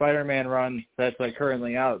Spider-Man run that's like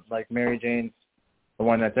currently out, like Mary Jane's the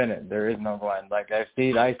one that's in it. There is no Gwen. Like I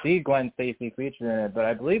see Gwen Stacy featured in it, but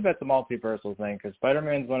I believe that's a multiversal thing because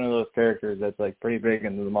Spider-Man's one of those characters that's like pretty big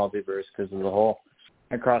into the multiverse because of the whole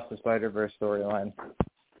Across the Spider-Verse storyline.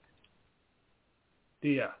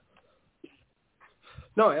 Yeah.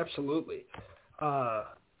 No, absolutely. But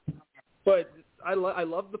I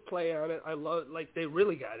love the play on it. I love, like, they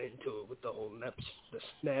really got into it with the whole the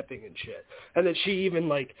snapping and shit. And then she even,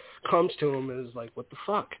 like, comes to him and is like, what the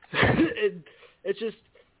fuck? It's just,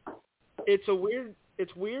 it's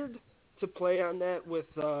weird to play on that with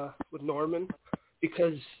Norman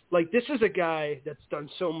because, like, this is a guy that's done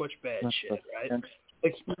so much bad shit, right?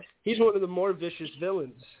 Like, he's one of the more vicious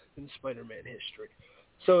villains in Spider-Man history.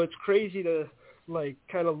 So it's crazy to, like,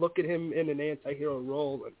 kind of look at him in an anti-hero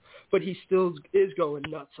role, but he still is going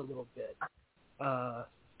nuts a little bit.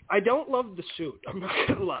 I don't love the suit. I'm not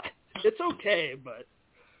gonna lie. It's okay, but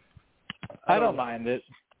I don't mind it.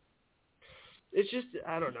 It's just,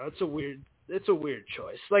 I don't know. It's a weird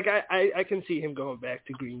choice. Like I can see him going back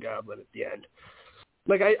to Green Goblin at the end.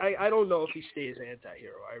 Like I don't know if he stays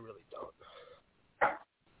anti-hero. I really don't.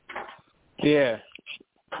 Yeah.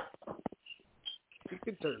 He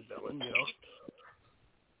could turn villain, you know.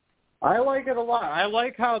 I like it a lot. I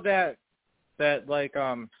like how that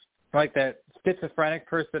schizophrenic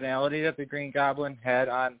personality that the Green Goblin had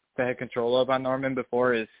control of on Norman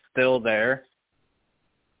before is still there.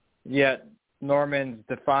 Yet Norman's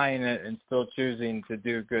defying it and still choosing to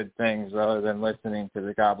do good things rather than listening to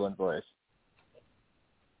the Goblin voice.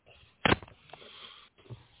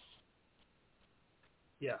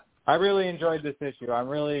 Yeah. I really enjoyed this issue. I'm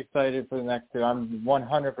really excited for the next two. I'm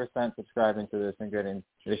 100% subscribing to this and getting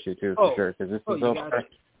issue 2 for sure. Because this is so far,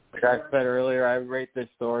 like I said earlier, I rate this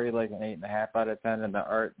story like an 8.5 out of 10 and the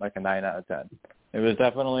art like a 9 out of 10. It was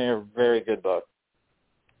definitely a very good book.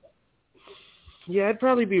 Yeah, I'd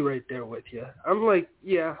probably be right there with you. I'm like,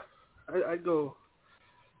 yeah, I'd up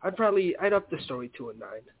the story to a 9.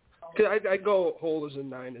 Cause I'd go whole as a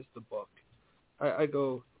 9 as the book. I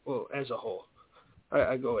go, well, as a whole.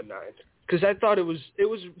 I go a 9 because I thought it was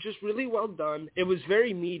just really well done. It was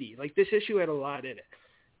very meaty. Like this issue had a lot in it.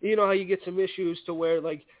 You know how you get some issues to where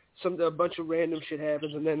like a bunch of random shit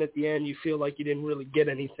happens and then at the end you feel like you didn't really get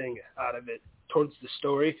anything out of it towards the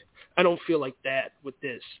story. I don't feel like that with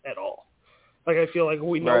this at all. Like I feel like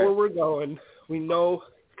we know where we're going. We know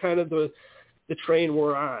kind of the train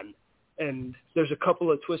we're on. And there's a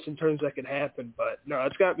couple of twists and turns that could happen, but no,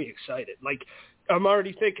 it's got me excited. Like, I'm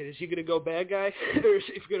already thinking, is he gonna go bad guy, or is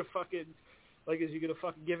he gonna fucking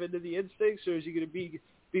give in to the instincts, or is he gonna be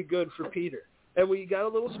good for Peter? And we got a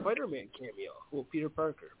little Spider-Man cameo, well, Peter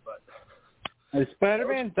Parker, but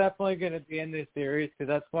Spider-Man's definitely gonna be in this series because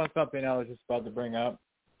that's something I was just about to bring up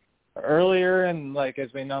earlier, and like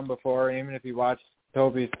as we known before, even if you watched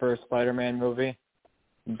Tobey's first Spider-Man movie,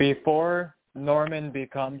 before Norman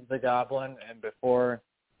becomes the Goblin and before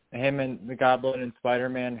him and the Goblin and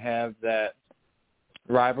Spider-Man have that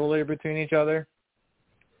rivalry between each other,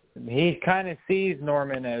 he kind of sees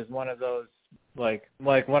Norman as one of those like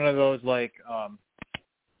a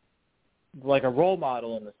role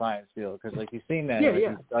model in the science field because like you've seen that he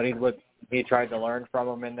studied what he tried to learn from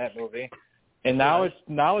him in that movie, and now it's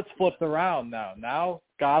flipped around now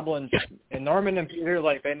Goblin and Norman and Peter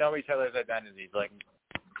like they know each other's identities. Like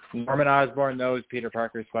Norman Osborn knows Peter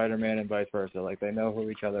Parker, Spider-Man, and vice versa. Like, they know who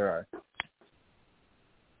each other are.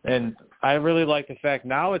 And I really like the fact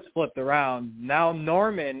now it's flipped around. Now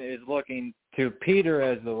Norman is looking to Peter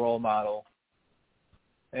as the role model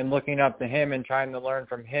and looking up to him and trying to learn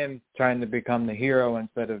from him, trying to become the hero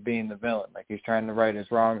instead of being the villain. Like, he's trying to right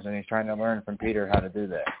his wrongs, and he's trying to learn from Peter how to do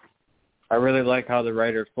that. I really like how the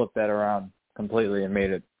writer flipped that around completely and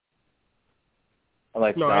made it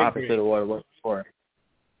the opposite of what it was before.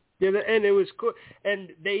 Yeah, and it was cool. And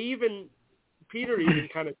Peter even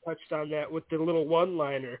kind of touched on that with the little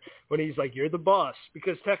one-liner when he's like, you're the boss.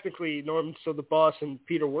 Because technically Norman's still the boss and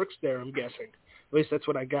Peter works there, I'm guessing. At least that's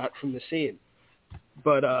what I got from the scene.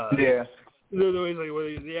 But, yeah. He's like, well,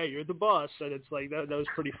 yeah, you're the boss. And it's like, that was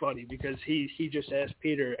pretty funny because he just asked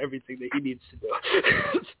Peter everything that he needs to do.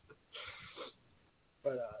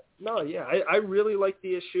 But, no, yeah, I really like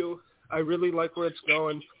the issue. I really like where it's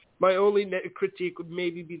going. My only critique would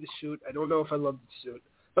maybe be the suit. I don't know if I love the suit.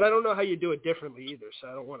 But I don't know how you do it differently either, so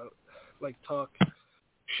I don't want to, talk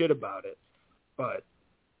shit about it. But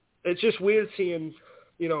it's just weird seeing,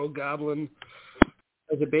 Goblin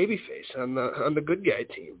as a babyface on the good guy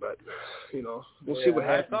team. But, we'll see what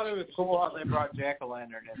happens. I thought it was cool how they brought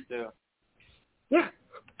Jack-o'-lantern in, too. Yeah.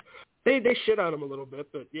 They shit on him a little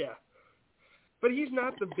bit, but yeah. But he's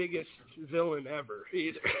not the biggest villain ever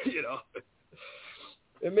either,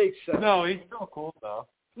 It makes sense. No, he's still cool though.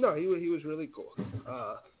 No, he was really cool.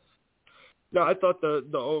 No, I thought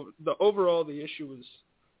the overall the issue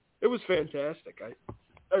was fantastic.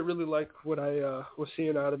 I really like what I was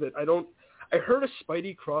seeing out of it. I heard a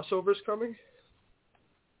Spidey crossover's coming.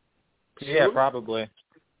 Yeah, soon, probably.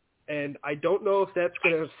 And I don't know if that's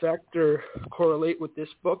going to affect or correlate with this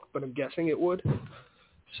book, but I'm guessing it would.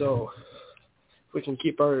 So we can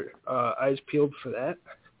keep our eyes peeled for that.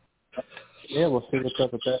 Yeah, we'll see what's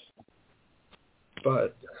up with that.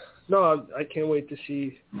 But no, I can't wait to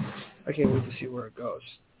see. I can't wait to see where it goes.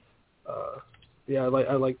 Yeah,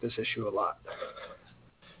 I like this issue a lot.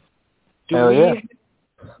 Hell yeah.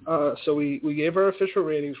 So we gave our official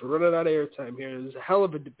ratings. We're running out of airtime here. There's a hell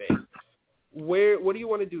of a debate. What do you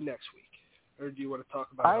want to do next week? Or do you want to talk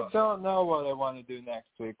about I don't know what I want to do next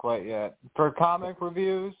week quite yet. For comic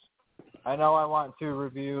reviews, I know I want to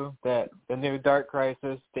review the new Dark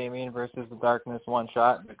Crisis, Damien versus the Darkness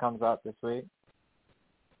one-shot that comes out this week.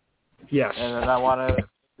 Yes. And then I want to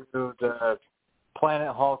do the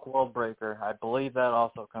Planet Hulk World Breaker. I believe that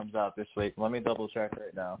also comes out this week. Let me double check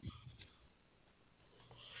right now.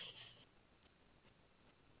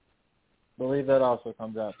 I believe that also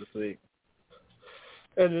comes out this week.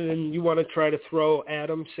 And then you want to try to throw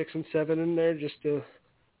Adam 6 and 7 in there just to,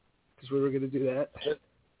 because we were going to do that.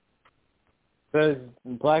 Does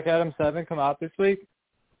Black Adam 7 come out this week?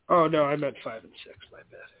 Oh, no, I meant 5 and 6, my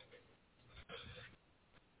bad.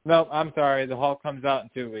 No, I'm sorry. The Hulk comes out in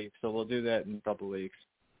 2 weeks, so we'll do that in a couple weeks.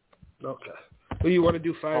 Okay. Well, you want to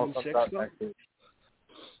do 5 Hulk and comes 6, out though? next week.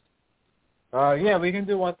 Yeah, we can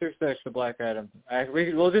do 1 through 6 for Black Adam.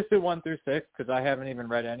 We'll just do 1 through 6 because I haven't even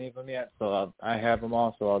read any of them yet. So I have them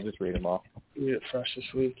all, so I'll just read them all. You get fresh this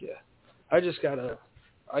week, yeah. I gotta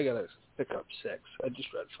pick up 6. I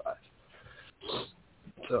just read 5.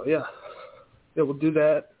 So yeah, we'll do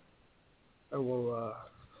that, and we'll.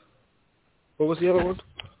 What was the other one?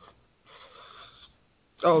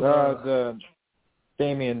 Oh, the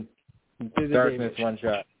Damien Darkness one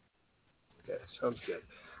shot. Okay, sounds good.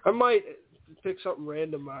 I might pick something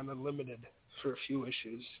random on Unlimited for a few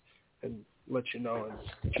issues and let you know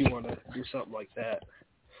if you want to do something like that.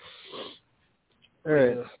 All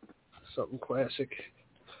right. Something classic,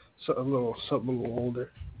 something a little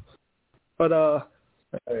older. But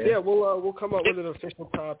yeah, we'll come up with an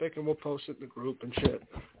official topic and we'll post it in the group and shit.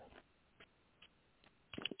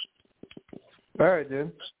 All right,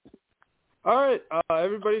 dude. All right,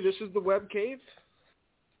 everybody. This is the Web Cave.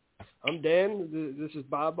 I'm Dan. This is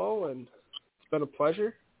Bobbo, and it's been a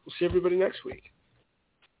pleasure. We'll see everybody next week.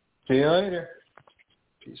 See you later.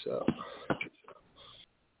 Peace out.